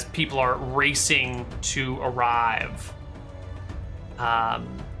as people are racing to arrive.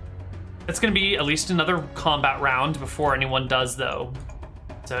 It's going to be at least another combat round before anyone does, though.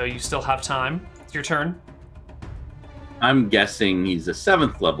 So you still have time. It's your turn. I'm guessing he's a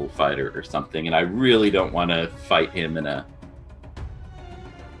 7th level fighter or something, and I really don't want to fight him in a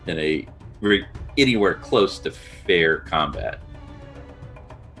anywhere close to fair combat.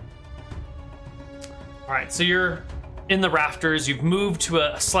 All right, so you're in the rafters. You've moved to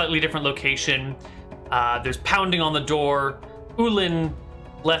a slightly different location. There's pounding on the door. Ulin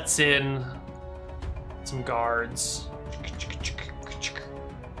lets in some guards.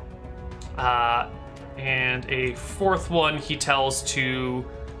 And a 4th one he tells to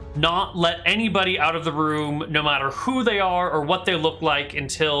not let anybody out of the room, no matter who they are or what they look like,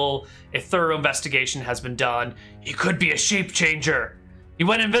 until a thorough investigation has been done. He could be a shape changer. He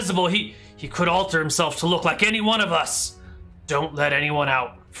went invisible. He could alter himself to look like any one of us. Don't let anyone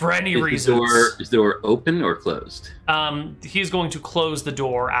out for any reason. Is the door open or closed? He's going to close the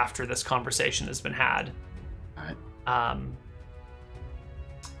door after this conversation has been had. All right.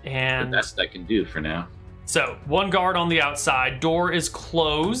 And the best I can do for now. So, one guard on the outside. Door is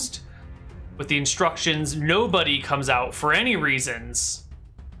closed with the instructions. Nobody comes out for any reasons.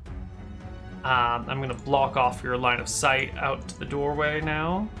 I'm going to block off your line of sight out to the doorway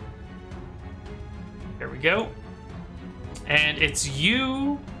now. There we go. And it's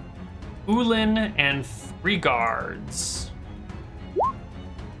you, Ulin, and 3 guards.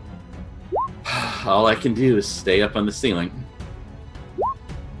 All I can do is stay up on the ceiling.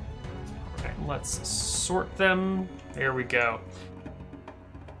 Let's sort them. There we go.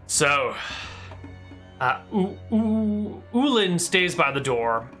 So, Ulin stays by the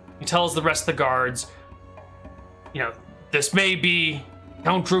door. He tells the rest of the guards, you know, this may be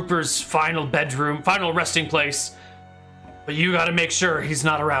Count Drooper's final bedroom, final resting place, but you gotta make sure he's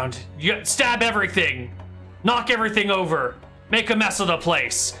not around. You gotta stab everything, knock everything over, make a mess of the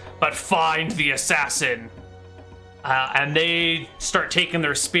place, but find the assassin. And they start taking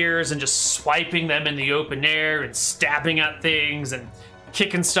their spears and just swiping them in the open air and stabbing at things and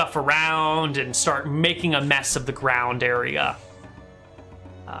kicking stuff around and start making a mess of the ground area.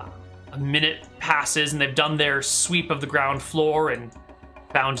 A minute passes and they've done their sweep of the ground floor and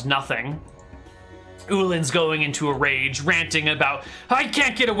found nothing. Ulin's going into a rage, ranting about, I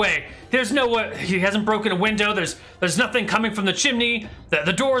can't get away. There's no way. He hasn't broken a window. There's nothing coming from the chimney.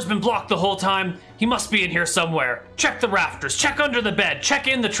 The door's been blocked the whole time. He must be in here somewhere. Check the rafters. Check under the bed. Check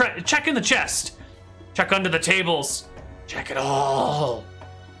in the chest. Check under the tables. Check it all.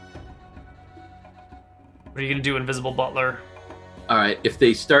 What are you gonna do, Invisible Butler? All right, if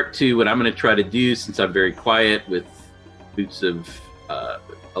they start to, what I'm going to try to do, since I'm very quiet with boots of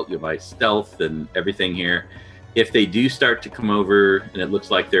my stealth and everything here, if they do start to come over and it looks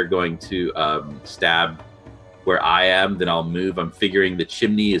like they're going to stab where I am, then I'll move. I'm figuring the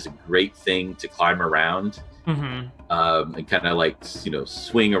chimney is a great thing to climb around, and kind of like, you know,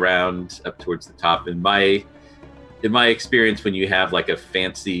 swing around up towards the top. In my experience, when you have like a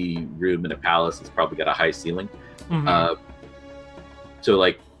fancy room in a palace, it's probably got a high ceiling. So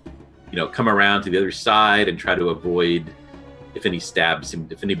like, you know, come around to the other side and try to avoid if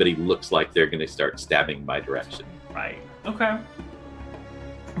anybody looks like they're going to start stabbing my direction. Right. Okay.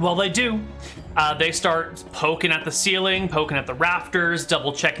 Well, they do. They start poking at the ceiling, poking at the rafters,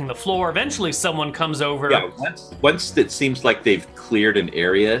 double checking the floor. Eventually someone comes over. Yeah, once it seems like they've cleared an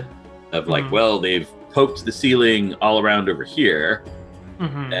area of like, well, they've poked the ceiling all around over here,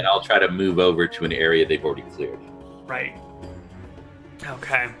 then I'll try to move over to an area they've already cleared. Right.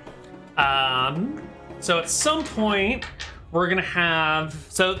 Okay. So at some point, we're gonna have.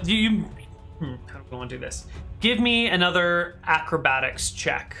 So how do we want to do this? Give me another acrobatics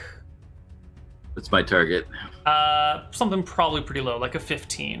check. What's my target? Something probably pretty low, like a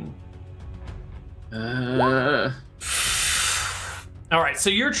 15. Uh, All right.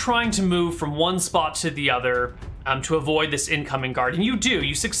 So you're trying to move from one spot to the other to avoid this incoming guard, and you do.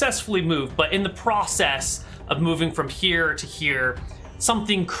 You successfully move, but in the process of moving from here to here,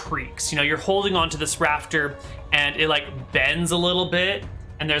 something creaks. You know, you're holding onto this rafter and it like bends a little bit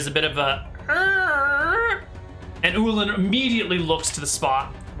and there's a bit of a and Ulin immediately looks to the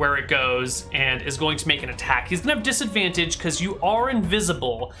spot where it goes and is going to make an attack. He's gonna have disadvantage because you are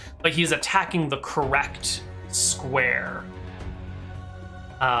invisible, but he's attacking the correct square.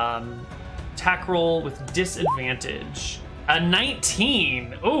 Attack roll with disadvantage. A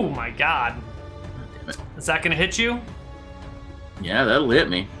 19. Oh my god. Is that gonna hit you? yeah, that'll hit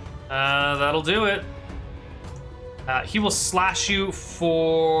me. That'll do it. He will slash you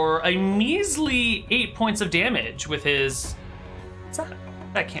for a measly 8 points of damage with his...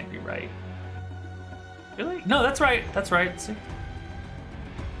 That can't be right. Really? No, that's right. That's right. 6,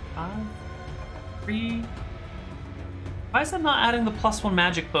 5, 3... Why is that not adding the +1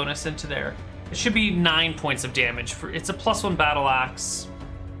 magic bonus into there? It should be 9 points of damage. It's a +1 battle axe.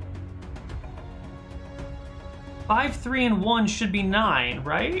 5, 3, and 1 should be 9,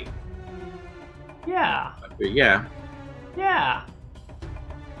 right? Yeah. Yeah. Yeah.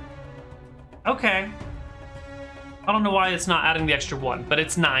 Okay. I don't know why it's not adding the extra 1, but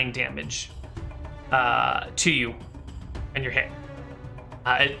it's 9 damage to you and your hit.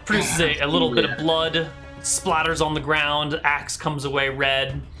 It produces a little bit of blood, splatters on the ground, axe comes away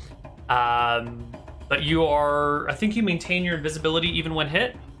red. But you are, I think you maintain your invisibility even when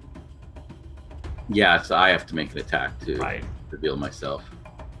hit? Yeah, so I have to make an attack to Right. reveal myself.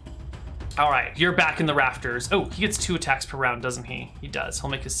 All right, you're back in the rafters. Oh, he gets 2 attacks per round, doesn't he? He does. He'll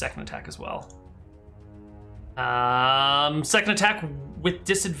make his second attack as well. Second attack with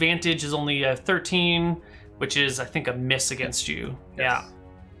disadvantage is only a 13, which is, I think, a miss against you. Yes.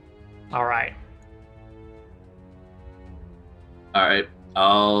 Yeah. All right. All right,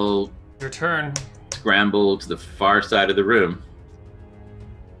 I'll Your turn. scramble to the far side of the room,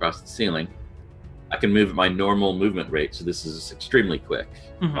 across the ceiling. I can move at my normal movement rate, so this is extremely quick.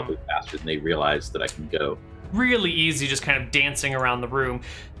 Mhm. Probably faster than they realize that I can go. Really easy, just kind of dancing around the room.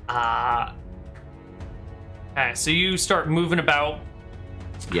 Okay, so you start moving about.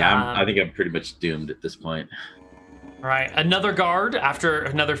 Yeah, I think I'm pretty much doomed at this point. All right, another guard, after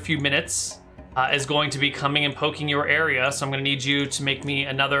another few minutes, is going to be coming and poking your area, so I'm going to need you to make me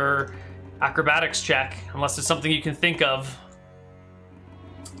another acrobatics check, unless there's something you can think of.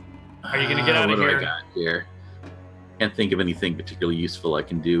 Are you going to get out of here? What do I got here? Can't think of anything particularly useful I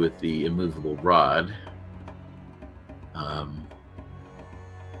can do with the immovable rod. I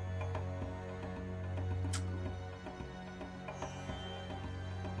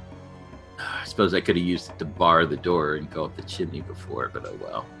suppose I could have used it to bar the door and go up the chimney before, but oh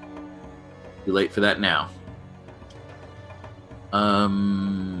well. Too late for that now. I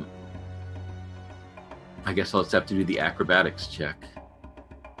guess I'll just have to do the acrobatics check.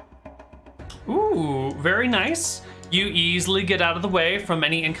 Ooh, very nice. You easily get out of the way from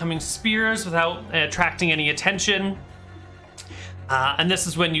any incoming spears without attracting any attention. And this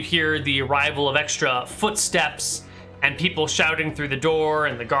is when you hear the arrival of extra footsteps and people shouting through the door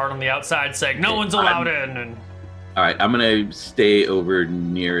and the guard on the outside saying, no one's allowed in. And all right, I'm going to stay over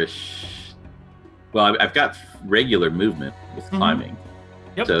nearish. Well, I've got regular movement with climbing.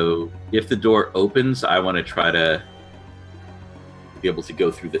 Yep. So if the door opens, I want to try to be able to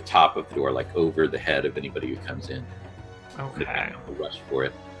go through the top of the door, like over the head of anybody who comes in. Okay. Rush for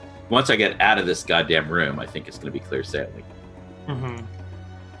it. Once I get out of this goddamn room, I think it's going to be clear sailing.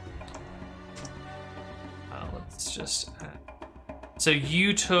 Let's just... So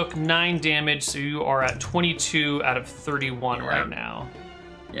you took 9 damage, so you are at 22 out of 31 right now.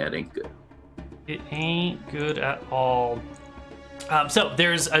 Yeah, it ain't good. It ain't good at all. So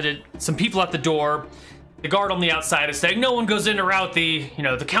there's some people at the door. The guard on the outside is saying, no one goes in or out. The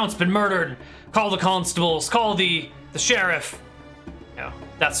count's been murdered. Call the constables. Call the sheriff.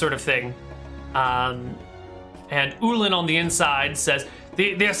 That sort of thing. And Ulin on the inside says,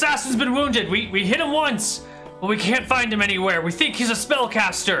 the assassin's been wounded. We hit him once, but we can't find him anywhere. We think he's a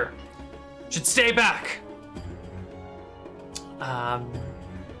spellcaster. Should stay back.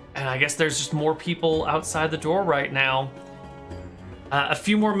 And I guess there's just more people outside the door right now. A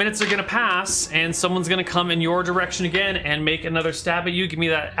few more minutes are going to pass, and someone's going to come in your direction again and make another stab at you. Give me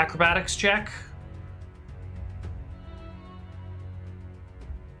that acrobatics check.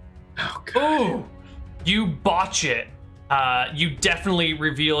 Oh, God. Ooh, you botch it. You definitely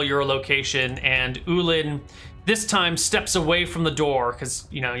reveal your location, and Ulin this time steps away from the door because,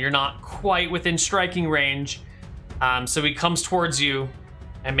 you're not quite within striking range. So he comes towards you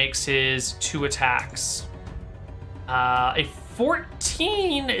and makes his 2 attacks. A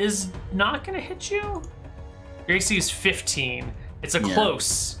 14 is not going to hit you. Your AC is 15. It's a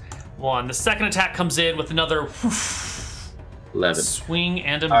close one. The second attack comes in with another 11. Swing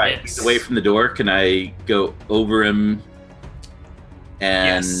and a miss. All right, he's away from the door. Can I go over him?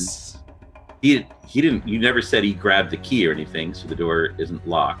 And yes. He didn't. You never said he grabbed the key or anything, so the door isn't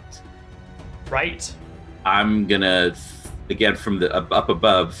locked. Right. I'm gonna again from the up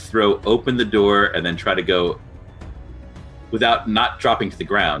above throw open the door and then try to go without not dropping to the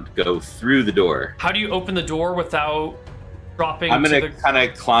ground. Go through the door. How do you open the door without dropping? I'm gonna kind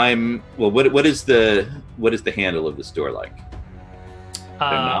of climb. Well, what is the handle of this door like?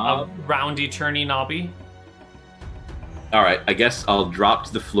 A roundy, turny, knobby. All right, I guess I'll drop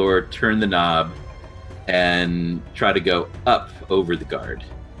to the floor, turn the knob, and try to go up over the guard.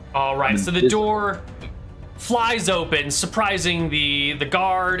 All right, so the door flies open, surprising the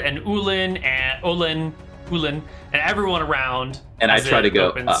guard and Ulin and everyone around. And I try to go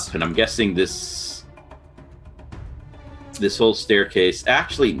up, and I'm guessing this whole staircase.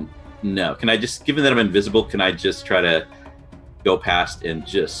 Actually, no. Can I just, given that I'm invisible, can I just try to go past and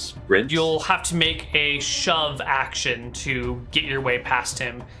just sprint? You'll have to make a shove action to get your way past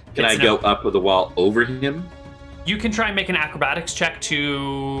him. Can I go up the wall over him? You can try and make an acrobatics check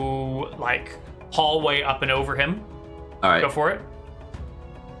to, hallway up and over him. All right. Go for it.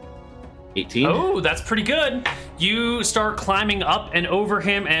 18. Oh, that's pretty good. You start climbing up and over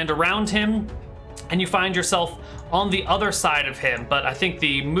him and around him, and you find yourself on the other side of him. But I think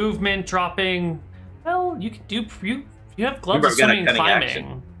the movement dropping, well, you can do... You have gloves of swimming and climbing.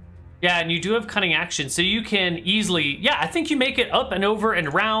 Action. Yeah, and you do have cunning action, so you can easily... Yeah, I think you make it up and over and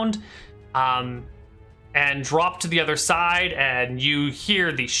around, and drop to the other side, and you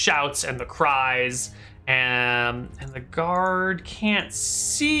hear the shouts and the cries, and the guard can't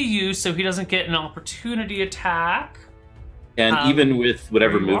see you, so he doesn't get an opportunity attack. And even with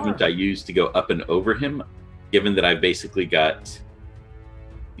whatever movement I use to go up and over him, given that I've basically got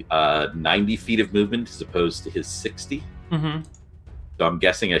 90 feet of movement as opposed to his 60. Mm-hmm. So I'm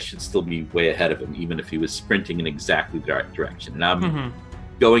guessing I should still be way ahead of him, even if he was sprinting in exactly the right direction. And I'm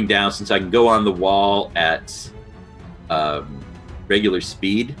going down, since I can go on the wall at regular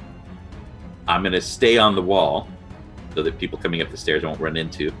speed. I'm going to stay on the wall so that people coming up the stairs won't run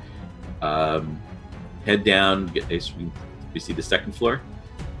into. Head down. We see the second floor?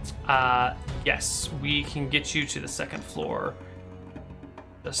 Yes, we can get you to the second floor.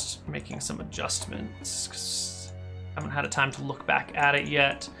 Just making some adjustments, 'cause I haven't had a time to look back at it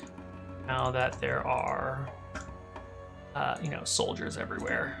yet. Now that there are, soldiers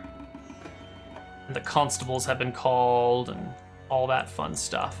everywhere. And the constables have been called and all that fun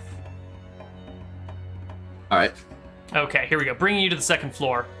stuff. All right. Okay, here we go. Bringing you to the second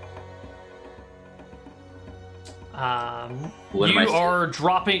floor. What am I You seeing? are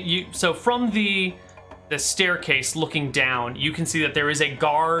dropping so from the staircase looking down, you can see that there is a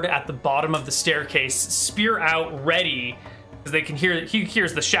guard at the bottom of the staircase, spear out, ready, because he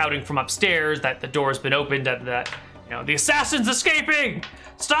hears the shouting from upstairs that the door's been opened and that the assassin's escaping.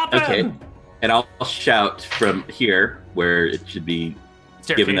 Stop him! Okay. And I'll shout from here, where it should be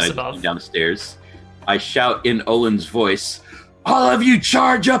given Staircase that I'm above. down the stairs. I shout in Olin's voice, "All of you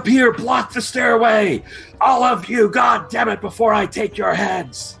charge up here, block the stairway! All of you, god damn it, before I take your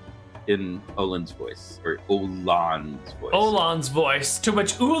heads!" In Olin's voice, or Olan's voice. Olan's voice, to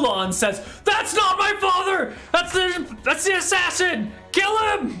which Ulan says, "That's not my father! That's the assassin! Kill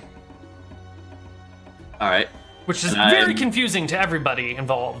him!" All right. Which is And very I'm- confusing to everybody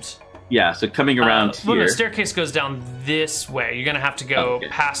involved. Yeah, so coming around Well, here. the staircase goes down this way. You're gonna have to go Okay.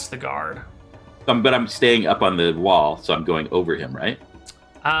 past the guard. But I'm staying up on the wall, so I'm going over him, right?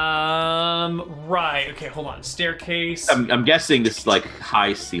 Right. Okay, hold on. Staircase. I'm guessing this is like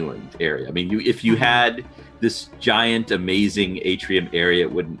high ceilinged area. I mean, if you had this giant, amazing atrium area,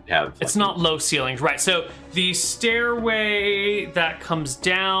 it wouldn't have. It's not low ceilings, right? So the stairway that comes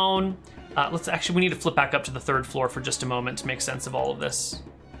down. We need to flip back up to the third floor for just a moment to make sense of all of this.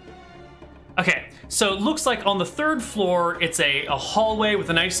 Okay, so it looks like on the third floor, it's a hallway with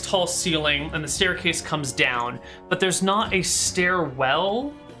a nice tall ceiling, and the staircase comes down, but there's not a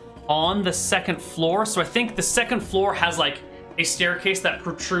stairwell on the second floor, so I think the second floor has like a staircase that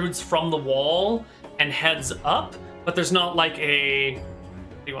protrudes from the wall and heads up, but there's not like a,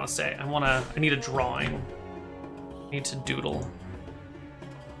 what do you want to say? I need a drawing. I need to doodle.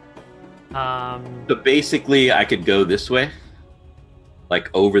 So basically, I could go this way, like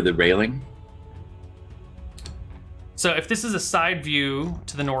over the railing. So if this is a side view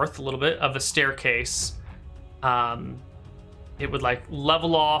to the north a little bit of the staircase, it would like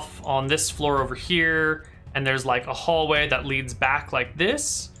level off on this floor over here, and there's like a hallway that leads back like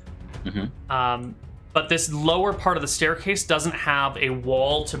this. But this lower part of the staircase doesn't have a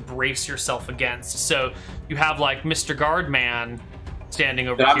wall to brace yourself against. So you have like Mr. Guardman standing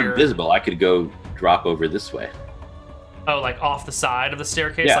over But I'm here. invisible. I could go drop over this way. Oh, like off the side of the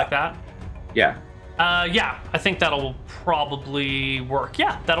staircase Yeah. like that? Yeah. Yeah, I think that'll probably work.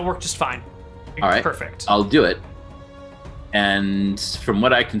 Yeah, that'll work just fine. All right. Perfect. I'll do it. And from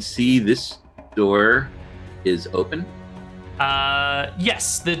what I can see, this door is open.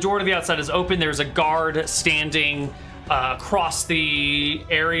 Yes, the door to the outside is open. There's a guard standing across the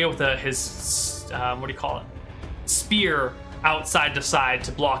area with his what do you call it? Spear outside to side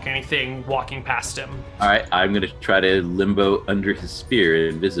to block anything walking past him. All right. I'm going to try to limbo under his spear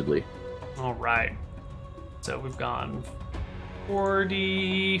invisibly. All right. So we've gone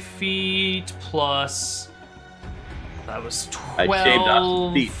 40 feet plus. That was 12. I shaved off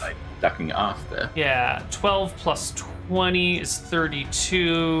some feet by ducking off there. Yeah, 12 plus 20 is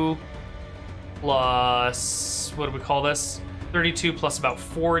 32. Plus, what do we call this? 32 plus about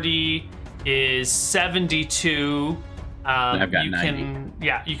 40 is 72. I've got you 90.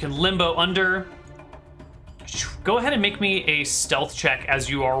 you can limbo under. Go ahead and make me a stealth check as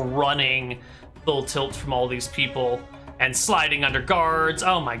you are running full tilt from all these people and sliding under guards.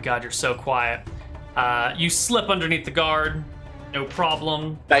 Oh my god, you're so quiet. You slip underneath the guard, no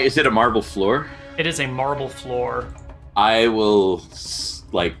problem. Is it a marble floor? It is a marble floor. I will,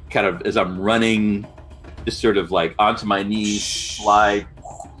 like, kind of, as I'm running, just sort of like onto my knees, slide,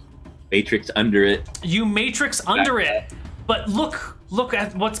 matrix under it. You matrix under it, but look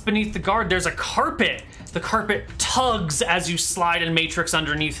at what's beneath the guard. There's a carpet. The carpet tugs as you slide and matrix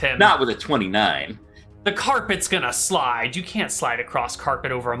underneath him. Not with a 29. The carpet's gonna slide. You can't slide across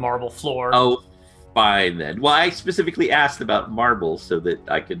carpet over a marble floor. Oh, fine then. Well, I specifically asked about marble so that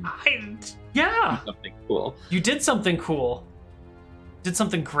I could Yeah, do something cool. you did something cool. Did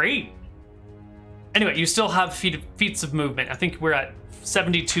something great. Anyway, you still have feats of movement. I think we're at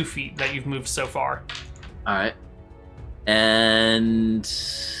 72 feet that you've moved so far. All right. And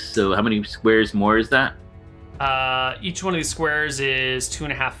so how many squares more is that? Each one of these squares is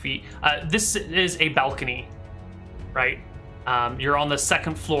 2.5 feet. This is a balcony, right? You're on the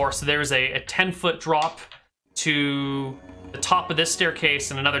second floor, so there's a 10-foot drop to the top of this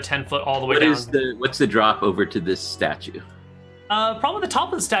staircase and another 10 foot all the way down. What's the drop over to this statue? Probably the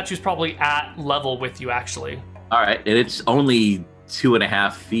top of the statue is probably at level with you, actually. All right, and it's only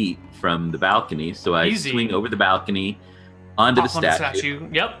 2.5 feet from the balcony. So I Easy. swing over the balcony onto the Hop on the statue,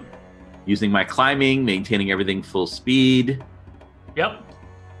 statue. Yep. using my climbing, maintaining everything full speed, Yep.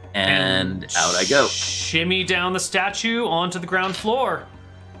 and out I go. Shimmy down the statue onto the ground floor.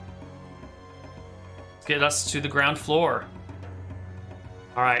 Let's get us to the ground floor.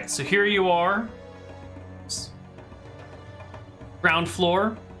 All right, so here you are. Ground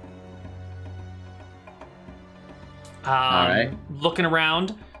floor. All right. Looking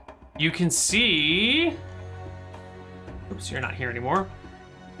around, you can see. Oops, you're not here anymore.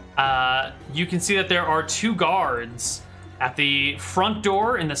 You can see that there are 2 guards at the front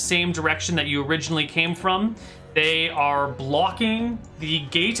door in the same direction that you originally came from. They are blocking the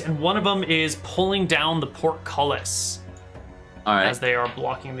gate, and one of them is pulling down the portcullis All right. as they are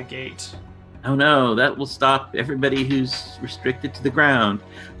blocking the gate. Oh no, that will stop everybody who's restricted to the ground.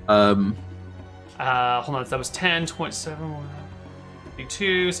 Hold on, that was 10, 27,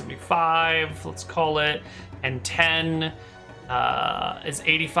 72, 75, let's call it, and 10 is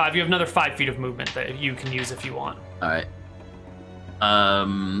 85. You have another 5 feet of movement that you can use if you want. All right.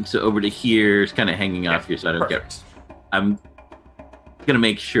 So over to here, it's kind of hanging off here, so I don't Perfect. I'm gonna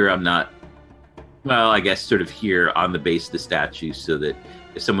make sure I'm not. Well, I guess sort of here on the base of the statue, so that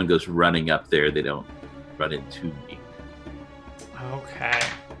if someone goes running up there, they don't run into me. Okay.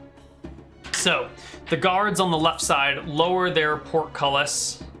 So, the guards on the left side lower their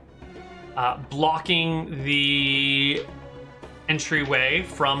portcullis, blocking the entryway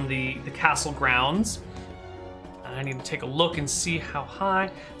from the castle grounds. I need to take a look and see how high.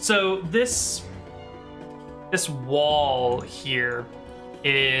 So this wall here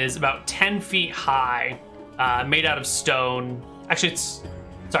is about 10 feet high, made out of stone. Actually,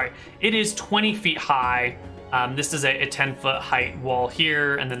 it is 20 feet high. This is a 10-foot height wall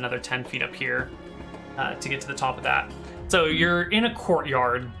here, and then another 10 feet up here to get to the top of that. So you're in a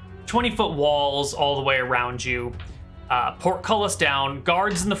courtyard, 20-foot walls all the way around you, portcullis down,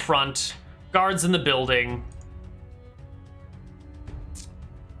 guards in the front, guards in the building.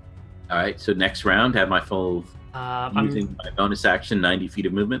 All right. So next round, have my full using my bonus action, 90 feet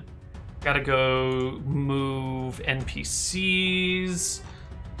of movement. Gotta go move NPCs.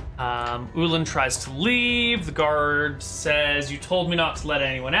 Ulan tries to leave. The guard says, "You told me not to let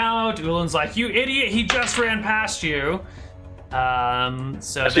anyone out." Ulan's like, "You idiot, he just ran past you." So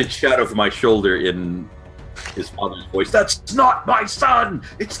I should shout over my shoulder in his father's voice, "That's not my son!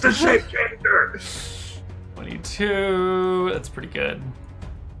 It's the shape changer!" 22. That's pretty good.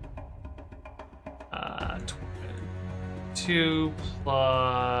 2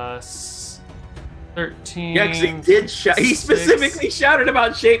 plus 13. Yeah, because he did shout. He specifically shouted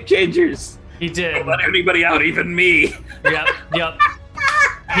about shape changers. He did. Don't let anybody out, even me. Yep.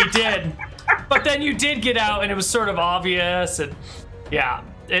 He did. But then you did get out, and it was sort of obvious, and yeah,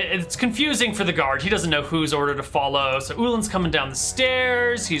 it's confusing for the guard. He doesn't know whose order to follow. So Ulan's coming down the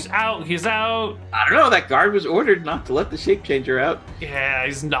stairs. He's out. I don't know. That guard was ordered not to let the shape changer out. Yeah,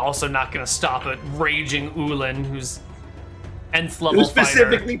 he's also not going to stop a raging Ulan who's nth level Who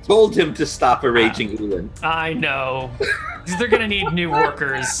specifically told him to stop a raging Ulan? I know. They're going to need new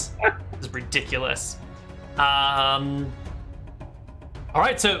workers. This is ridiculous. All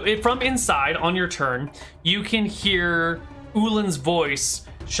right, so from inside on your turn, you can hear Ulan's voice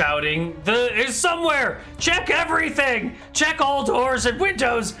shouting, "Is somewhere! Check everything! Check all doors and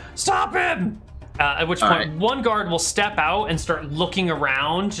windows! Stop him!" At which point, one guard will step out and start looking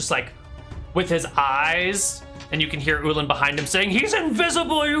around, just like with his eyes, and you can hear Ulan behind him saying, "He's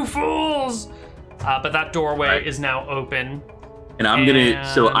invisible, you fools!" But that doorway is now open. And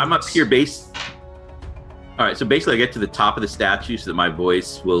I'm up here All right, so basically I get to the top of the statue so that my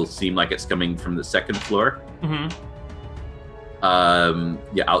voice will seem like it's coming from the second floor. Mm-hmm.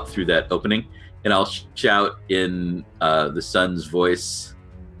 Out through that opening. And I'll shout in the son's voice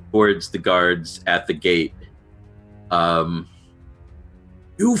towards the guards at the gate.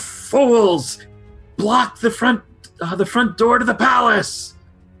 "You fools! Block the front door to the palace!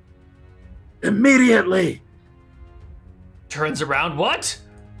 Immediately!" Turns around, what?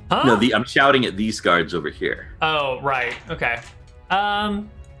 Huh? No, I'm shouting at these guards over here. Oh, right. Okay. Well,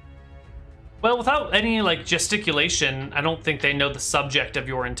 without any gesticulation, I don't think they know the subject of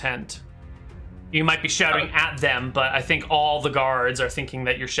your intent. You might be shouting at them, but I think all the guards are thinking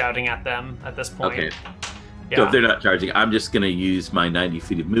that you're shouting at them at this point. Okay. Yeah. So if they're not charging, I'm just going to use my 90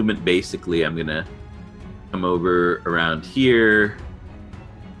 feet of movement. Basically, I'm going to come over around here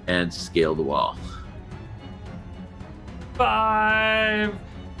and scale the wall. 5.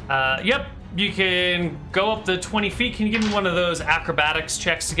 Yep. you can go up the 20 feet. Can you give me one of those acrobatics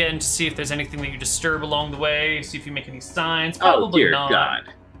checks again to see if there's anything that you disturb along the way? See if you make any signs. Probably dear not.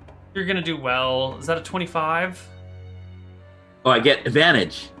 God. You're gonna do well. Is that a 25? Oh, I get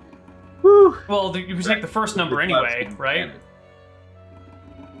advantage. Woo. Well, you take the first number anyway, right?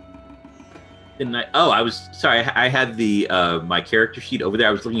 Didn't I? Oh, I was sorry. I had the my character sheet over there.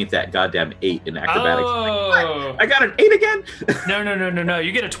 I was looking at that goddamn 8 in acrobatics. Oh. I got an 8 again. No.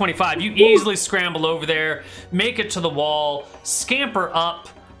 You get a 25. You easily scramble over there, make it to the wall, scamper up,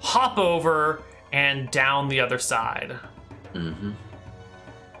 hop over, and down the other side. Mm-hmm.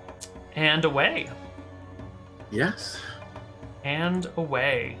 And away. Yes. And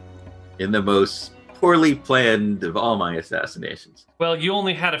away. In the most poorly planned of all my assassinations. Well, you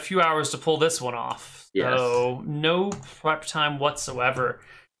only had a few hours to pull this one off. Yes. So no prep time whatsoever.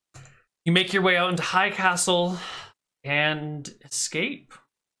 You make your way out into High Castle and escape.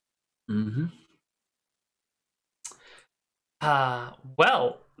 Mm-hmm.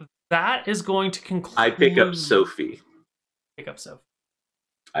 Well, that is going to conclude. I pick up Sophie. Pick up Sophie.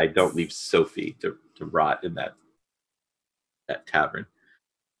 I don't leave Sophie to rot in that tavern.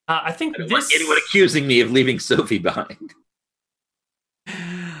 I think I don't this. want anyone accusing me of leaving Sophie behind.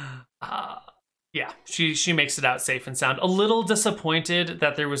 Yeah, she makes it out safe and sound. A little disappointed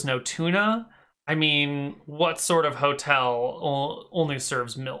that there was no tuna. I mean, what sort of hotel only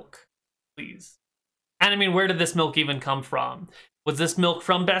serves milk? Please. And I mean, where did this milk even come from? Was this milk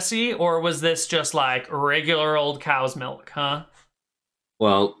from Bessie, or was this just like regular old cow's milk, huh?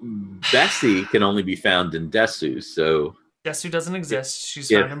 Well, Bessie can only be found in Desu, so... Desu doesn't exist. She's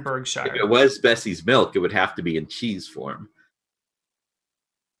found in Berkshire. If it was Bessie's milk, it would have to be in cheese form.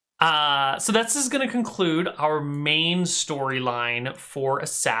 So this is going to conclude our main storyline for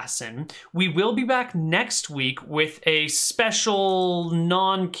Assassin. We will be back next week with a special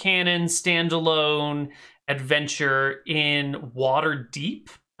non-canon standalone adventure in Waterdeep,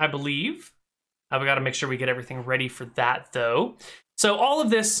 I believe. We got to make sure we get everything ready for that, though. So all of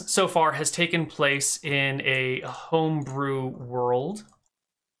this so far has taken place in a homebrew world.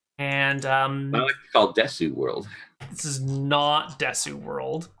 And I like to call Desu World. This is not Desu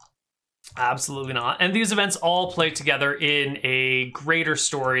World. Absolutely not. And these events all play together in a greater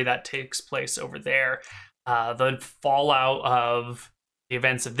story that takes place over there. The fallout of the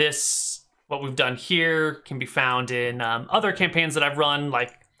events of this, what we've done here, can be found in other campaigns that I've run,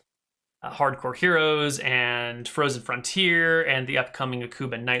 like Hardcore Heroes and Frozen Frontier and the upcoming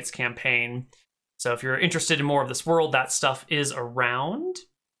Akuba Knights campaign. So if you're interested in more of this world, that stuff is around.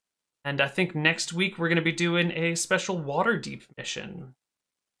 And I think next week we're going to be doing a special Waterdeep mission.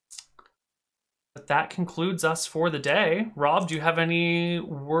 But that concludes us for the day. Rob, do you have any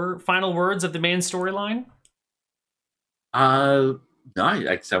final words of the main storyline? No,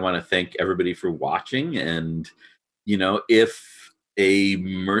 I want to thank everybody for watching. And, you know, if a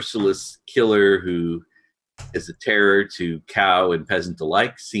merciless killer who is a terror to cow and peasant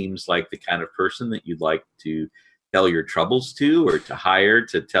alike seems like the kind of person that you'd like to tell your troubles to, or to hire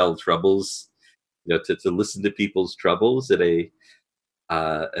to tell troubles, you know, to listen to people's troubles at a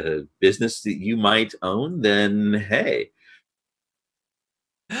business that you might own, then hey.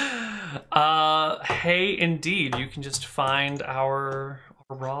 Hey, indeed. You can just find our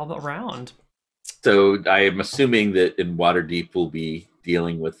Rob around. So I am assuming that in Waterdeep we'll be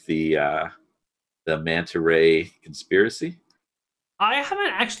dealing with the Manta Ray conspiracy. I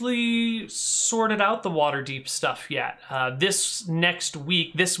haven't actually sorted out the Waterdeep stuff yet. This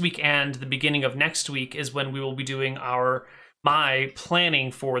week and the beginning of next week is when we will be doing my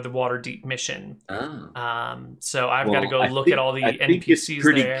planning for the Waterdeep mission. Oh. So I've got to go look at all the NPCs there. I think it's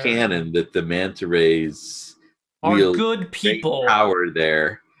pretty canon that the Manta Rays are good people. Power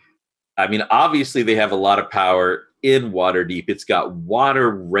there. I mean, obviously they have a lot of power in Waterdeep. It's got water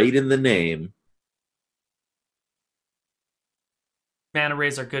right in the name. Manta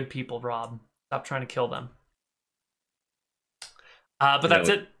Rays are good people, Rob. Stop trying to kill them. But that's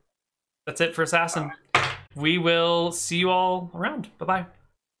it. That's it for Assassin. We will see you all around. Bye-bye.